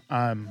town.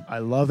 I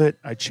love it.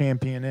 I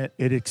champion it.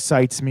 It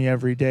excites me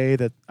every day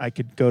that I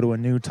could go to a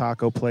new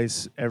taco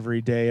place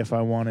every day if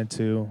I wanted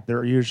to.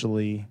 They're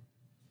usually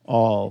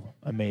all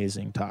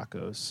amazing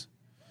tacos,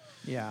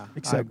 Yeah, I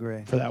except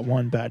agree. for that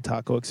one bad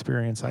taco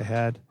experience I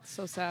had,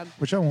 so sad.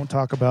 which I won't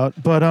talk about.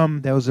 But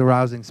That was a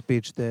rousing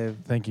speech, Dave.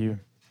 thank you.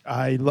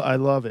 I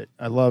love it.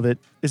 I love it.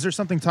 Is there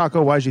something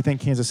taco-wise you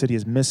think Kansas City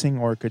is missing,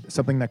 or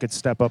something that could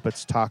step up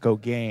its taco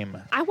game?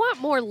 I want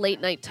more late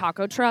night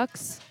taco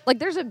trucks. Like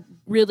there's a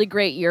really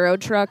great Euro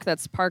truck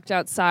that's parked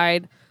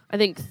outside, I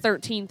think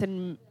 13th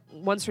and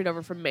 1 street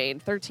over from Maine,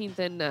 13th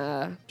and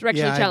Directionally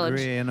Yeah, Challenged.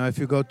 I agree. You know, if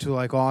you go to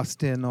like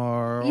Austin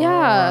or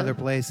Yeah. other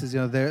places,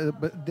 you know,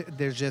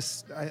 there's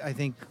just I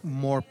think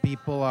more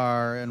people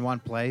are in one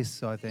place.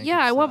 So I think Yeah,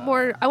 I it's, want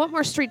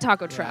more street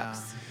taco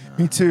trucks.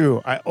 Me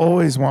too. I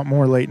always want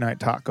more late night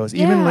tacos.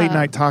 Even Yeah. late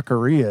night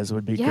taquerias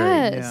would be great.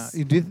 Yes.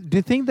 Yeah. Do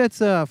you think that's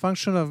a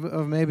function of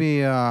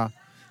maybe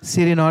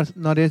city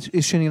not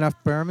issuing enough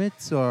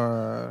permits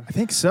or? I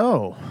think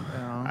so. You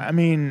know? I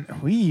mean,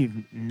 we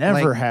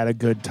never Like had a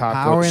good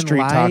Power and street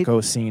Light?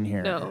 taco scene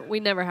here. No, we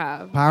never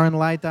have. Power and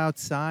Light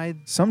outside.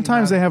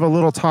 Sometimes they have a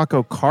little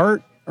taco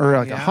cart or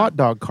like a Yeah. hot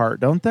dog cart,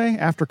 don't they?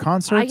 After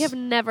concerts. I have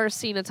never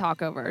seen a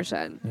taco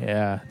version.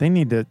 Yeah, they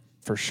need to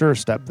for sure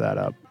step that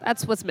up.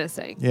 That's what's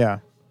missing. Yeah.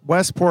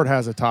 Westport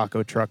has a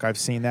taco truck. I've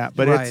seen that,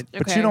 but Right.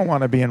 but Okay. you don't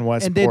want to be in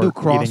Westport And they do eating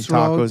tacos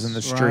Crossroads, in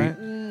the street. right?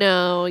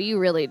 No, you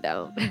really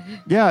don't.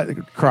 Yeah,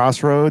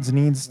 Crossroads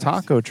needs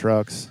taco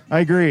trucks. I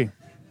agree.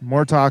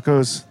 More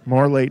tacos,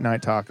 more late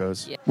night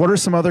tacos. Yeah. What are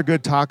some other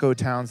good taco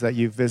towns that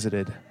you've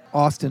visited?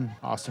 Austin.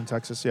 Austin,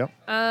 Texas. Yep.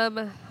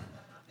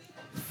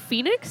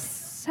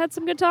 Phoenix had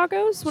some good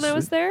tacos when I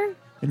was there.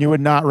 And you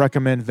would not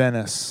recommend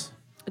Venice,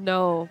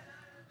 No,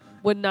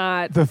 would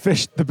not. the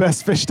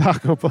best fish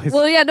taco place.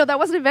 Well, yeah, no, that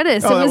wasn't in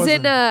Venice. Oh, It that was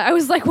in. wasn't- I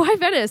was like, why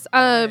Venice?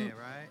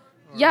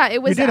 Yeah,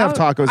 it was. did have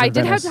out- tacos in I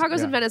did Venice, have tacos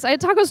yeah. in Venice. I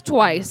had tacos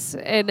twice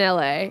in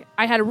LA.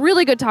 I had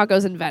really good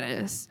tacos in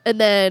Venice, and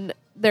then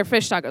their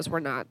fish tacos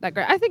were not that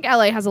great. I think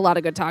LA has a lot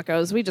of good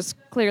tacos. We just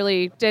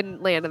clearly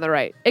didn't land in the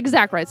right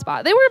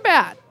spot. They weren't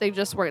bad. They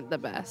just weren't the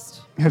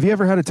best. Have you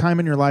ever had a time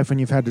in your life when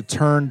you've had to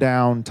turn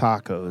down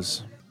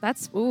tacos?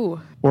 That's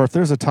ooh. Or if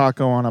there's a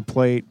taco on a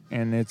plate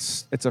and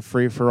it's a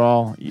free for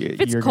all. If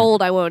it's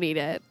cold, I won't eat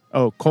it.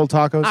 Oh, cold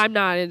tacos? I'm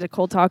not into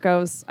cold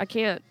tacos. I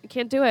can't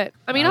do it.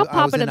 I mean, I I'll was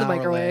pop it an in the hour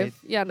microwave.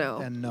 late. Yeah, no.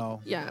 And no.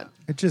 Yeah.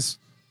 It just,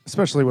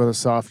 especially with a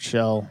soft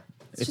shell,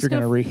 if just you're going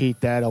to gonna- reheat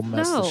that, it'll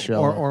mess No. the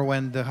shell. Or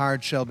when the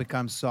hard shell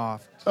becomes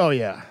soft. Oh,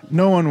 yeah.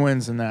 No one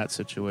wins in that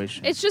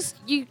situation. It's just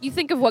you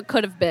think of what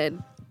could have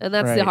been, and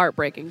that's the Right.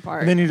 heartbreaking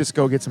part. And then you just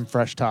go get some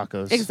fresh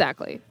tacos.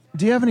 Exactly.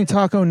 Do you have any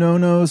taco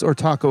no-nos or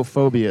taco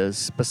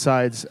phobias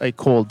besides a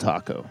cold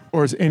taco?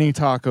 Or is any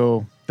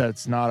taco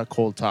that's not a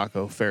cold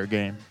taco fair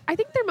game? I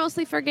think they're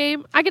mostly fair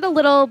game. I get a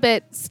little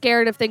bit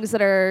scared of things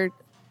that are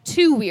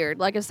too weird.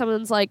 Like if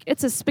someone's like,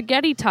 "It's a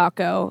spaghetti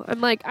taco,"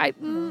 I'm like,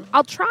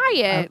 I'll try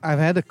it. I've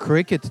had a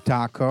cricket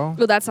taco.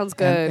 Oh, that sounds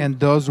good. And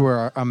those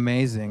were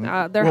amazing.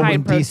 They're well, high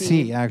in in DC,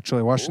 protein.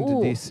 actually, Washington,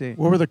 Ooh. D.C.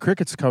 What were the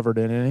crickets covered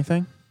in?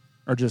 Anything?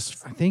 Or just...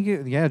 I think,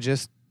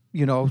 just,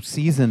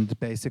 seasoned,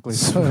 basically.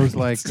 So it was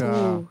like,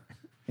 Ooh,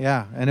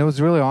 yeah, and it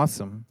was really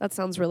awesome. that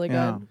sounds really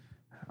Yeah.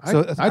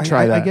 good. I'd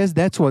try that. I guess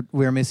that's what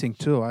we're missing,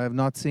 too. I have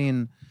not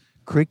seen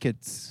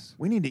crickets.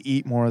 We need to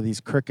eat more of these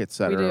crickets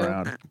that We are do.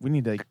 around. We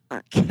need to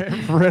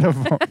get rid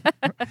of them.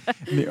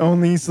 The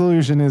only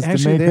solution is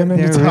Actually, to make them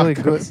into they're really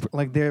tacos. good.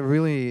 Like, they're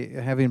really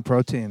heavy in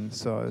protein,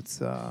 so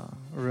it's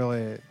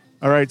really...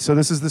 All right, so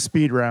this is the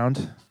speed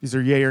round. These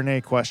are yay or nay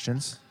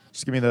questions.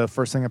 Just give me the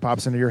first thing that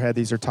pops into your head.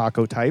 These are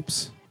taco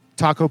types.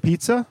 Taco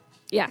pizza,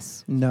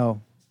 Yes.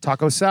 No.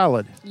 taco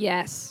salad,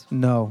 Yes.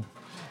 No.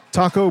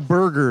 taco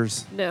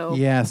burgers, No.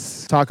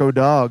 Yes. taco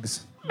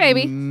dogs,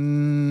 Maybe.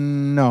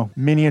 No.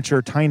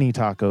 miniature tiny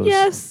tacos.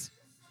 Yes.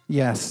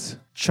 Yes.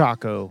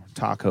 Choco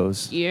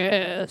tacos.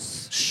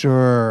 Yes.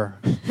 Sure.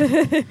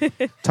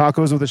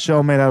 Tacos with a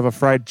shell made out of a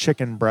fried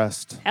chicken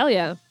breast. Hell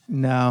yeah.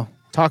 No.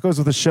 Tacos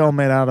with a shell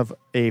made out of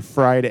a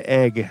fried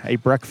egg, a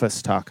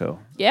breakfast taco.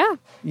 Yeah.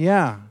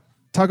 Yeah.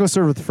 Taco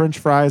served with french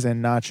fries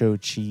and nacho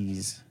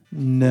cheese.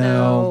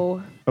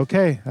 No.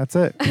 Okay, that's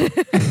it.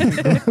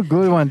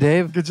 Good one,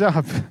 Dave. Good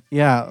job.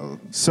 Yeah.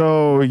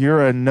 So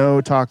you're a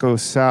no taco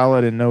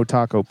salad and no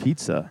taco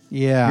pizza.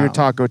 Yeah. You're a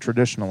taco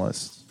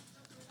traditionalist.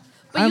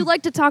 But you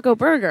liked a taco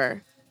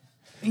burger.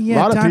 Yeah, a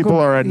lot of taco- people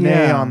are a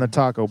nay yeah. on the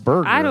taco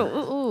burger. I don't.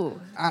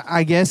 Ooh.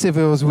 I guess if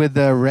it was with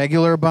the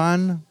regular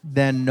bun,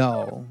 then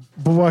no.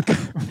 But what, Corn.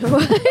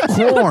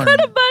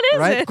 What bun is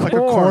right? it? like a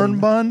corn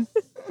bun?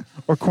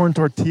 Or corn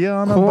tortilla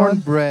on a bun?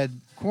 Cornbread.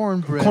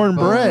 Cornbread.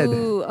 Cornbread. bun.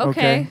 Ooh, okay.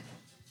 Okay.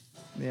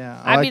 Yeah.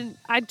 I mean,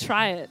 I'd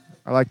try it.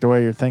 I like the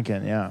way you're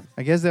thinking, yeah.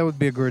 I guess that would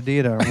be a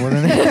gordita,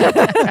 wouldn't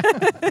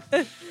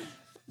it?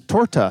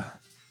 Torta.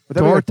 Would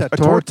that be a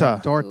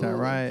torta. Torta, Ooh.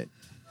 right.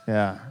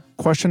 Yeah.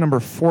 Question number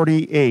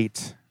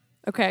 48.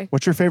 Okay.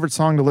 What's your favorite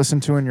song to listen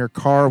to in your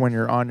car when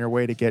you're on your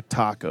way to get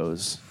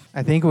tacos?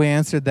 I think we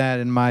answered that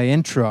in my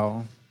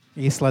intro.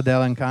 Isla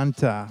del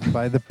Encanta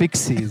by the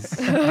Pixies.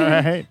 All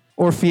right.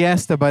 Or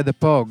Fiesta by the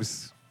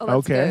Pogues. Oh, that's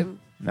Okay. good.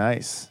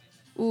 Nice.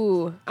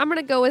 Ooh, I'm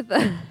gonna go with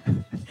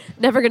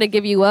Never Gonna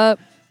Give You Up.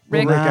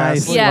 Rick. Rick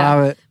Nice. Astley. Yeah.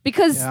 Love it.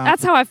 Because Yeah.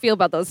 that's how I feel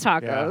about those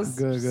tacos.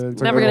 Good, good.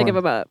 It's a Never good gonna one. give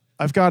them up.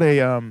 I've got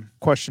a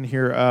question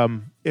here.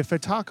 If a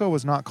taco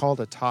was not called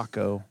a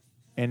taco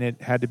and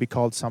it had to be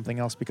called something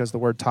else because the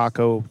word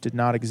taco did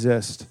not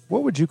exist,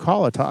 what would you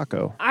call a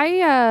taco?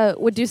 I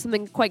would do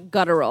something quite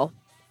guttural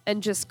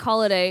and just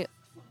call it a.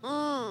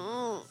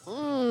 Oh.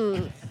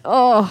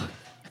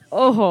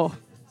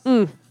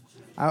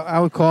 I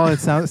would call it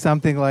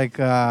something like,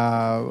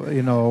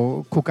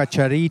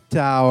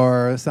 cucacharita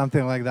or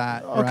something like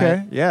that. Okay.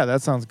 Right? Yeah,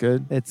 that sounds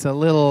good. It has a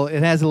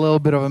little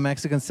bit of a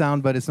Mexican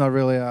sound, but it's not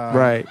really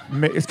Right.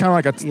 It's kind of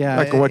like Yeah,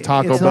 like what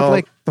Taco it's not Bell,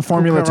 like- the the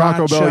formula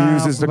Taco Bell cucaracha,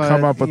 uses to but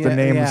come up with the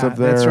names of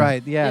their That's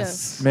right.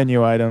 Yes.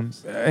 menu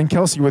items. And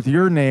Kelsey, with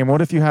your name,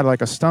 what if you had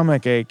like a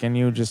stomach ache and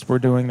you just were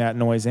doing that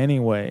noise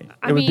anyway?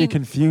 It would be mean-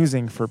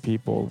 confusing for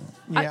people.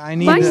 Yeah, I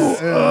need. my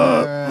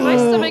My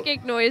stomach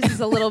ache noise is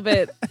a little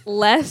bit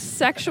less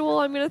sexual,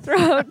 I'm going to throw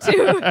out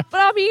too. But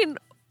I mean,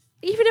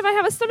 even if I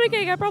have a stomach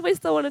ache, I probably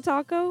still want a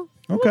taco.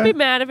 I Okay. wouldn't be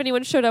mad if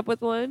anyone showed up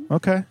with one.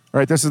 Okay. All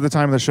right. This is the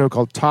time of the show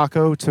called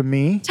Taco to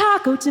Me.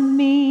 Taco to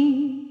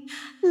me,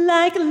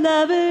 like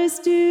lovers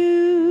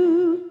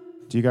do.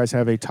 Do you guys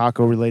have a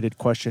taco related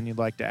question you'd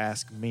like to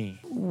ask me?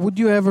 Would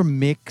you ever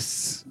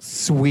mix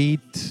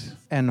sweet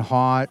and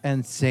hot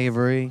and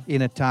savory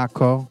in a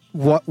taco?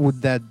 What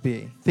would that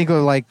be? Think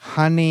of like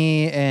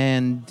honey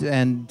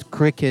and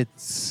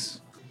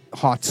crickets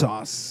hot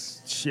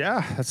sauce.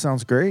 Yeah, that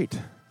sounds great.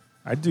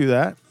 I'd do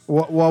that.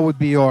 What would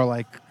be your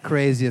like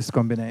craziest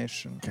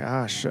combination?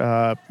 Gosh.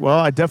 Well,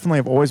 I definitely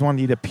have always wanted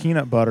to eat a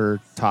peanut butter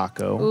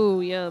taco.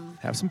 Ooh, yum.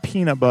 Have some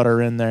peanut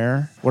butter in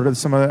there. What are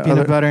some of the Peanut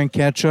other? butter and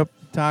ketchup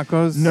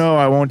tacos? No,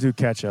 I won't do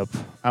ketchup.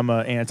 I'm a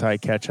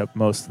anti-ketchup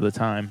most of the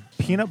time.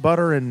 Peanut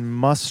butter and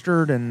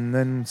mustard, and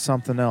then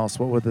something else.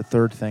 What would the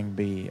third thing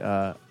be?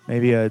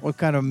 Maybe a What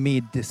kind of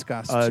meat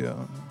disgusts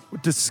you?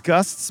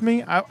 disgusts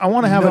me. I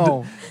want to have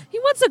No. He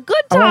wants a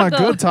good I taco. want a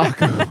good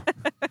taco.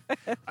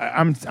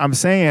 I'm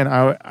saying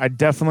I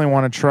definitely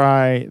want to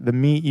try the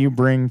meat you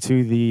bring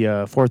to the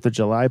 4th of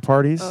July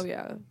parties, Oh,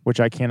 yeah. which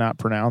I cannot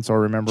pronounce or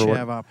remember.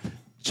 Chev what up.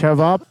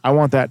 Chevap. I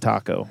want that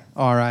taco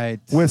All right.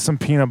 with some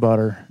peanut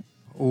butter.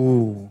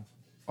 Ooh.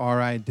 All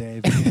right,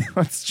 Dave.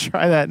 Let's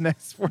try that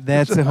next one.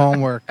 That's the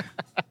homework.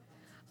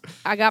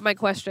 I got my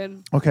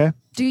question. Okay.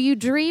 Do you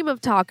dream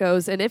of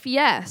tacos? And if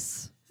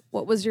yes,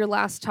 what was your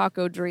last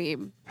taco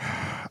dream?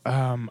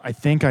 I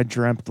think I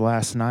dreamt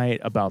last night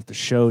about the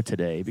show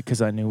today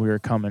because I knew we were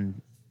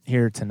coming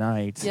here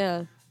tonight.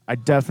 Yeah. I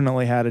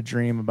definitely had a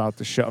dream about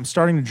the show. I'm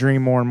starting to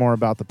dream more and more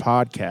about the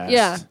podcast.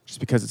 Yeah. Just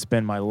because it's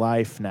been my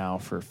life now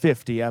for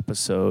 50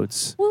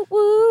 episodes. Woo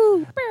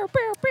woo. Pew,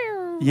 pew,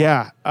 pew.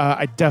 Yeah,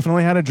 I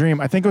definitely had a dream.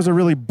 I think it was a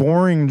really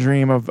boring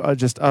dream of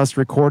just us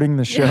recording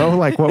the show,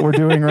 like what we're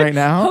doing right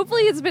now.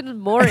 Hopefully it's been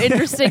more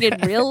interesting in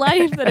real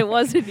life than it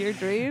was in your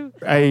dream.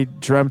 I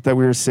dreamt that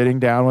we were sitting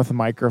down with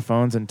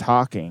microphones and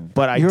talking,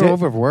 but You're I did.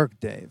 overworked,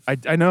 Dave.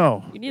 I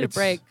know. You need a It's-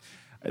 break.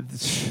 You need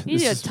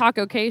this a is-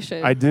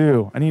 taco-cation. I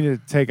do. I need to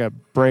take a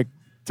break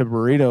to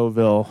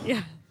Burritoville.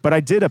 Yeah. But I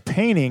did a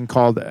painting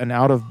called An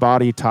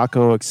Out-of-Body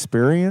Taco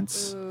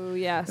Experience. Ooh,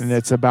 yes. And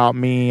it's about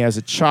me as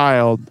a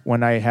child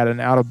when I had an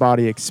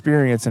out-of-body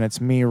experience, and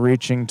it's me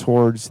reaching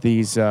towards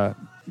these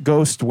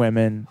ghost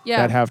women Yeah.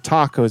 that have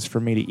tacos for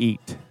me to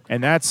eat.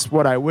 And that's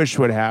what I wish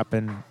would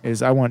happen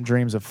is I want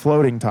dreams of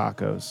floating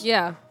tacos.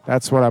 Yeah.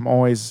 That's what I'm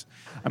always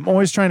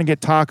trying to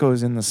get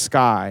tacos in the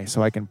sky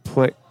so I can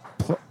pluck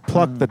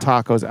the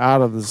tacos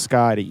out of the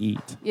sky to eat.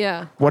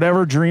 Yeah.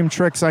 Whatever dream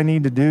tricks I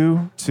need to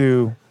do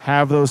to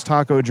have those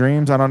taco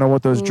dreams. I don't know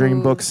what those dream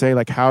Ooh. books say.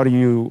 Like, how do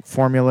you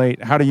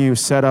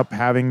set up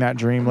having that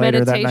dream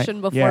later that night?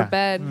 Meditation before Yeah.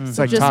 bed. It's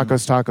like Just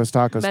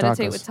tacos.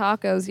 meditate with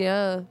tacos.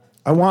 Yeah.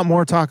 I want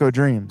more taco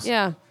dreams.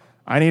 Yeah.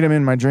 I need them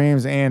in my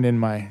dreams and in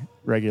my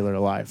regular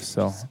life.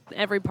 So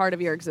Every part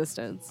of your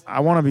existence.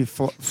 I want to be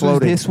So is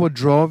floating this what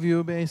drove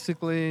you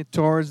basically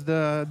towards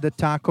the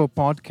taco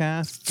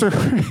podcast?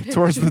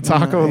 towards the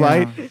taco Yeah.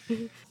 light.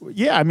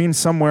 Yeah, I mean,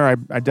 somewhere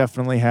I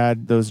definitely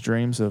had those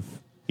dreams of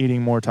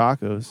eating more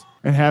tacos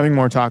and having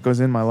more tacos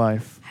in my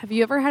life. Have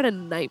you ever had a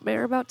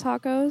nightmare about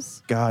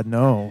tacos? God,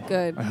 no.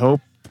 Good. I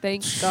hope.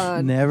 Thank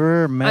God.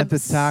 Never met I'm the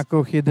s-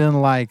 taco he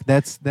didn't like.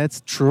 That's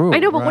true. I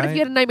know, but what if right? you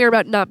had a nightmare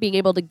about not being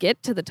able to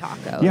get to the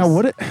tacos? Yeah,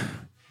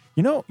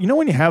 you know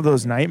when you have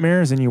those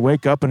nightmares and you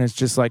wake up and it's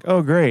just like,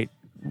 oh, great.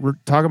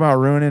 Talk about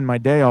ruining my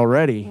day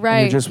already. And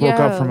Right, you just woke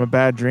up yeah. from a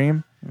bad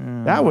dream.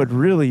 That would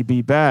really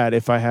be bad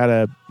if I had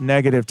a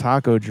negative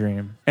taco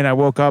dream and I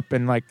woke up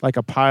and like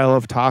a pile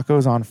of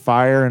tacos on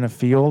fire in a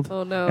field.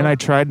 Oh, no. And I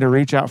tried to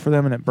reach out for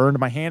them and it burned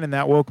my hand and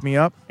that woke me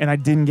up and I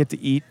didn't get to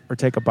eat or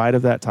take a bite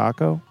of that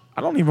taco.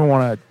 I don't even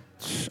want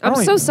to. I'm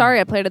so sorry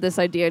I planted this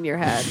idea in your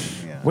head.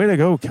 Way to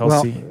go, Well,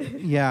 Kelsey.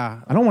 yeah.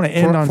 I don't want to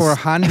end on for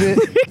 100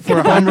 for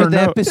 100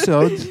 note.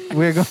 episodes.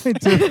 We're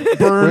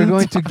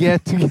going to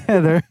get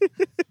together,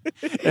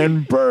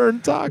 and burn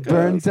tacos.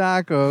 burn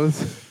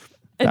tacos.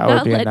 And That would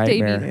not be a let Dave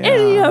eat nightmare.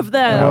 any Yeah. of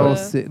them. We'll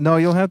see. No,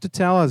 you'll have to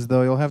tell us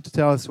though. You'll have to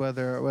tell us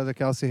whether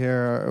Kelsey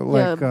here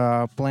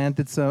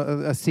planted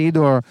a seed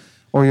or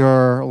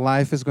your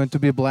life is going to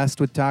be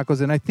blessed with tacos.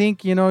 And I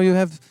think you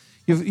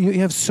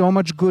have so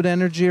much good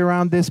energy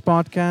around this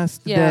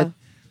podcast Yeah.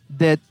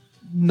 that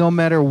no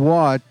matter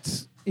what,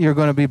 you're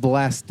going to be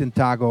blessed in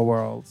taco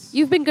worlds.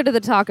 You've been good to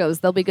the tacos.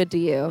 They'll be good to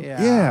you.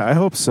 Yeah, I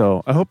hope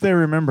so. I hope they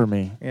remember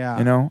me. Yeah.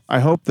 You know, I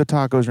hope the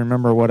tacos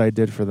remember what I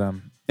did for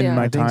them in Yeah.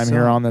 my I think time so.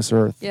 here on this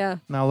earth. Yeah.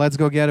 Now let's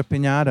go get a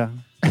piñata.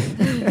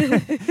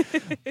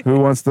 Who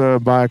wants to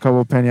buy a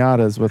couple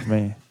pinatas with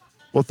me?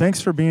 Well, thanks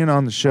for being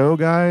on the show,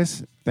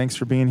 guys. Thanks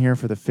for being here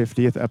for the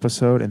 50th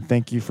episode, and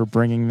thank you for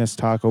bringing this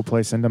taco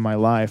place into my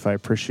life. I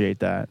appreciate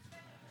that.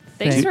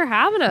 Thanks for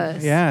having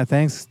us. Yeah,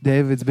 thanks,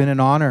 Dave. It's been an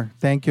honor.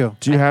 Thank you.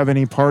 Do you have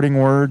any parting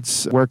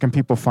words? Where can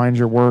people find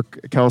your work,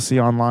 Kelsey,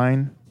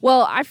 online?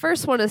 Well, I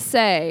last want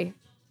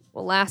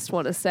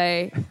to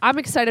say, I'm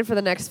excited for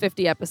the next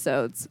 50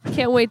 episodes.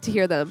 Can't wait to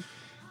hear them.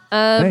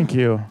 Thank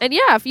you. And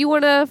yeah, if you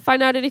want to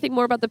find out anything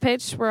more about The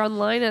Pitch, we're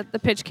online at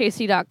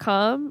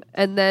thepitchkc.com.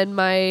 And then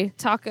my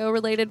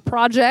taco-related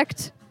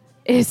project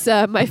is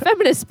my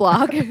feminist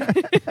blog. And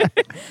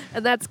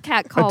that's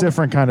A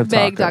different kind of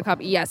taco.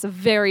 meg.com. Yes, a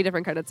very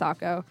different kind of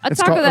taco. A It's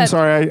taco called, that I'm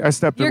sorry, I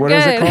stepped in. you're What good.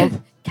 is it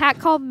called?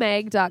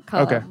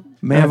 catcalledmeg.com. Okay.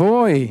 Me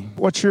voy.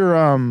 What's your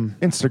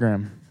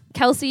Instagram?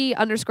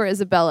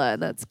 Kelsey_Isabella,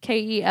 and that's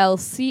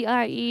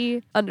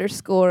KELCIE_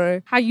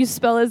 how you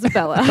spell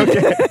Isabella.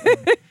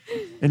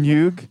 And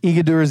Hugh?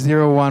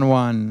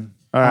 Igidur011.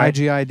 All right.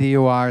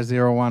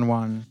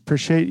 IGIDUR011.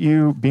 Appreciate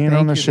you being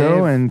on the you,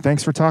 show, Dave. and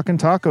thanks for talking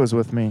tacos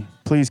with me.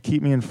 Please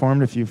keep me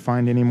informed if you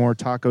find any more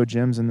taco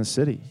gyms in the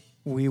city.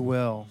 We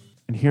will.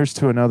 And here's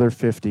to another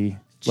 50.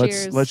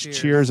 Cheers. Let's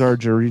cheers our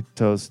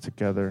Doritos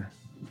together.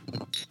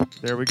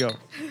 There we go.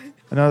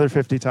 Another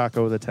 50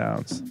 Taco the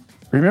Towns.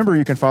 Remember,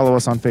 you can follow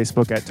us on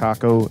Facebook at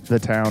Taco the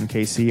Town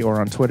KC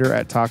or on Twitter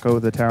at Taco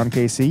the Town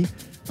KC.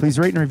 Please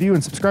rate and review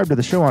and subscribe to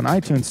the show on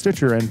iTunes,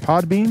 Stitcher, and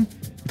Podbean.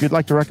 If you'd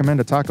like to recommend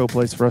a taco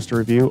place for us to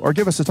review or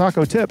give us a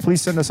taco tip,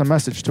 please send us a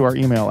message to our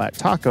email at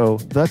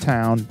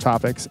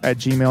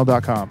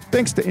tacothetowntopics@gmail.com.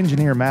 Thanks to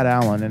engineer Matt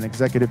Allen and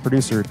executive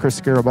producer Chris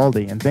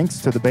Garibaldi, and thanks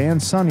to the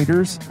band Sun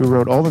Eaters, who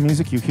wrote all the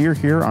music you hear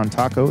here on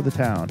Taco the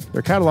Town.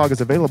 Their catalog is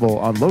available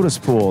on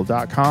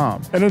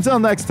lotuspool.com. And until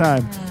next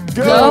time,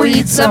 Go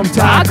eat some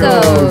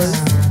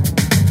tacos.